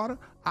deep water.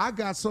 I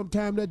got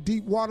sometimes that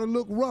deep water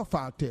look rough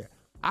out there.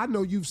 I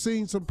know you've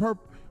seen some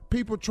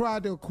people try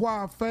to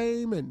acquire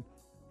fame and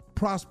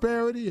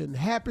prosperity and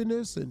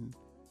happiness and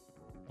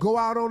go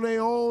out on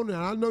their own. And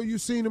I know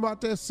you've seen them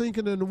out there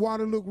sinking and the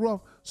water look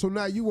rough. So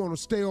now you want to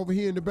stay over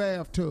here in the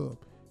bathtub.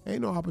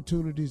 Ain't no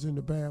opportunities in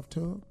the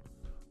bathtub.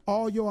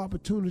 All your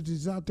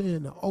opportunities out there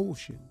in the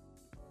ocean.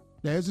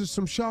 Now, is there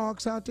some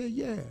sharks out there?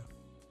 Yeah.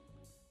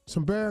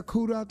 Some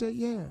barracuda out there?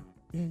 Yeah.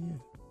 Yeah.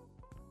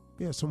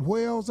 Yeah, some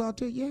whales out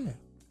there? Yeah.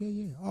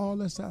 All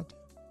that's out there.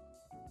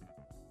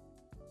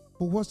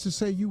 But what's to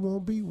say you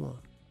won't be one?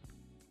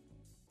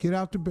 Get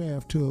out the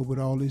bathtub with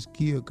all this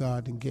gear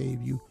God done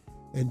gave you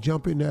and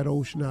jump in that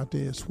ocean out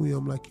there and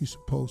swim like you're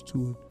supposed to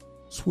and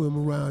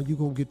swim around. You're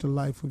going to get the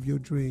life of your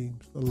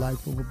dreams, a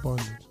life of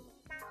abundance.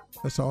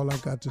 That's all I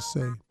got to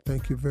say.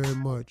 Thank you very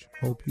much.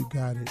 Hope you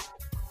got it.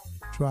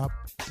 Drop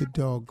the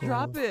doggone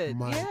Drop it.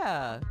 mic.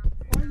 Yeah.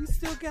 Why you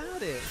still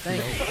got it?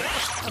 Thank you.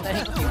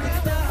 Thank you.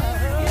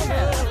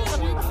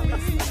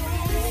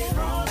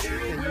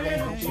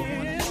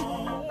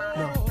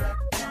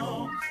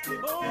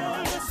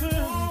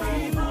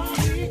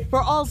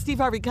 For all Steve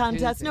Harvey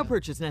contests, no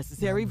purchase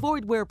necessary,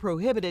 void where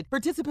prohibited.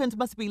 Participants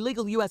must be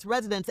legal U.S.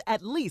 residents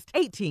at least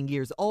 18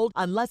 years old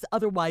unless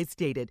otherwise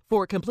stated.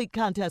 For complete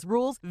contest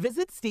rules,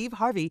 visit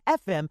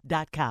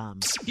SteveHarveyFM.com.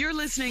 You're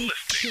listening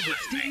to the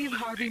Steve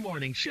Harvey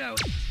Morning Show.